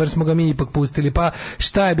ne možemo jer smo ga mi ipak pustili. Pa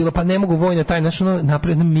šta je bilo? Pa ne mogu vojna tajna, znači ono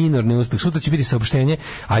napravio minorni uspeh. Sutra će biti saopštenje,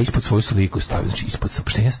 a ispod svoju sliku stavio, znači ispod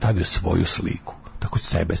saopštenja stavio svoju sliku. Tako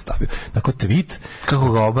sebe stavio. Tako tweet.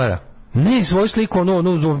 Kako ga obara? Ne, svoju sliku,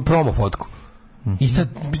 ono promo fotku. I sad,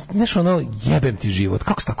 znaš ono, jebem ti život.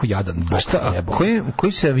 Kako si tako jadan?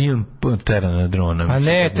 Koji se avion tera na drona? A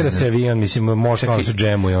ne tera se avion, mislim, možeš malo se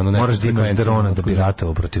džemuje. Moraš da imaš drona da bi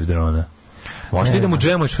ratovao protiv drona. Možeš ti da mu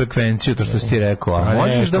džemuješ frekvenciju, to što si ti rekao, a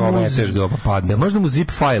možeš da mu padne. Možda mu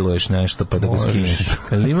zip failuješ nešto pa da ga skineš.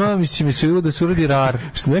 Ali ima, mislim da se uradi rar.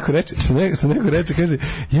 Što neko reče, kaže,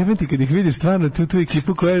 jebem ti kad ih vidiš stvarno tu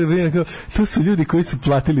ekipu koja je, to su ljudi koji su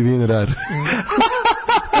platili vin rar.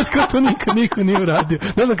 Znaš to niko nije uradio.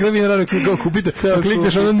 Znaš na kraju vinara kako kupite,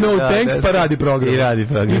 klikneš ono no thanks pa radi program. I radi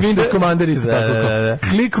program. I Windows Commander isto tako.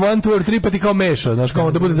 Klik 1, 2 or 3 pa ti kao meša, znaš,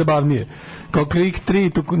 kao da bude zabavnije. Kao klik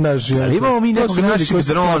 3, tu naš. Ali imamo mi nekog našeg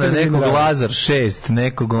drona, nekog Lazar 6,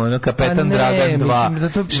 nekog ono Kapetan Dragan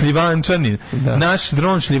 2, Šljivančanin. Naš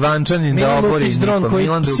dron Šljivančanin da obori. Milan dron koji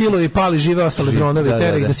siluje i pali žive ostale dronove,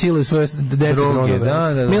 tera ih da siluju svoje dece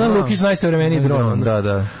dronove. Milan Lukić najsavremeniji dron.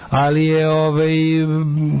 Da. Ali je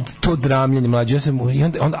to dramljenje mlađe,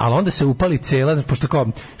 ali onda se upali cela, pošto kao,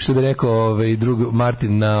 što bi rekao drug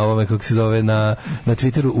Martin na ovome, kako se zove, na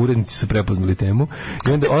Twitteru, urednici su prepoznali temu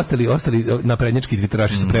i onda ostali naprednjački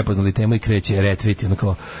twitteraši su prepoznali temu i kreće retweet, ono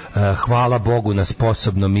kao, hvala Bogu na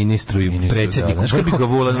sposobnom ministru i predsjedniku,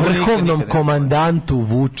 vrhovnom komandantu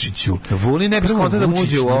Vučiću. Vulin ne bi skonto da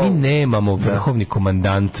muđe u ovo. Mi nemamo vrhovni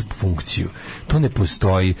komandant funkciju. To ne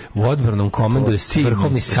postoji. U odbranom komandu je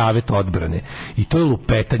vrhovni savjet odbrane. I to je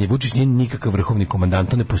lupetanje. Vučić nije nikakav vrhovni komandant,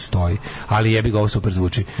 to ne postoji. Ali jebi ga, ovo super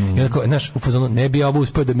zvuči. I onda kao, znaš, u fazonu, ne bi ja ovo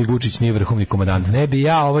uspeo da mi Vučić nije vrhovni komandant. Ne bi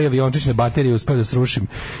ja ovaj aviončićne baterije uspeo da srušim.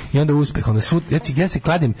 I onda uspeh. Onda ja se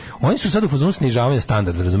kladim. Oni su sad u fazonu snižavanja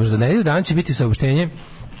standarda, razumeš? Za nedelju dan će biti saopštenje.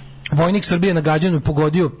 Vojnik Srbije na gađanu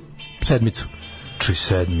pogodio sedmicu.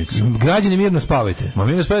 Građani mirno spavajte. Ma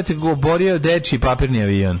mirno spavajte, oborio dečiji papirni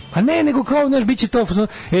avion. A ne, nego kao, znaš, bit će to,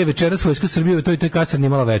 večeras Vojska Srbije u toj kasarni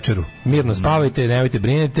imala večeru. Mirno spavajte, nemojte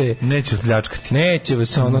brinete. Neće pljačkati. Neće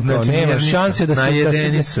vas ono, kao, nema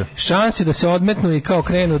šanse da se odmetnu i kao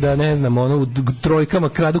krenu da, ne znam, ono, u trojkama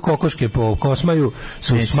kradu kokoške po Kosmaju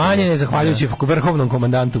su smanjene, zahvaljujući vrhovnom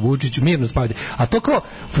komandantu Vučiću, mirno spavajte. A to kao,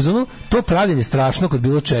 to pravljenje strašno kod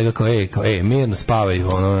bilo čega, kao, mirno spavaj,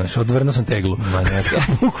 ono, odvrno sam teglu.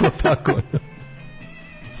 Bukvalno tako.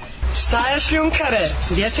 Šta je šljunkare?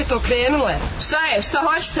 Gdje ste to krenule? Šta je? Šta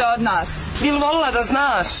hoćete od nas? Bil volila da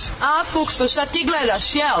znaš? A, Fuksu, šta ti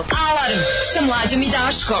gledaš, jel? Alarm sa Mlađom i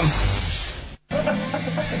Daškom.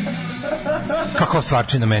 Kako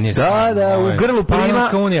stvarčina meni je da,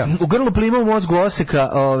 u grlu plima u mozgu oseka,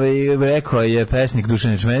 rekao je pesnik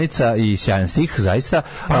Dušan Ječmenica i sjajan stih, zaista.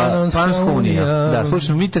 Panonska unija. Da,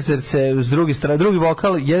 slušajmo, Miteserce s druge strane, drugi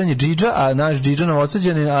vokal, jedan je Džidža, a naš Džidža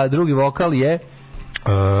Novosađanin, a drugi vokal je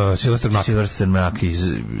Silvestar Mrak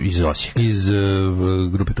iz Osijeka. Iz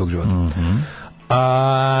grupe Tog života.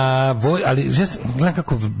 Ali ja gledam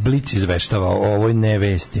kako Blic izveštava o ovoj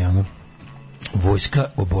nevesti, ono. Vojska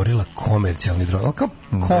oborila komercijalni dron, ali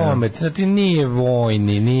kao znači nije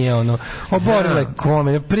vojni, nije ono, oborila je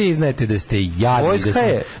komercijalni, priznajte da ste jadni, Vojska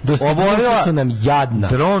je oborila su nam jadna.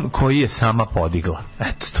 Dron koji je sama podigla.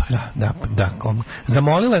 Eto to je. Da.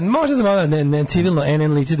 Zamolila, možda zamolila ne civilno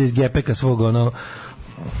NN lice da iz gepeka svog ono,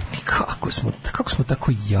 kako smo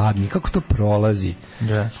tako jadni, kako to prolazi.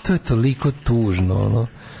 Da. To je toliko tužno, ono.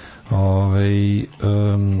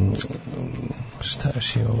 Šta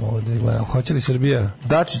još imamo ovdje? Gledam, hoće li Srbija?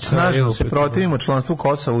 Dačić, snažno se protivimo članstvu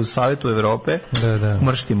Kosova u Savetu Evrope. Da.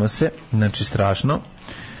 Mrštimo se, znači strašno.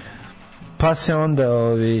 Pa se onda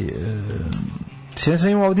sve sam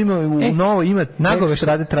imao ovdje u novo ime tekst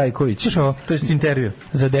Rade Trajković. To je intervju.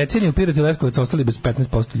 Za deceniju Pirot i Leskovac ostali bez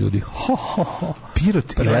 15% ljudi.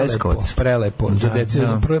 Pirot i Leskovac. Prelepo. Za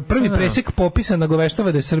deceniju. Prvi presjek popisa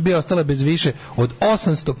nagoveštava da je Srbija ostala bez više od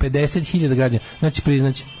 850.000 građana. Znači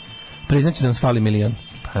priznaći da nas fali milion.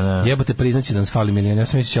 Jebote, priznaći da nas fali milion. Ja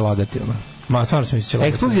sam mislio će lagati. Stvarno sam mislio će lagati.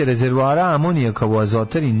 Eksplozija rezervoara amonijaka u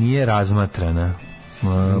Azotari nije razmatrana.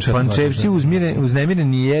 Pančevci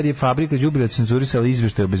uznemireni jer je fabrika đubriva cenzurisala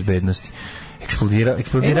izveštaj o bezbednosti.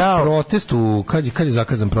 Eksplodirao protest kad je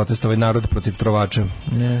zakazan protest, ovaj narod protiv trovača.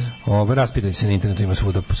 Raspitajte se na internetu, ima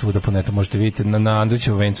svuda po netu, možete vidjeti na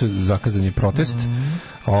Andrićevom vencu zakazan je protest.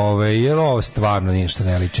 Jer ovo stvarno ništa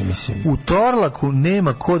ne liči, mislim. U Torlaku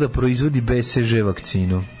nema ko da proizvodi BCG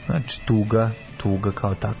vakcinu. Znači tuga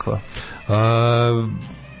kao takva.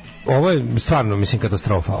 Ovo je stvarno, mislim,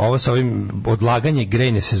 katastrofa. Ovo sa ovim odlaganje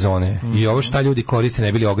grejne sezone i ovo šta ljudi koriste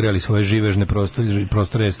ne bili ogrejali svoje živežne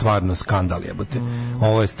prostore je stvarno skandal, jebote.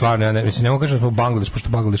 Ovo je stvarno, ja ne mogu kažem da smo u Bangladeš, pošto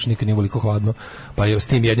Bangladeš nikad nije voliko hladno, pa s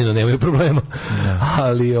tim jedino nemaju problema.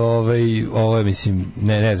 Ali ovo je, mislim,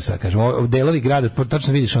 ne znam sad kažem, delovi grada,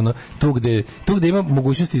 tačno vidiš ono, tu gde ima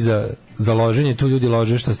mogućnosti za loženje, tu ljudi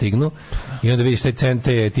lože što stignu i onda vidiš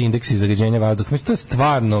ti indeksi zagađenja vazduha. Mislim, to je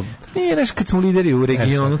stvarno... Nije nešto kad smo lideri u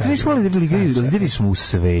regionu, nismo lideri smo u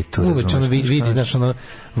svetu. Uveć ono vidi, znaš, ono,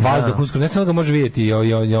 vazduh uskoro, ne samo ga može vidjeti i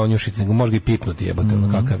onjušiti, nego može ga i pipnuti, jebate,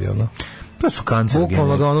 ono, kakav je ono. To su kancerogene čestice.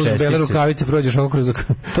 Bukvalno ga ono bele rukavice prođeš ono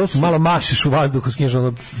kroz... malo mašeš u vazduhu, skinješ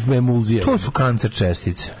ono emulzije. To su kancer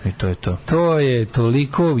čestice i to je to. To je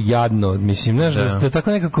toliko jadno, mislim, znaš, da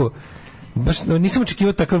tako nekako... Baš nisam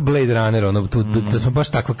očekivao takav Blade Runner, ono, da smo baš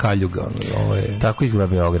takva kaljuga. Ovo je... Tako izgleda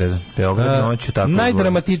Beograd noću tako.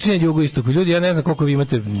 Najdramatičnije jugoistoku. Ljudi, ja ne znam koliko vi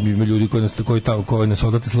imate ljudi koji nas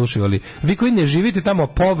odate slušaju, ali vi koji ne živite tamo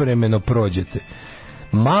povremeno prođete.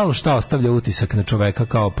 Malo šta ostavlja utisak na čoveka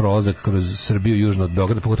kao prolazak kroz Srbiju južno od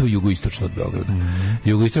Beograda, pogotovo jugoistočno od Beograda.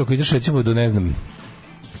 Jugoistočno, ako ideš recimo do, ne znam,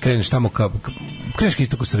 kreneš tamo kreneš ka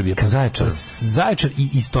istoku Srbije. Ka Zaječaru. Zaječar i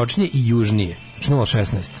istočnije i južnije. Znači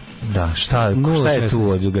 0,16. Da, šta je tu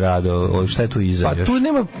od grada, šta je tu iza još? Pa tu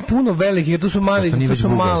nema puno velikih, tu su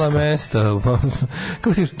mala mesta.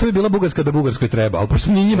 Kako ti, to je bila Bugarska da Bugarskoj treba, ali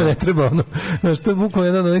pošto ni njima ne treba, ono, znaš, to je bukvalno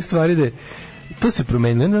jedna od onih stvari da to se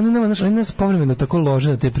promenilo. Oni nas povremeno tako lože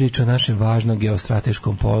na te priče o našem važnom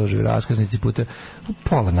geostrateškom položaju, raskaznici puta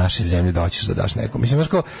pola naše zemlje da hoćeš da daš nekom. Mislim, znaš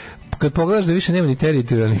kao, kad pogledaš da više nema ni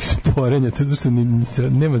teritorijalnih sporenja, to je zašto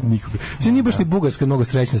nema nikoga. Znači, nije baš ni Bugarska mnogo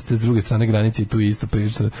srećna s druge strane granice i tu isto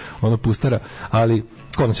prilično ono pustara, ali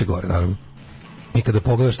kod nas je gore, naravno. I kada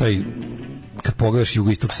pogledaš kad pogledaš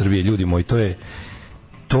jugoistok Srbije, ljudi moji,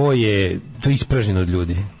 to je ispražnjeno od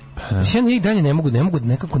ljudi. Ja i dalje ne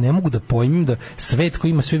mogu da pojmim da svet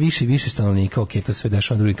koji ima sve više i više stanovnika, ok, to sve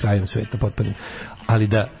dešava na drugim krajevima sveta, potpuno, ali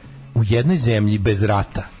da u jednoj zemlji bez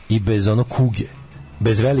rata i bez ono kuge,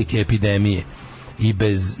 bez velike epidemije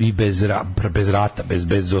i bez rata,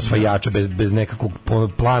 bez osvajača, bez nekakvog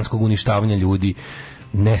planskog uništavanja ljudi,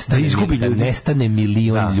 nestane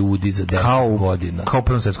milion ljudi za 10 godina. Kao u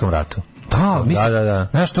Prvom svjetskom ratu. Da, mislim,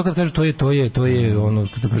 znaš, to kad kažu to je ono,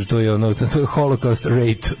 kad kažu to je Holocaust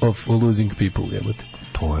rate of losing people, jebote.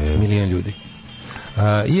 To je milion ljudi.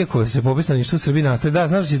 Iako se popis stanovništva u Srbiji nastavi, da,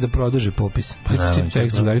 znaš da produže popis.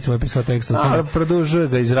 Tekst, drugarica moja pisala tekst. Produžuje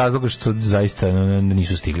ga iz razloga što zaista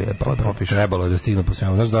nisu stigli da popis. Trebalo je da stignu po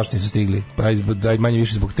svemu. Znaš zašto nisu stigli? Pa manje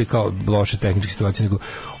više zbog te kao loše tehničke situacije, nego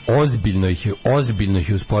ozbiljno ih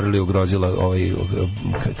je usporili i ugrozila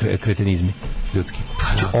kretenizmi ljudski.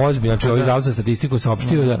 Znači ovaj zavod za statistiku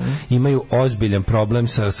saopštio da imaju ozbiljan problem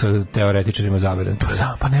sa teoretičarima zavere.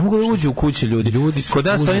 Pa ne mogu da uđu u kuće ljudi. Kod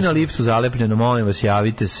nas stoji na liftu zalepljeno, molim vas,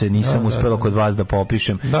 javite se, nisam uspela kod vas da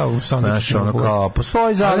popišem. Da, u Sandiću. Ono kao,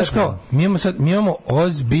 postoji zalepljeno. Mi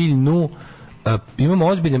imamo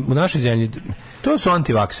ozbiljan u našoj zemlji. To su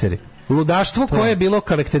antivakseri. Ludaštvo koje je bilo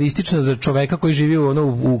karakteristično za čoveka koji živi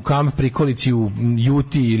u kamp prikolici u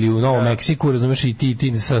Juti ili u Novom Meksiku, razumeš, i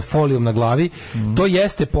ti sa folijom na glavi, to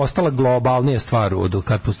jeste postala globalnija stvar od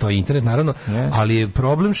kad postoji internet, naravno, ali je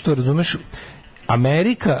problem što, razumeš,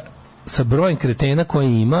 Amerika sa brojem kretena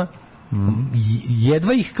koje ima,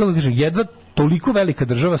 jedva ih, kako kažem, jedva toliko velika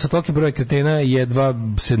država sa tolikim brojem kretena jedva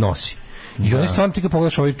se nosi. I oni stvarno, ti kad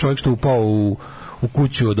pogledaš ovaj čovjek što je upao u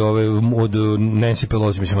kuću od Nancy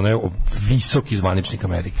Pelosi, mislim, ona je visoki zvaničnik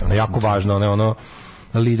Amerike, ona je jako važna, ona je ono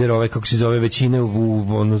lider ove, kako se zove, većine,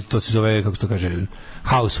 to se zove, kako se to kaže,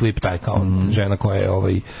 house whip, taj kao žena koja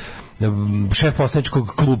je šef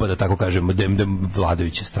poslaničkog kluba, da tako kažem,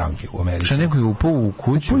 vladajuće stranke u Americi. Šta neko je upao u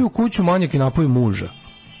kuću? Upao u kuću, manjak i napao muža.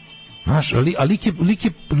 Znaš,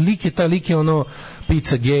 lik je ono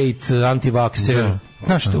Pizzagate, antivakser.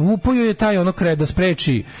 Znaš, upoju je taj ono da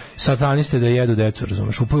spreči sataniste da jedu decu,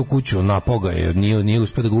 razumeš, upoju kuću, napao ga je, nije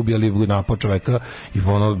uspio da ga ubije, ali napao čoveka i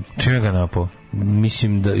ono... Čime ga napao?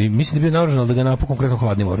 Mislim da je bio naoružan, ali da ga napao konkretno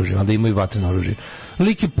hladnim oružjem, ali da imaju vatreno oružje.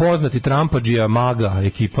 Lik je poznati Trampađija, maga,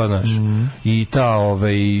 ekipa, znaš, i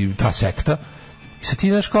ta sekta. I sad ti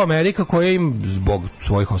znaš kao Amerika koja im zbog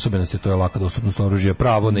svojih osobenosti, to je laka dostupnost oružja,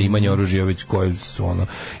 pravo na imanje oružja već koje su ono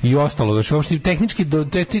i ostalo, znači uopšte tehnički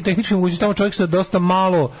mogućnosti tamo čovjek sa dosta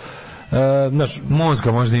malo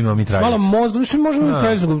mozga možda ima mitraljez. Malo mozga, možemo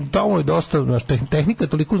mitraljez, tamo je dosta, tehnika je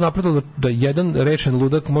toliko uznapredovala da jedan rečen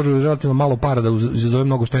ludak može relativno malo para da izazove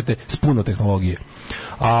mnogo štete s puno tehnologije.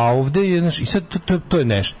 A ovde je, i sad to je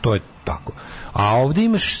nešto, to je tako. A ovde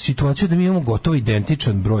imaš situaciju da mi imamo gotovo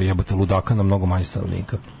identičan broj jebote ludaka na mnogo manje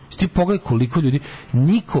stanovnika. Ti pogledaj koliko ljudi,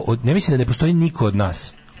 ne mislim da ne postoji niko od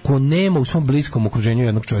nas ko nema u svom bliskom okruženju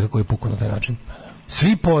jednog čovjeka koji je pukao na taj način.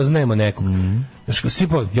 Svi poznajemo nekog.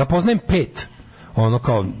 Ja poznajem 5 ono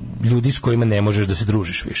kao ljudi s kojima ne možeš da se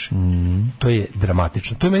družiš više. To je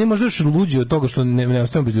dramatično. To je meni možda još luđe od toga što ne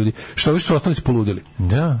ostajemo bez ljudi. Što ovi su ostali spoludili.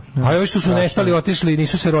 Da. A ovi što su nestali, otišli,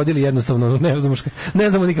 nisu se rodili jednostavno, ne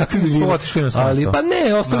znamo ni kakvi bi bili. Ali pa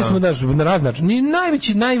ne, ostali smo na razne načine.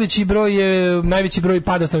 Najveći broj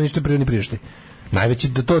pada stanovništva prirodni priraštaj.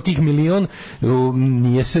 Najveći to tih milion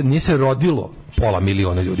nije se rodilo pola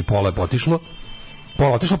miliona ljudi, pola je otišlo.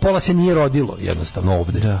 Pola se nije rodilo jednostavno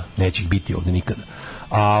ovde. Da. Neće ih biti ovde nikada.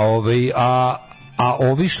 A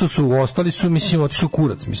ovi što su ostali su, mislim, otišli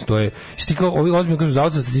kurac. Mislim, to je, ovi ozbiljno kažu,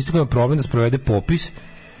 Zavod za statistiku ima problem da sprovede popis,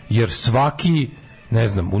 jer svaki, ne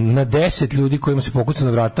znam, na 10 ljudi kojima se pokuca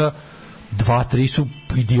na vrata, 2-3 su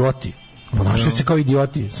idioti. Ponašaju se kao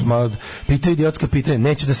idioti. Pitaju idiotska pitanja,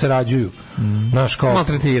 neće da se rađuju.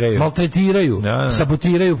 Maltretiraju.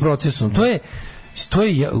 Sabotiraju procesom. To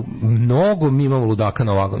je mnogo mi imamo ludaka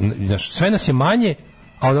na ovako. Sve nas je manje,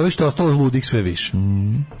 a od ovih što je ostalo ludih sve više.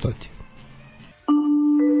 To ti.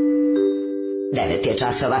 9 je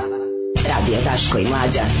časova. Radio Dasko i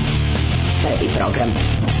Mlađa. Prvi program.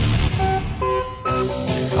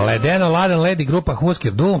 Ledeno, Ladan, Ledi, grupa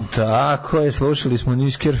Husker Du. Tako je, slušali smo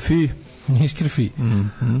Nisker Fi.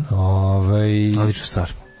 Odlična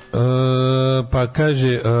stvar. Pa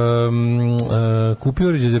kaže kupi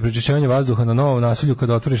uređaj za prečišćavanje vazduha na novom naselju,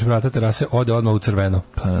 kada otvoriš vrata terase ode odmah u crveno.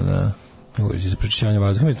 Pa da. Uređaj za prečišćavanje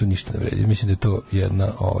vazduha, mislim da to ništa ne vredi. Mislim da je to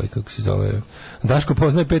jedna, kako se zove, Daško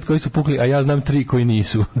poznaje 5 koji su pukli, a ja znam 3 koji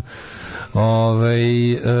nisu.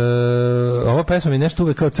 Ova pesma mi nešto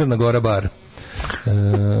uvek kao Crna Gora bar.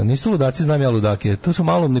 Nisu ludaci, znam ja ludake. To su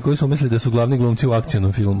malumni koji su mislili da su glavni glumci u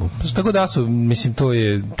akcijnom filmu. Tako da su, mislim,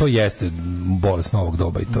 to jeste bolest novog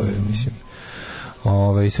doba i to je, mislim.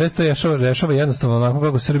 Sve se to rešava jednostavno onako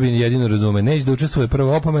kako Srbi jedino razume. Neće da učestvuje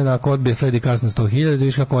prva opomena, ako odbije sledi kasno 100.000, da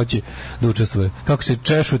viš kako hoće da učestvuje. Kako se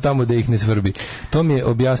češu tamo da ih ne svrbi. To mi je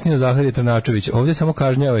objasnio Zaharije Trnačević. Ovdje samo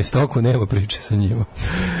kažnjava i stoku, nema priče sa njima.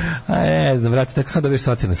 Ne znam, vrati, tako sad dobiješ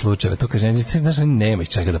socijalne slučajeve. To kaže, znaš, nema iz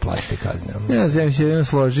čega da platite kazne. Ja znam, se jedino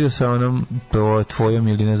složio sa onom tvojom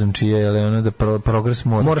ili ne znam čije, ali ono da progres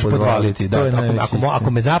moraš podvaliti.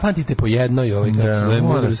 Ako me zapamtite po jednoj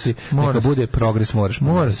mudrosti, neka bude progres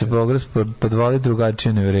mora se progres podvaliti,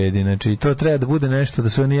 drugačije ne vredi. Znači, to treba da bude nešto da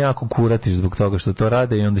se oni jako kuratiš zbog toga što to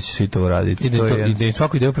rade i onda će svi to uraditi. I da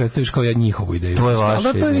svaku ideju predstaviš kao njihovu ideju. To je vaša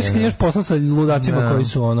ideja. To je više kad imaš posla sa ludacima koji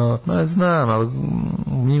su ono... Znam, ali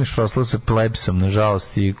imaš posla sa plebsom,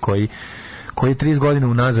 nažalost, i koji je 30 godina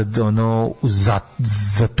unazad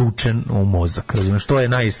zatučen u mozak. Što je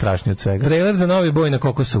najstrašnije od svega? Trailer za novi boj na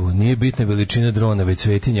Kokosovu. Nije bitna veličina drona, već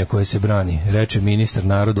svetinja koja se brani. Reče ministar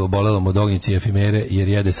narodu obolelom od ognjice i efimere jer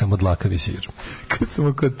jede samo dlakavi sir. Kad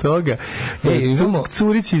smo kod toga,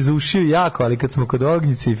 curić izušio jako, ali kad smo kod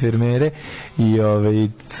ognjice i efimere i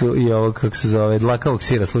ovo, kako se zove, dlakavog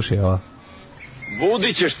sira, slušaj ovo.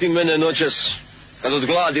 Budit ćeš ti mene noćas, kad od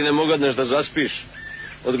gladi ne mogadneš da zaspiš.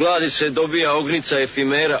 Od gladi se dobija ognica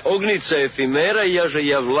efimera i jaže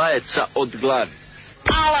javlajeca od gladi.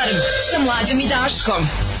 Alarm sa Mlađom i Daškom.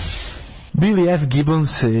 Billy F.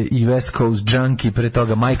 Gibbons i West Coast Junkie, pre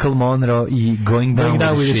toga Michael Monroe i Going Down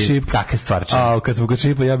with the Ship. Kakve stvarče. Kad smo kod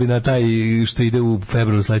šipa, ja bi na taj što ide u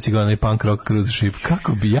februaru sledećeg godina, punk rock cruise ship.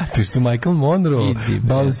 Kako bi ja to što Michael Monroe,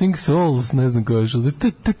 Bouncing Souls, ne znam koje što.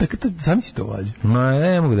 Zamisli to vađe. Ma,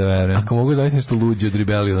 ne mogu da verujem. Ako mogu zamisli nešto luđe od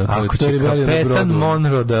Rebelliona. Ako će kapetan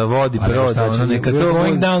Monroe da vodi brod,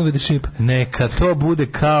 Going Down with the Ship. Neka to bude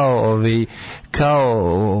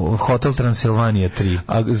kao Hotel Transilvanija 3.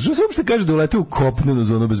 A što se uopšte kaže da ulete u kopnenu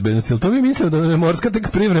zonu bezbednosti? Jel to bi mislio da je morska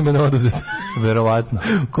tek privremeno oduzeta? Verovatno.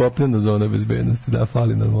 Kopnena zona bezbednosti, da,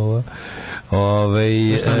 fali nam ova.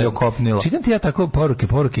 Čitam ti ja tako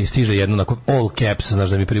poruke i stiže jedno onako all caps, znaš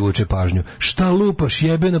da mi privuče pažnju. Šta lupaš,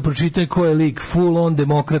 jebeno, pročitaj ko je lik, full on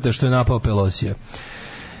demokrata što je napao Pelosija.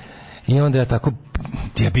 I onda ja tako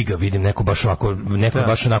bi ga vidim, neko baš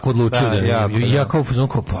onako odlučio ja kao fuzon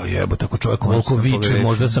kao, pa jebote, tako čovjek koliko viče,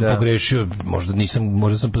 možda sam pogrešio,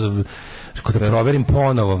 možda sam da proverim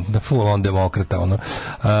ponovo, da full on demokrata, ono.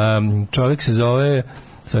 Čovjek se zove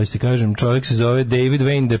čovjek se zove David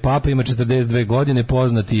Wayne de Papa, ima 42 godine,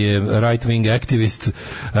 poznati je right wing aktivist,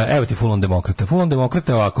 evo ti full on demokrata. Full on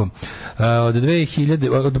demokrata ovako,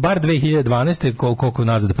 od bar 2012. koliko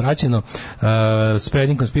nazad praćeno,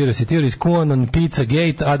 spreading conspiracy theories, QAnon,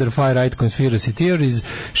 Pizzagate, other far-right conspiracy theories,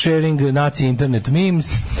 sharing Nazi internet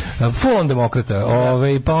memes, full on demokrata.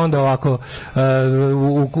 Pa onda ovako,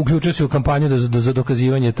 uključio se u kampanju za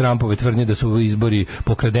dokazivanje Trumpove tvrdnje da su izbori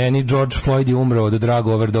pokradeni, George Floyd je umro od drag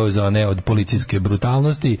overdoza, a ne od policijske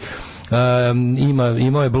brutalnosti.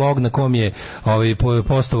 Imao je blog na kom je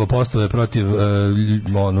postove protiv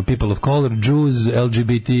people of color, Jews,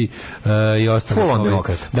 LGBT i ostalo.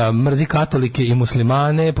 Da, mrzi katolike i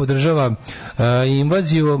muslimane, podržava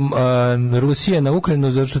invaziju Rusije na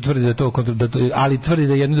Ukrajinu, zato što tvrdi ali tvrdi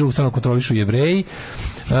da jednu drugu stranu kontrolišu Jevreji.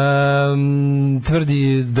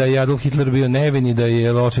 Tvrdi da je Adolf Hitler bio nevin i da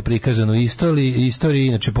je loše prikazan u istoriji,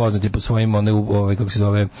 inače poznat je po svojim kako se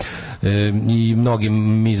zove, i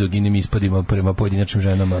mnogim mizoginim ispadima prema pojedinačnim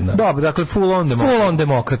ženama. Dobro, dakle full on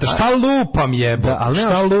demokrata. Šta lupam jebo?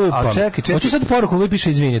 Šta lupam? Čekaj. Hoću sad poruku, ovo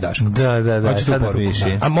piše izvini Daško. Da, sad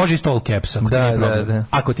piši. A može i stall caps,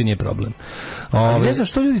 ako ti nije problem. Ne znam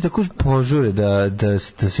što ljudi tako požure da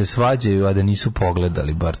se svađaju, a da nisu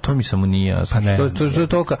pogledali, bar to mi samo nije jasno. Što je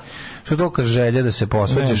tolika želja da se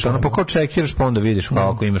posvađaš, pa kao čekiraš, pa onda vidiš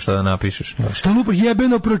kako imaš šta da napišeš. Šta lupa,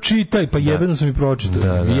 jebeno pročitaj, pa jebeno sam i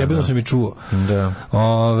pročitao, jebeno sam i čuo.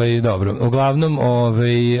 Dobro, uglavnom,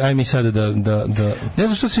 aj mi sada da... Ne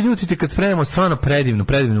znam što se ljutite kad spremamo stvarno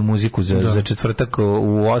predivnu muziku za četvrtak u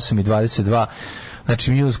 8:22.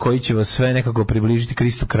 Znači minus koji će vas sve nekako približiti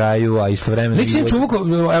Kristu kraju, a istovremeno... Lik sam čuvukao,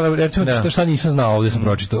 evo recimo šta nisam znao, ovdje sam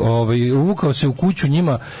pročitao, uvukao se u kuću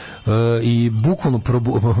njima i bukvalno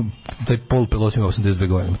taj Paul Pelosi ima 82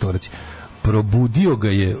 godine, to reci, probudio ga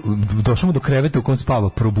je, došao mu do kreveta u kom spava,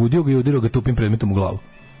 probudio ga i udario ga tupim predmetom u glavu.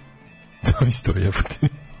 Zamisli to jebote.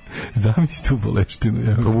 Zamisli tu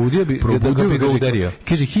boleštinu. Probudio bi ga udario.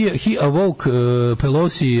 Kaže, he awoke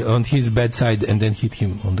Pelosi on his bedside and then hit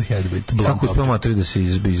him on the head with blunt. Kako uspio materi da se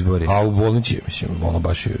izbori? A u bolnici, mislim, ono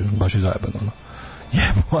baš je zajebano.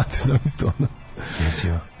 Jebo materi, zamisli to ono.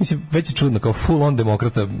 Mislim, već je čudno, kao full on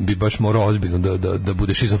demokrata bi baš morao ozbiljno da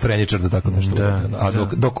bude šizofreničar, da tako nešto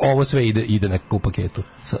dok ovo sve ide nekako u paketu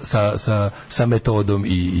sa metodom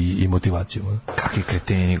i motivacijom. Kakvi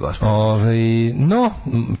kreteni, gospod. No,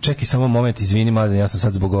 čekaj samo moment, izvini, Mladen, ja sam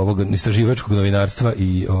sad zbog ovog istraživačkog novinarstva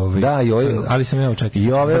i ali sam ja očekio.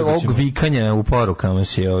 I ovog vikanja u porukama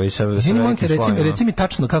si reci mi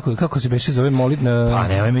tačno kako se beše zove pa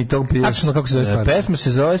nemoj mi to tačno kako se zove stvar. Pesma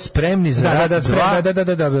se zove Spremni za rat.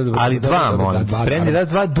 Ali dva, molim. Spremni da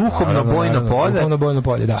dva duhovno bojno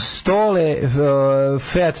polje. Da. Stole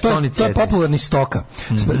Fiat Toni Cetis. To je popularni stoka.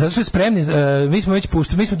 Zato što je Spremni, mi smo već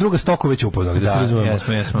puštali, mi smo druga Stoku već upoznali, da se razumemo.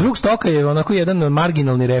 Drug Stoka je onako jedan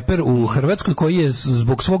marginalni reper u Hrvatskoj koji je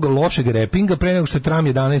zbog svog lošeg repinga pre nego što je Tram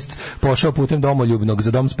 11 pošao putem domoljubnog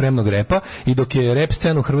za dom spremnog repa i dok je rep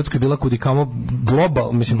scena u Hrvatskoj bila kudikamo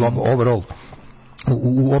global overall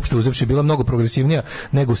uopšte uzevši bila mnogo progresivnija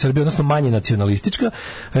nego u Srbiji, odnosno manje nacionalistička.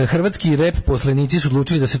 Hrvatski rep poslanici su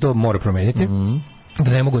odlučili da se to mora promeniti.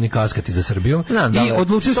 Da ne mogu ni kaskati za Srbijom. I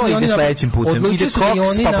odlučili su da oni sledećim putem ide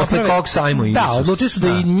Koks, pa posle Koksa ajmo i odlučili su da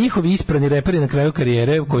i njihovi isprani reperi na kraju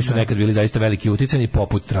karijere, koji su nekad bili zaista veliki uticani,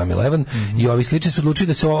 poput Tram 11 i ovi slični, su odlučili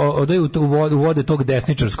da se odaju u vode tog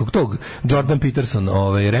desničarskog, tog Jordan Peterson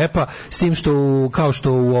repa, s tim što kao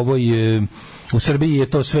što u ovoj u Srbiji je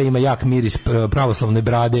to sve, ima jak miris pravoslavne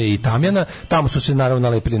brade i tamjana, tamo su se naravno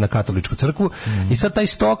nalepili na katoličku crkvu i sad taj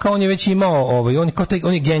Stoka, on je već imao,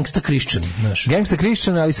 on je gangsta Christian, znaš. Gangsta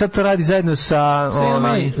Christian, ali sad to radi zajedno sa...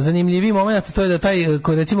 Zanimljiviji moment, to je da taj,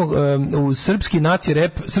 koji recimo u srpski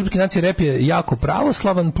naci rap je jako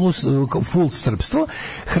pravoslavan plus full srpstvo,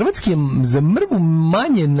 hrvatski je za mrvu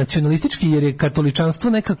manje nacionalistički jer je katoličanstvo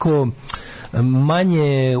nekako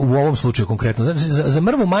manje u ovom slučaju konkretno. Znači, za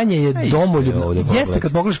mrvu manje je domoljubno. Jeste,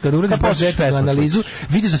 kad pogledaš, kad uradiš baš detaljnu analizu,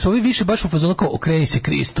 vidiš da su ovi više baš u fazonu kao okreni se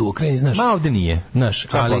Kristu, okreni, znaš. Ma ovde nije. Znaš,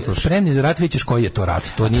 ali Spremni za rat, vidiš koji je to rat.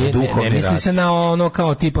 To nije, ne misli se na ono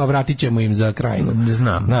kao tipa vratit ćemo im za krajinu.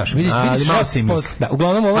 Znam. Znaš, vidiš malo si misli. Da,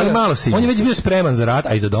 uglavnom on je već bio spreman za rat,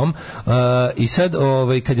 a i za dom. I sad,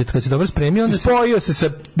 kad se dobro spremio, onda spojio se sa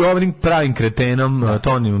dobrim pravim kretenom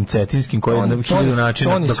Tonijom Cetinskim, koji je na 1000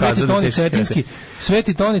 načina dokazao da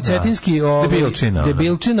Sveti Toni Cetinski,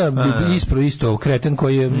 debilčina, isto kreten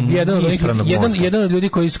koji je jedan od ljudi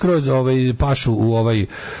koji skroz pašu u ovaj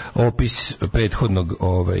opis prethodnog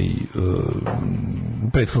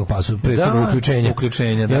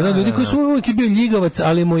uključenja. Jedan od ljudi koji su uvijek bio ljigavac,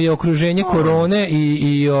 ali mu je okruženje korone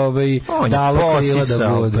i dalo krila da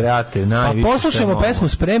bude. Pa poslušamo pesmu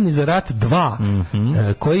Spremni za rat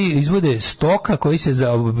 2, koji izvode Stoka, koji se za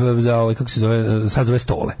kako se zove, sad zove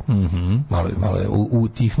Stole. Malo je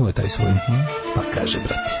utihnuo je taj svoj. Pa kaže,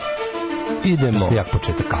 brate, idemo. Jak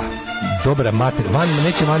početak. Dobra matrica.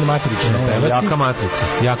 Neće Vanja Matrična pevati.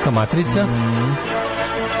 Jaka matrica.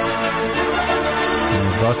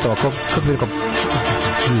 Dosta ovako, kako bi rekao,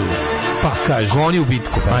 pa kaže. Goni u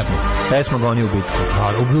bitku pesma Goni u bitku.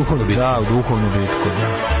 U duhovnu bitku. Da, u duhovnu bitku,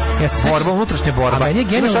 da. Borba, unutrašnja borba. A meni je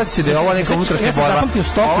genijalno. Šta će se da je ova neka unutrašnja borba? Ja sam zapamtio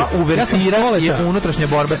Stoku. Uvertira je unutrašnja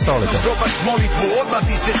borba Stoleta. Probaš molitvu, odmah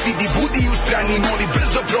ti se svidi, budi ustrani, moli,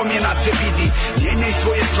 brzo promjena se vidi. Mijenjaj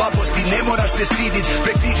svoje slabosti, ne moraš se stidit.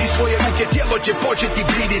 Prekriži svoje ruke, tijelo će početi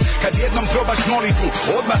bridit. Kad jednom probaš molitvu,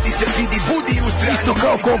 odmah ti se svidi, budi ustrani. Isto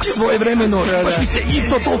kao koks svoje vremeno. Baš mi se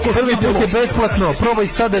isto toliko prvi put je besplatno. Probaj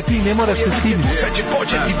sad da ti ne moraš se stidit. Sad će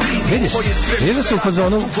početi bridit. Vidiš da su u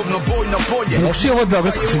fazonu. Znači ovo od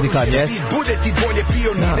Beogradskog sindikata.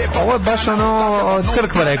 Ovo je baš ono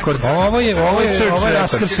crkva rekord. Ovo je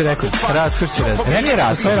raskršće rekord.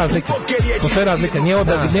 Postoje razlika.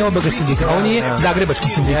 Nije oboga sindikat. Ovo nije zagrebački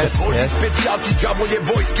sindikat. Specijalci đavolje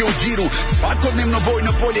vojske u džiru. Svakodnevno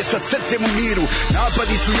bojno polje sa srcem u miru.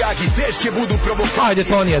 Napadi su jaki, teške budu provokacije. Ajde,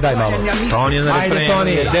 Tonija, daj malo. Tonija na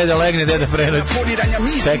refrenu. Deda legne, deda prenoć.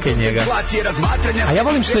 Čekaj njega. A ja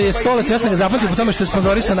volim što je Stolet, ja sam ga zapamtio po tome što je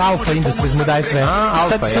sponzorisan Alfa Industries, mu daj sve.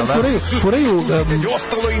 Sad furaju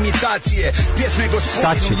ostalo imitacije pjesme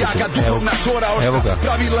gospodinu jaka duhovna šora ošta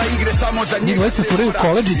pravila igre samo za njega. Njegove furaju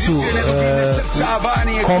koledžicu,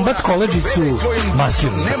 kombat koledžicu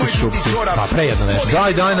maskirnu. Pa prejedno nešto.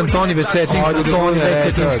 Daj nam Toni Vecetinski. Toni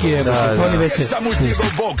Vecetinski. Samo uz njegov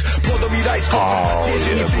bog plodovi rajskog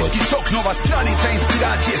cijeđeni friški sok, nova stranica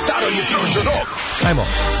inspiracije, staro je prošlo rok. Ajmo.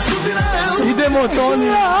 Idemo,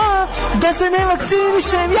 Toni. Da se ne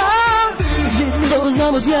vakcinišem ja. Dobro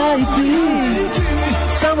znamo ja i ti.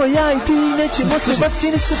 Samo ja i ti nećemo se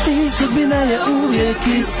vakcinisati. Sudbina je uvijek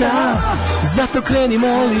ista. Zato kreni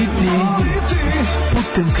moliti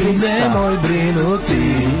putem Krista. Nemoj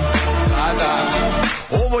brinuti.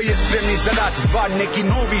 Ovo je Spremni za rat 2, neki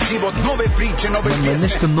novi život, nove priče, nove pjesme.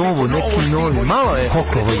 Nešto novo, neki novi. Malo je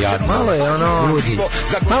Kokovo jad. Malo je ono ljudi.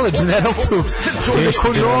 Malo je General tu.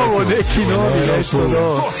 Neko novo, neki novi, nešto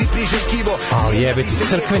novo. To si priželjkivo. A jebeti,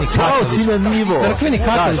 crkveni katolički. Kao si na nivo. Crkveni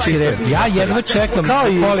katolički rep. Ja jedva čekam. Kao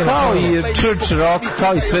i church rock,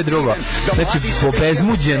 kao i sve drugo. Znači,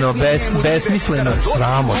 bezmuđeno, besmisleno.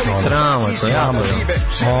 Sramotno.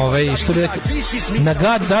 Što bi rekao, na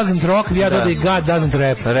God doesn't rock, ja dodaj God doesn't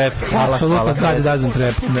rap. Apsolutno God doesn't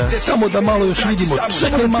rap. Samo da malo još vidimo.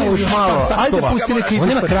 Čekaj malo još malo. Ajde pusti neki. On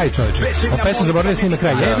nema kraj, čoveče. O pesmu zaboravili snime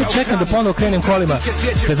kraj. Ja jedno čekam da ponovo krenem kolima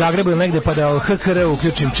kad Zagrebu ili negde pa da HKR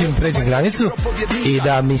uključim čim pređem granicu i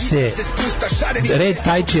da mi se red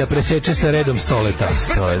Tajčija preseče sa redom Stoleta.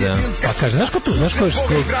 Pa kaže, znaš ko tu? Znaš ko je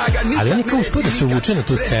ali on je kao uspio da se uvuče na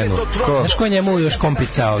tu scenu. Znaš ko je njemu još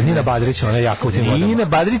kompicao? Nina Badrić, ona je jaka u tim vodama. Nina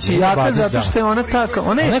Badrić je jaka zato što je ona taka.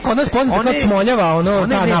 Ona je kod nas poznata kao Smoljava,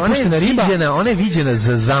 ta napuštena riba. Ona je viđena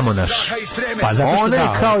za zamonaš. Pa zato što ona je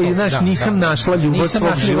kao i, znaš, nisam našla ljubav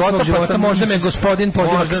svog života, pa sam možda me gospodin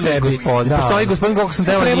poziva k sebi. Postoji gospodin koliko sam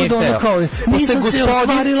tela nije teo. Nisam se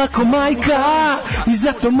ostvarila ko majka i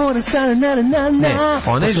zato moram sada Ne,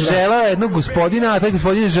 ona je žela jednog gospodina, a taj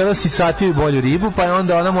gospodin je želeo sisatiju i bolju ribu, pa je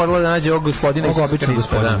onda ona morala da nađe ovog gospodina i običnog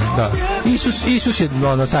gospodina. Isus je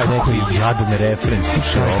ono taj neki. Kako je jadan referens.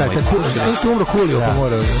 Isto umro Kulio pa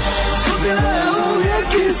mora.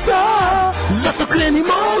 Zato kreni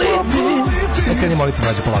moliti. Ne kreni moliti,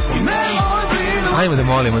 mlađe polako. Ajmo da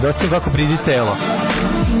molimo, da ostavim kako bridi telo.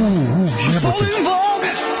 Jebote.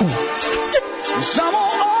 Samo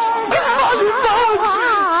on gospodin Bog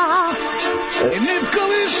i nitko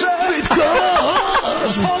više.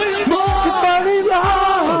 Gospodin Bog.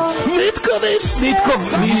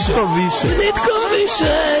 Nitko više.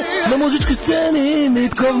 Na muzičkoj sceni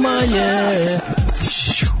nitko manje.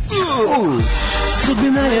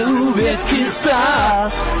 Sudbina je uvijek ista.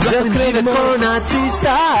 Da krenemo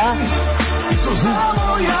nacista. I to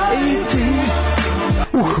znamo ja i ti.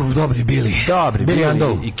 Dobri bili.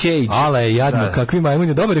 I Cage. Ale jadno, kakvi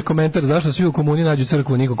majmuni. Dobar je komentar, zašto svi u komuniji nađu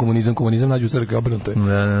crkvu, niko komunizam nađu crkvu, obrnuto je.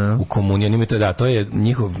 U komuniji oni imate, to je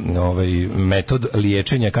njihov metod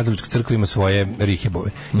liječenja. Katolička crkva ima svoje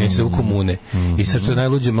rihebove. Oni se u komune. I sad što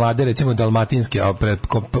najluđe mlade, recimo dalmatinski, a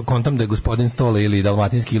kontam da je gospodin Stole ili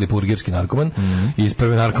dalmatinski ili purgirski narkoman iz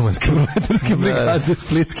prve narkomanske proletarske brigade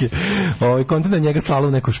splitske. Kontam da njega slalo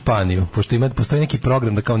u neku Španiju, pošto postoji neki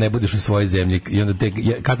program da kao ne budeš u svojoj zemlji i onda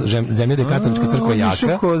zemlja da je katolička crkva jaka.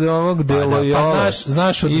 Išao kod ovog Delojove.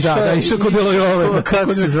 Znaš, išao kod Delojove.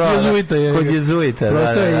 Kako se zvala? Kod jezuita.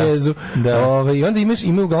 Prosao je jezu. I onda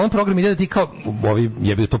imaju uglavnom program ide da ti kao, ovi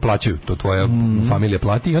jebi to plaćaju, to tvoja familija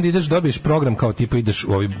plati i onda ideš dobiješ program kao tipa ideš u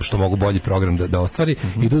što mogu bolji program da ostvari,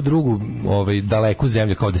 idu u drugu daleku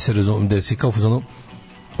zemlju kao da se razum, da si kao u fazonu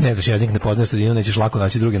ne znaš jezik, ne poznaš sredinu, nećeš lako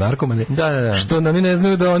naći druge narkomane. Da. Što nam ne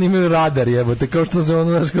znaju da oni imaju radar, jebote, kao što se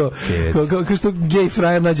ono, znaš, kao što gej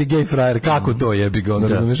frajer nađe gej frajer, kako to jebi ga, ono,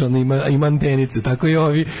 razumiješ, on ima antenice, tako i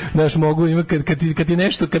ovi, znaš, mogu, ima,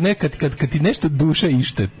 kad ti nešto duša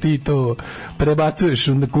ište, ti to prebacuješ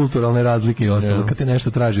na kulturalne razlike i ostalo, kad ti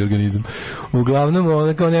nešto traži organizam. Uglavnom,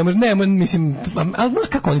 ono, kao ne može, mislim, ali znaš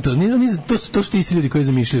kako oni to su ti isti ljudi koji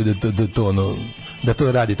zamišljaju da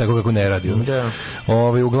to radi tako kako ne radi.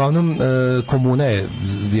 Uglavnom komuna je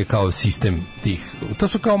kao sistem tih. To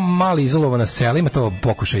su kao mali izolovana sela, ima to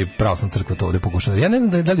pokušaj pravoslavna crkva to ovde pokušala. Ja ne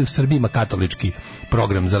znam da li u Srbiji ima katolički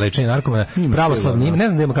program za lečenje narkomana, pravoslavni ima, ne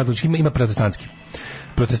znam da ima katolički, ima protestantski.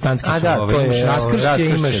 Protestantski su, imaš raskršće,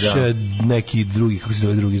 imaš neki drugi, kako se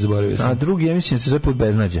zove drugi, zaboravio sam. A drugi, ja mislim, se zove Put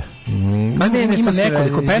beznađa. Ima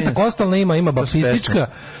nekoliko, pentakostalna ima baptistička,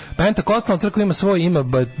 pentakostalna crkva ima svoj, ima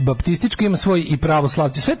baptistička, ima svoj i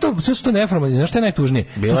pravoslavci. Sve su to neformalni, znaš što je najtužnije?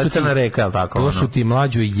 Bila je Crna reka, ali tako? To su ti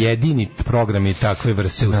mlađo jedini programi takve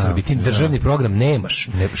vrste u Srbiji. Ti državni program nemaš.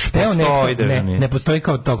 Ne postoji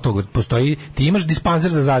kao tog. Postoji, ti imaš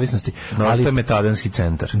dispanzer za zavisnosti. Ali to je metadenski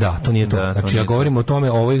centar. Da, to nije to. Znači, ja govorim o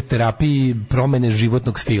tome, o ovoj terapiji promene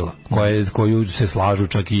životnog stila, koju se slažu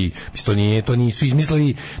čak i, to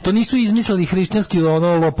nisu izmislili hrišćanski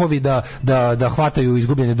lopovi da hvataju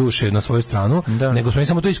izgubljene duše na svoju stranu, nego su oni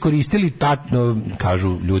samo to iskoristili,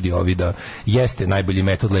 kažu ljudi ovi da jeste najbolji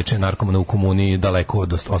metod lečenja narkomana u komuniji daleko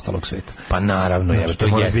od ostalog sveta. Pa naravno, to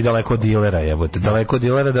može biti daleko od dilera, jebote. Daleko od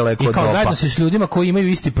dilera, daleko od dopa. I kao zajedno se s ljudima koji imaju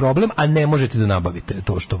isti problem, a ne možete da nabavite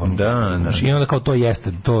to što vam. I onda kao to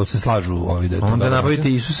jeste, to se slažu ovi da je to. Onda nabavite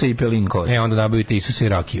Isusa i Pelinkovac. Onda nabavite Isusa i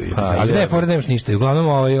rakiju. Ali ne, pored nemaš ništa. Uglavnom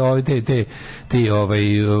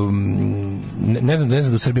ne znam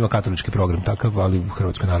da u Srbiji ima katolički program takav, ali u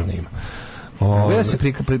Hrvatskoj naravno ima. Ja se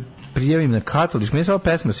prijavim na katolički, meni se ova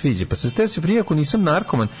pesma sviđa, pa se prijavim ako nisam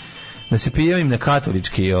narkoman, da se prijavim na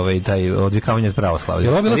katolički taj odvikavanje od pravoslavlja.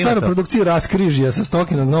 Je ovo bila stara produkcija Raskrižja sa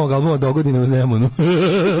Stokinog novog albuma Dogodine u Zemunu.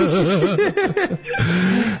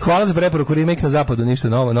 Hvala za preporuku, remake na zapadu, ništa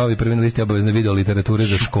novo, novi prvi na listi obavezne video literature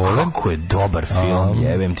za škole. Kako je dobar film,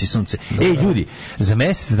 jebem ti sunce. Ljudi, za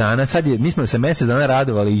mesec dana, mi smo se mesec dana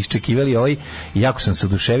radovali i iščekivali jako sam se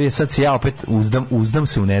oduševio, sad se ja opet uzdam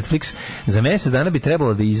se u Netflix. Za mesec dana bi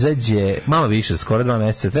trebalo da izađe, malo više, skoro 2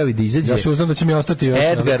 meseca, treba da izađe. Ja se uzdam da će mi ostati još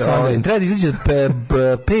treba da izađe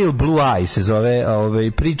Pale Blue Eye se zove,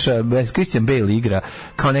 priča, Christian Bale igra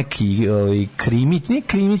kao neki krimić, nije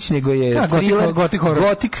krimić, nego je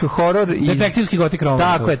gotik horor. Detektivski gotik roman.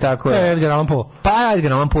 Tako je. Edgar Allan Poe. Pa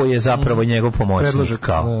Edgar Allan Poe je zapravo njegov pomoćnik.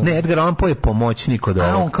 Ne, Edgar Allan Poe je pomoćnik od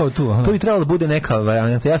ovog. On kao tu. To bi trebalo da bude neka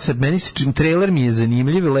varijanta. Trailer mi je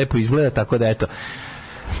zanimljiv, lepo izgleda, tako da eto.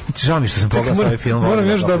 Žao mi što sam pogledao ovaj film. Moram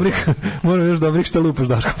još dobrih što lupaš,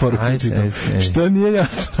 Daško, poruku. Što nije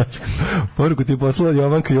jasno, Daško. Poruku ti je poslala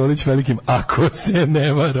Jovanka Jolić velikim, ako se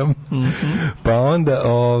ne varam. Pa onda,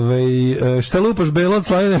 šta lupaš, Belo od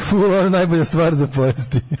Slavine, full on, najbolja stvar za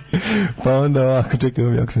pojesti. Pa onda ovako, čekaj,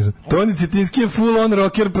 ovo jako nešto. Toni Cetinski je full on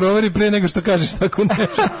rocker, proveri pre nego što kažeš tako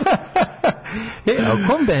nešto. A u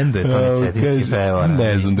kom bendu je Toni Cetinski pevao?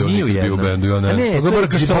 Ne znam da je on nikad bio u bendu. Ne,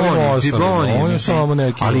 Džiboni. On je samo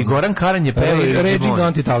neki. Ali Goran Karan je pevao i Raging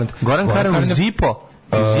Anti-Talent. Goran Karan u Zipo.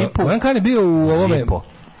 Goran Karan je bio u ovome.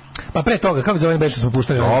 Pa pre toga, kako zove beše smo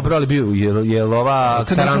puštali? Dobro, ali bio je ova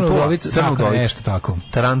Tarantula, nešto tako.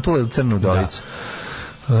 Tarantula ili Crna udovica?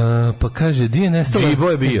 Pa kaže, di je nestalo? Džibo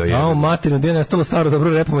je bio. Materino, di je nestalo staro dobro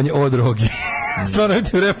repovanje o drogi? Stvarno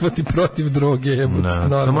ti repovati protiv droge.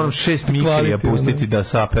 Moram 6 mikrija pustiti da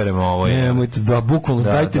saperemo ovo. Nemojte, bukvalno,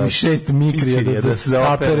 dajte mi 6 mikrija da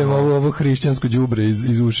saperemo ovo hrišćansko đubre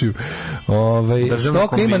iz ušiju.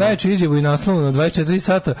 Stoka ima najveću izjavu i naslovno na 24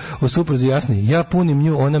 sata o supruzi Jasni. Ja punim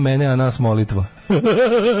nju, ona mene, a nas molitva.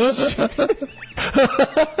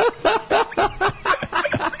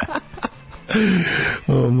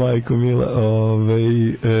 O, majko mila,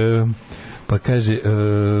 pa kaže,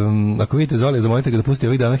 ako vidite Zoli, zamolite ga da pusti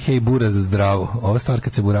ovih dana Hej Buraz zdravo. Ova stvar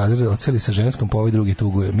kad se Burazer oceli sa ženskom, pa ovaj drugi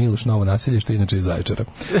tuguje. Miloš, novo nasilje, što je inače iz Zaječara.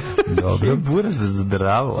 Dobro. Hej Buraz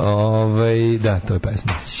zdravo. Da, to je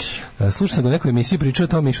pesma. Slušao sam ga u nekoj emisiji, pričao o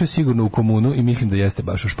tome, išao je sigurno u komunu i mislim da jeste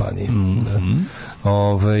baš u Španiji.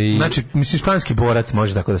 Znači, mislim, španski borac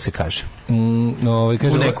može tako da se kaže.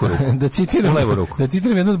 Kaže, u neku ruku. U levu ruku. Da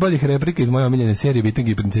citiram jednu od boljih replika iz moje omiljene serije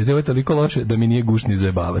Bitangi i princeze. Ovo je toliko loše da mi nije gušni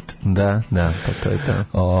zajebavat. Da, pa to je to.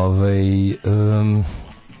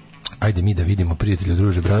 Ajde mi da vidimo, prijatelju,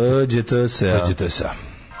 druže, brate. Dođete se.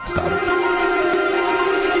 Staro.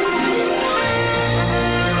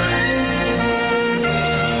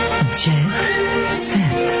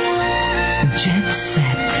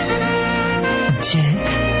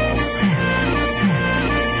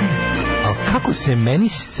 Kako se meni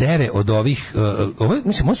sere od ovih,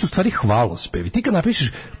 mislim, ovo su stvari hvalospevi. Ti kad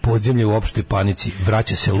napišeš Podzemlje u opštoj panici,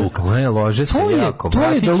 vraća se Luka. Ne, lože se jako. To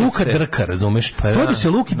je da Luka drka, razumeš? To je da se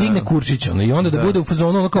Luki digne Kurčić, i onda da bude u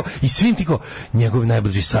fazonu, ono kao, i svim ti kao, njegov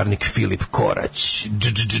najbliži sarnik Filip Korać,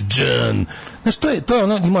 znaš, to je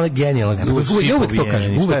ono, ima genijalno. Ja uvek to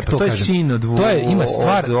kažem, To je sin od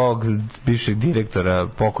ovog bivšeg direktora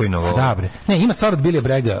pokojnog. Dobre. Ne, ima stvar od Billy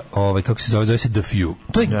Bragga, kako se zove se The Few.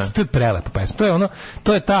 To je prelepa pesma.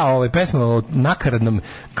 To je ta pesma o nakaradnom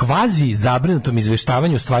kvazi zabrinutom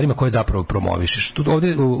izveštavanju o stvarima koje zapravo promovišeš.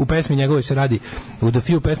 Ovdje u pesmi njegove se radi, u The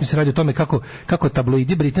Few pesmi se radi o tome kako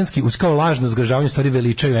tabloidi britanski uz kao lažno zgražavanje stvari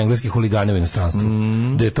veličaju engleski huligane u inostranstvu.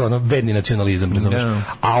 Da je to ono bedni nacionalizam, razumiješ?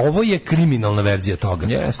 A ovo je kriminalna verzija toga.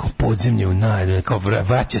 Kao Podzemlje u najde, kao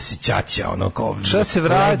vraća se ćaća, ono kao šta se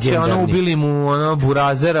vraća, ono ubili mu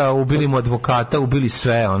burazera, ubili mu advokata, ubili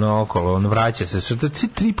sve okolo, vraća se, što svi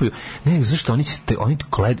tripuju. Ne, zašto oni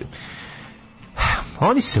gledaju?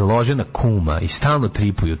 Oni se lože na kuma i stalno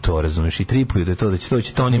tripuju to, razumiješ, i tripuju da će to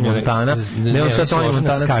doći Toni Montana. Ne, on sad Toni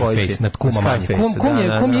Montana koji će. Nad kuma manje.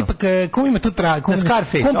 Kum ima tu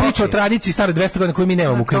kum priča o tradiciji stare 200 godina koju mi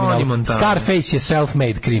nemamo u kriminalu. Scarface je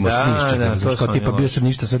self-made krim od snišća. Razumiješ, kao tipa bio sam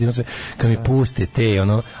ništa, sad imam sve. Kad mi puste te,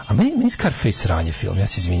 a meni Scarface sranje film, ja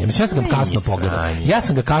se izvinjam. Mislim, ja sam ga kasno pogledao. Ja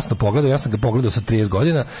sam ga pogledao sa 30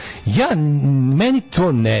 godina. Meni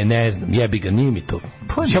to ne znam, jebi ga, nije mi to.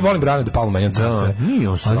 Ja volim Brane de Palma, menjam sve.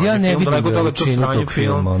 Ali ja ne vidim veličinu tog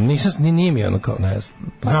filma. Nije mi ono kao, ne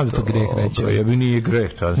znam. Znam da to greh reći. Ja bi nije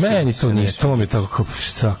greh. Meni to nije, to mi je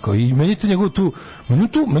tako. I meni to njegov tu,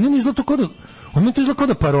 meni ne izgleda to kao da, on mi to izgleda kao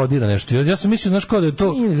da parodira nešto. Ja sam mislio, znaš, kao da je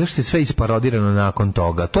to... Nije, zašto je sve isparodirano nakon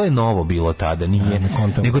toga? To je novo bilo tada, nije.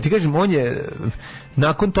 Nego ti kažem, on je...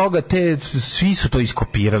 Nakon toga svi su to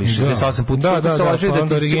iskopirali 68 puta. Da, se laže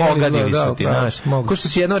da ti si ogadili su ti, znaš. Ko što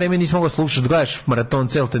si jedno vreme nisi mogao slušati, gledaš maraton,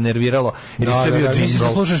 cel te nerviralo, jer je sve bio džingl.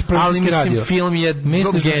 Ali mislim, film je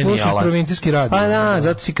genijalan. Misliš da slušaš provincijski radio? Pa da,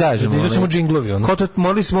 zato si kažem. Idu samo džinglovi.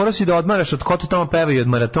 Morao si da odmaraš od ko to tamo pevaju od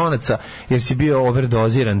maratonaca, jer si bio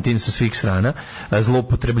overdoziran tim sa svih strana,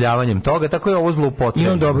 zloupotrebljavanjem toga, tako je ovo zloupotrebljeno.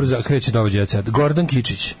 Imam dobro kreće dovođajac. Gordon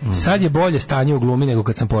Kičić. Sad je bolje stanje u glumi nego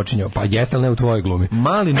kad sam počinjao. Pa jeste, ali ne u tvojoj glumi.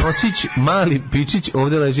 Mali nosić, mali pičić,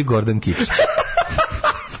 ovdje leži Gordon Kičić.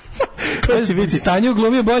 To će biti stanje u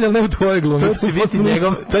glumi je bolje, ali ne u tvojoj glumi.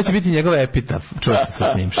 To će biti njegov epitaf. Čuo sam se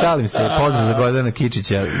s njim. Šalim se, pozdrav za Gordana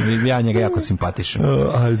Kičića. Ja njega jako simpatišem.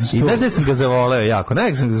 I znaš gde sam ga zavoleo jako?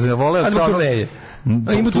 Nekak sam ga zavoleo. A zbog turneje.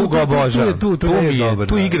 Tu ga obožavam.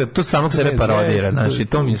 Tu igra, tu samog sebe parodira.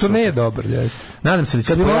 To ne je dobar. Nadam se da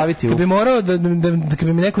će se pojaviti. Kad bi morao kad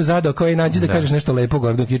bi mi neko zadao kao i nađi da kažeš nešto lepo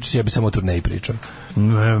Gordon Kičić, ja bi samo o turneji pričao.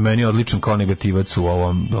 Meni je odličan kao negativac u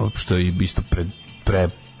ovom, što je isto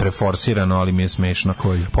preforsirano, ali mi je smešno.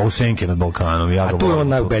 Koji? Pa u Senke nad Balkanom. A tu je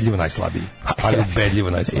on ubedljivo najslabiji. Ali ubedljivo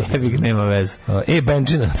najslabiji. Jebik, nema veze.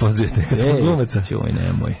 Benčina, pozdravite, kad smo od glumaca. Čuj,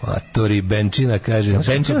 nemoj. Tori Benčina kaže...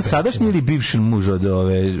 Benčina sadašnji ili bivši muž od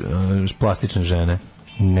ove plastične žene?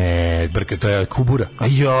 Ne, brke, to je Kubura.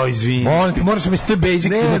 Jo, izvini. Ti moraš misliti, to je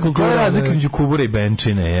basic. Ne, koja je razlika između Kubura i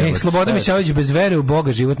Benčine? Sloboda Mićalović, bez vere u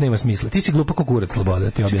Boga život nema smisla. Ti si glupa kukurac,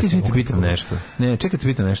 Sloboda, ti objasnim. Čekaj, ti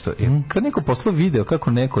pitam nešto. Kad neko poslao video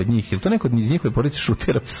kako neko od njih, ili to neko od njihove porodice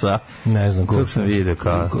šutira psa? Ne znam. To sam video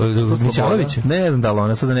kao... Mićalović? Ne znam da li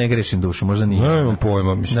ona, sad da ne grešim dušu, možda nije. Nemam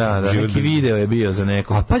pojma, mislim. Da, neki video je bio za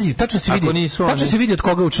nekog. A pazi, tačno se vidi od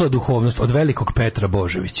koga učila duhovnost, od velikog Petra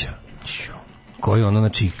Božovića. Koji ono,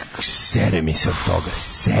 znači, sere mi se od toga,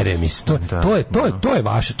 sere mi se. To je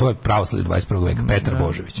vaše, to je pravoslavlje 21. veka, Petar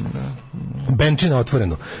Božović. Benčina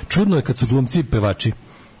otvoreno. Čudno je kad su glumci pevači.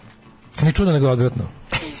 Nije čudno, nego odvratno.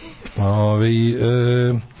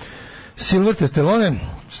 Sylvester Stallone,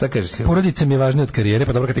 šta kaže Silver? Porodica mi je važnija od karijere,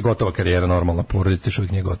 pa dobro kad je gotova karijera, normalno, porodica još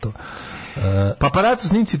uvijek nije gotova. Paparaco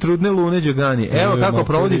snimci trudne Lune Đogani. Evo kako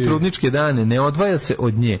provodi trudničke dane. Ne odvaja se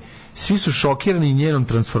od nje. Svi su šokirani njenom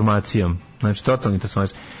transformacijom. Znači, totalni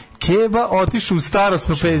transformacija. Keba otišu u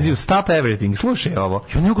starosnu penziju. Stop everything. Slušaj ovo.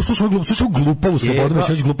 Ja nego slušao glupavu slobodu,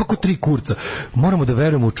 misliš glupa ko 3 kurca. Moramo da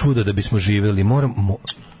verujemo u čuda da bismo živeli. Moramo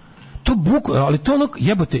to ali to ono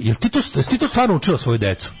jebote, jel ti to stvarno učila svoju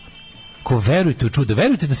decu? Ko verujete u čuda,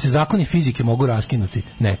 verujete da se zakoni fizike mogu raskinuti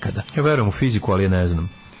nekada. Ja verujem u fiziku, ali je ne znam.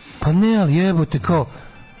 Pa ne, ali jebote, kao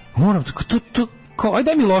moram kao ajde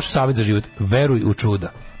daj mi loš savjet za život. Veruj u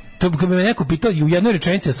čuda. To bi me neko pitao i u jednoj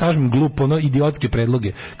rečenici da sažmem glupo, idiotske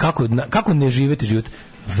predloge. Kako ne živeti život?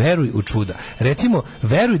 Veruj u čuda. Recimo,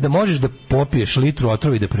 veruj da možeš da popiješ litru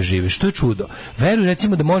otrova i da preživiš. To je čudo. Veruj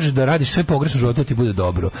recimo da možeš da radiš sve pogrešno u životu da ti bude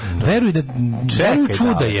dobro. Veruj da veruj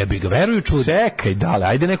čuda jebi ga. Veruj u čuda. Čekaj, dale,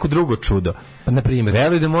 ajde neko drugo čudo. Pa na primjer,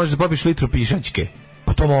 veruj da možeš da popiješ litru pišačke.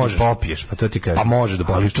 Pa to možeš. Popiješ, pa to ti kažem. Pa može da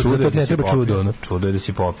popiješ. To ti ne treba čudo, ono. Čudo je da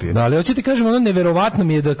si popio. Da, ali hoću ti kažem, ono neverovatno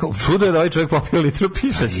mi je da čudo je da ovaj čovjek popio litru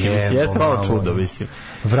pišačke. Jeste malo čudo, mislim.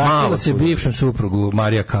 Vratila se bivšem suprugu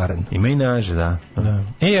Marija Karan. Ima i naže, da.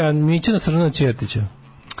 A Mićana Crna Ćertića.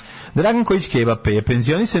 Dragan Kojić Keba,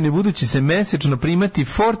 penzionisani budući se mesečno primati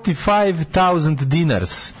 45,000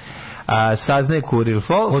 dinars. Saznaje Kurir.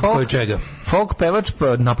 Od koje čega? Folk pevač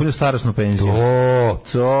napunio starosnu penziju.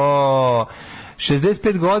 To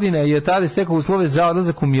 65 godina je tada stekao uslove za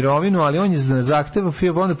odlazak u mirovinu, ali on je na zahtev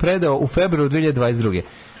FIOB predao u februaru 2022.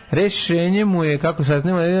 Rešenje mu je, kako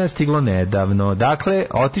saznamo, stiglo nedavno. Dakle,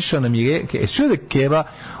 otišao nam je, čude Keba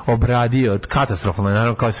obradio, katastrofalno,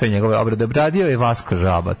 naravno kao sve njegove obrade, obradio je Vasko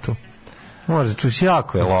Žabatu. Možda čuš,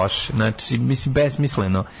 jako je loš. Znači, mislim,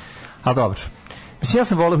 besmisleno. Ali dobro. Mislim, ja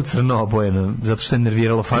sam volio u crno obojeno, zato što je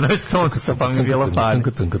nerviralo fanove Stonesa, pa mi je bilo fan.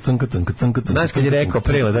 Znaš kad je rekao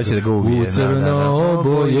prela, znači da ga ubije. U crno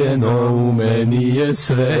obojeno, u meni je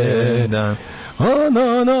sve. Da.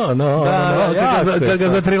 Kad ga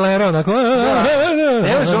zatrilera onako.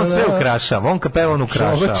 Nemaš, on sve ukrašava, on kad peva on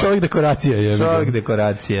ukrašava. Čovjek dekoracija je. Čovjek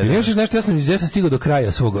dekoracija. Nemaš nešto, ja sam stigao do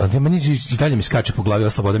kraja svog, meni i dalje mi skače po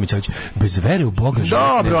glavi Sloboda Mićović. Bez vere u Boga život.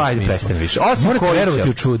 Dobro, ajde, prestani više. Morate verovati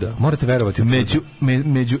u čuda. Morate verovati u čuda.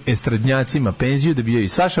 Među estradnjacima penziju dobijaju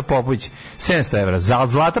Saša Popović 700 evra,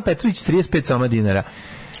 Zlata Petrović 35 sama dinara.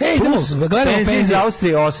 Gledamo penziju za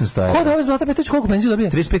Austrije 800 evra. Kod ove Zlata Petrović koliko penziju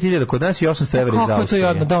dobija? 35.000 kod nas i 800 evra iz Austrije. Kako je to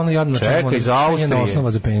jadno, da ono jadno. Čekaj, za Austrije.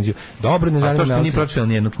 Osnova za penziju. Dobro, ne zanima me. A to što nije pročitao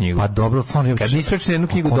nijednu knjigu. Pa dobro, stvarno. Kad nisi pročitao nijednu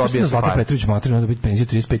knjigu, dobija se Zlata Petrović materijalno dobiti penziju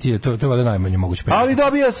 35.000, to je valjda najmanje moguće penziju. Ali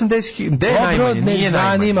dobija 80.000, gde je najmanje? Ne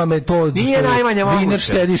zanima me to. Nije najmanje moguće. Viner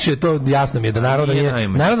štediše, to jasno mi je da narod nije.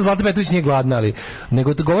 Naravno Zlata Petrović nije gladna, ali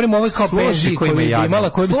nego da govorimo o ovoj kao penziji koju je imala,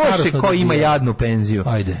 koju bi starosno. Ko ima jadnu penziju?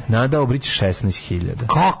 Ajde. Nada Obrić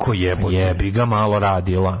 16.000. Kako jebote? Jebi ga malo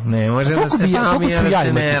radila. Ne može da se tamo ja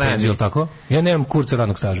ne radi, tako? Ja nemam kurca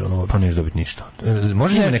radnog staža, ono. Pa nećeš dobiti ništa.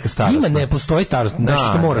 Može ima neka starost. Ima, ne postoji starost, nešto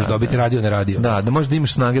što moraš dobiti, radio ne radio. Da možda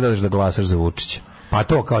imaš snage da da glasaš za Vučića. Pa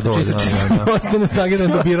to kao da čisto ostane snage da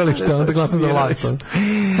dobirali što onda glasam za vlast.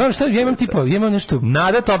 Samo što ja imam nešto.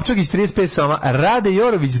 Nada Topčagić 35 sama, Rade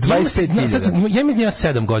Jorović 25.000. Ja mislim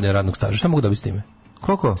 7 godina radnog staža. Šta mogu dobiti s time?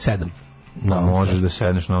 Koliko? 7. No, možeš da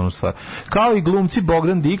sedneš na onu stvar. Kao i glumci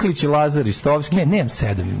Bogdan Diklić i Lazar Ristovski. Ne, nemam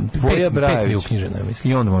 7. 5 mi je uknjiženo, ja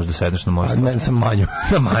mislim. I onda možeš da sedneš na moju stvar. Ne, sam manju.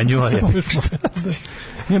 Na manju, a je.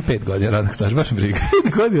 Imam 5 godina radnog staža, baš briga.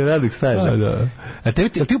 5 godina radnog staža? Da. A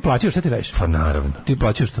ti uplaćuješ, šta ti radiš? Pa naravno. Ti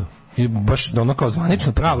uplaćuješ to? I baš ono kao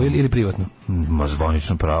zvanično pravo ili privatno? Ma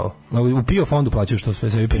zvanično pravo. U PIO fondu plaćaš to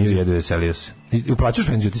sve sebi penziju? Jedu veselio se. I uplaćuješ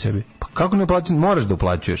penziju ti sebi? Pa kako ne uplaćuješ? Moraš da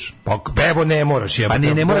uplaćuješ. Pa evo ne moraš. Pa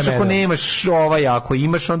ne moraš ako nemaš ako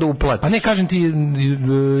imaš onda uplatiš. Pa ne, kažem ti,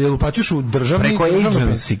 jel uplaćuješ u državni? Preko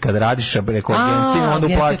agency, kad radiš preko agencije, onda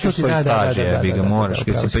uplaćuješ svoj staž, jebi ga moraš,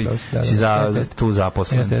 kad si tu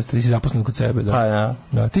zaposlen. Ti si zaposlen kod sebe, da. Pa ja.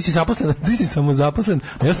 Ti si zaposlen, ti si samozaposlen,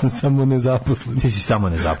 a ja sam samo nezaposlen. Ti si samo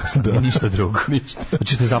nezaposlen. I ništa drugo. Ništa.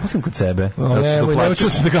 Hoćeš te zaposlen kod sebe? Ne, čuo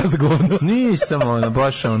sam da gazda govno. Nisam,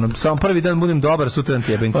 baš samo prvi dan budem dobar, sutra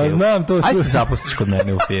ti jebem kevu. Pa znam to. Ajde se zaposliš kod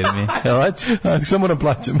mene u firmi. Hoćeš? Šta moram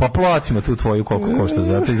plaćam? Pa platimo tu tvoju koliko košta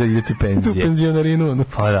za to i da ide ti penzije. Tu penzionarinu.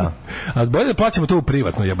 Pa da. A bolje da plaćamo to u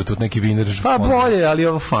privatno, jebote, neki viner. Pa bolje, ali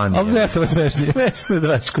ovo fan. Ali ne stava smešnije. Smešno je da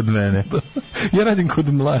radiš kod mene. Ja radim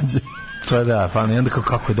kod Mlađe. Pa da, pa ne, onda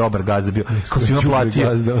kako je dobar gazda bio. Kako si ima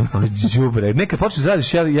platio. Đubre. Nekad počneš da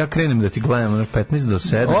radiš, ja krenem da ti gledam 15 do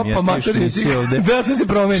 7. Opa, materici ovde. Da, sve se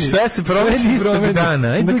promeni. Sve se promeni istog dana.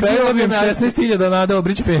 Na kraju dobijem 16.000 Nada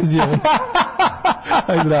Obrić penziju.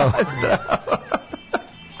 Aj, zdravo.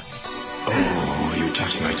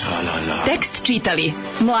 Tekst čitali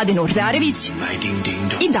Mladin Urdarević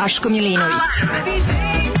i Daško Milinović.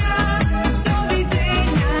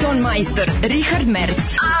 ton majstor Richard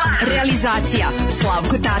Merc. Realizacija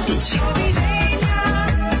Slavko Tatić.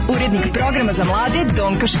 Urednik programa za mlade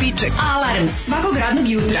Donka Špiček. Alarms svakog radnog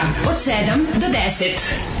jutra od 7 do 10.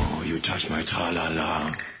 You touch my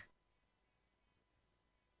tra-la-la.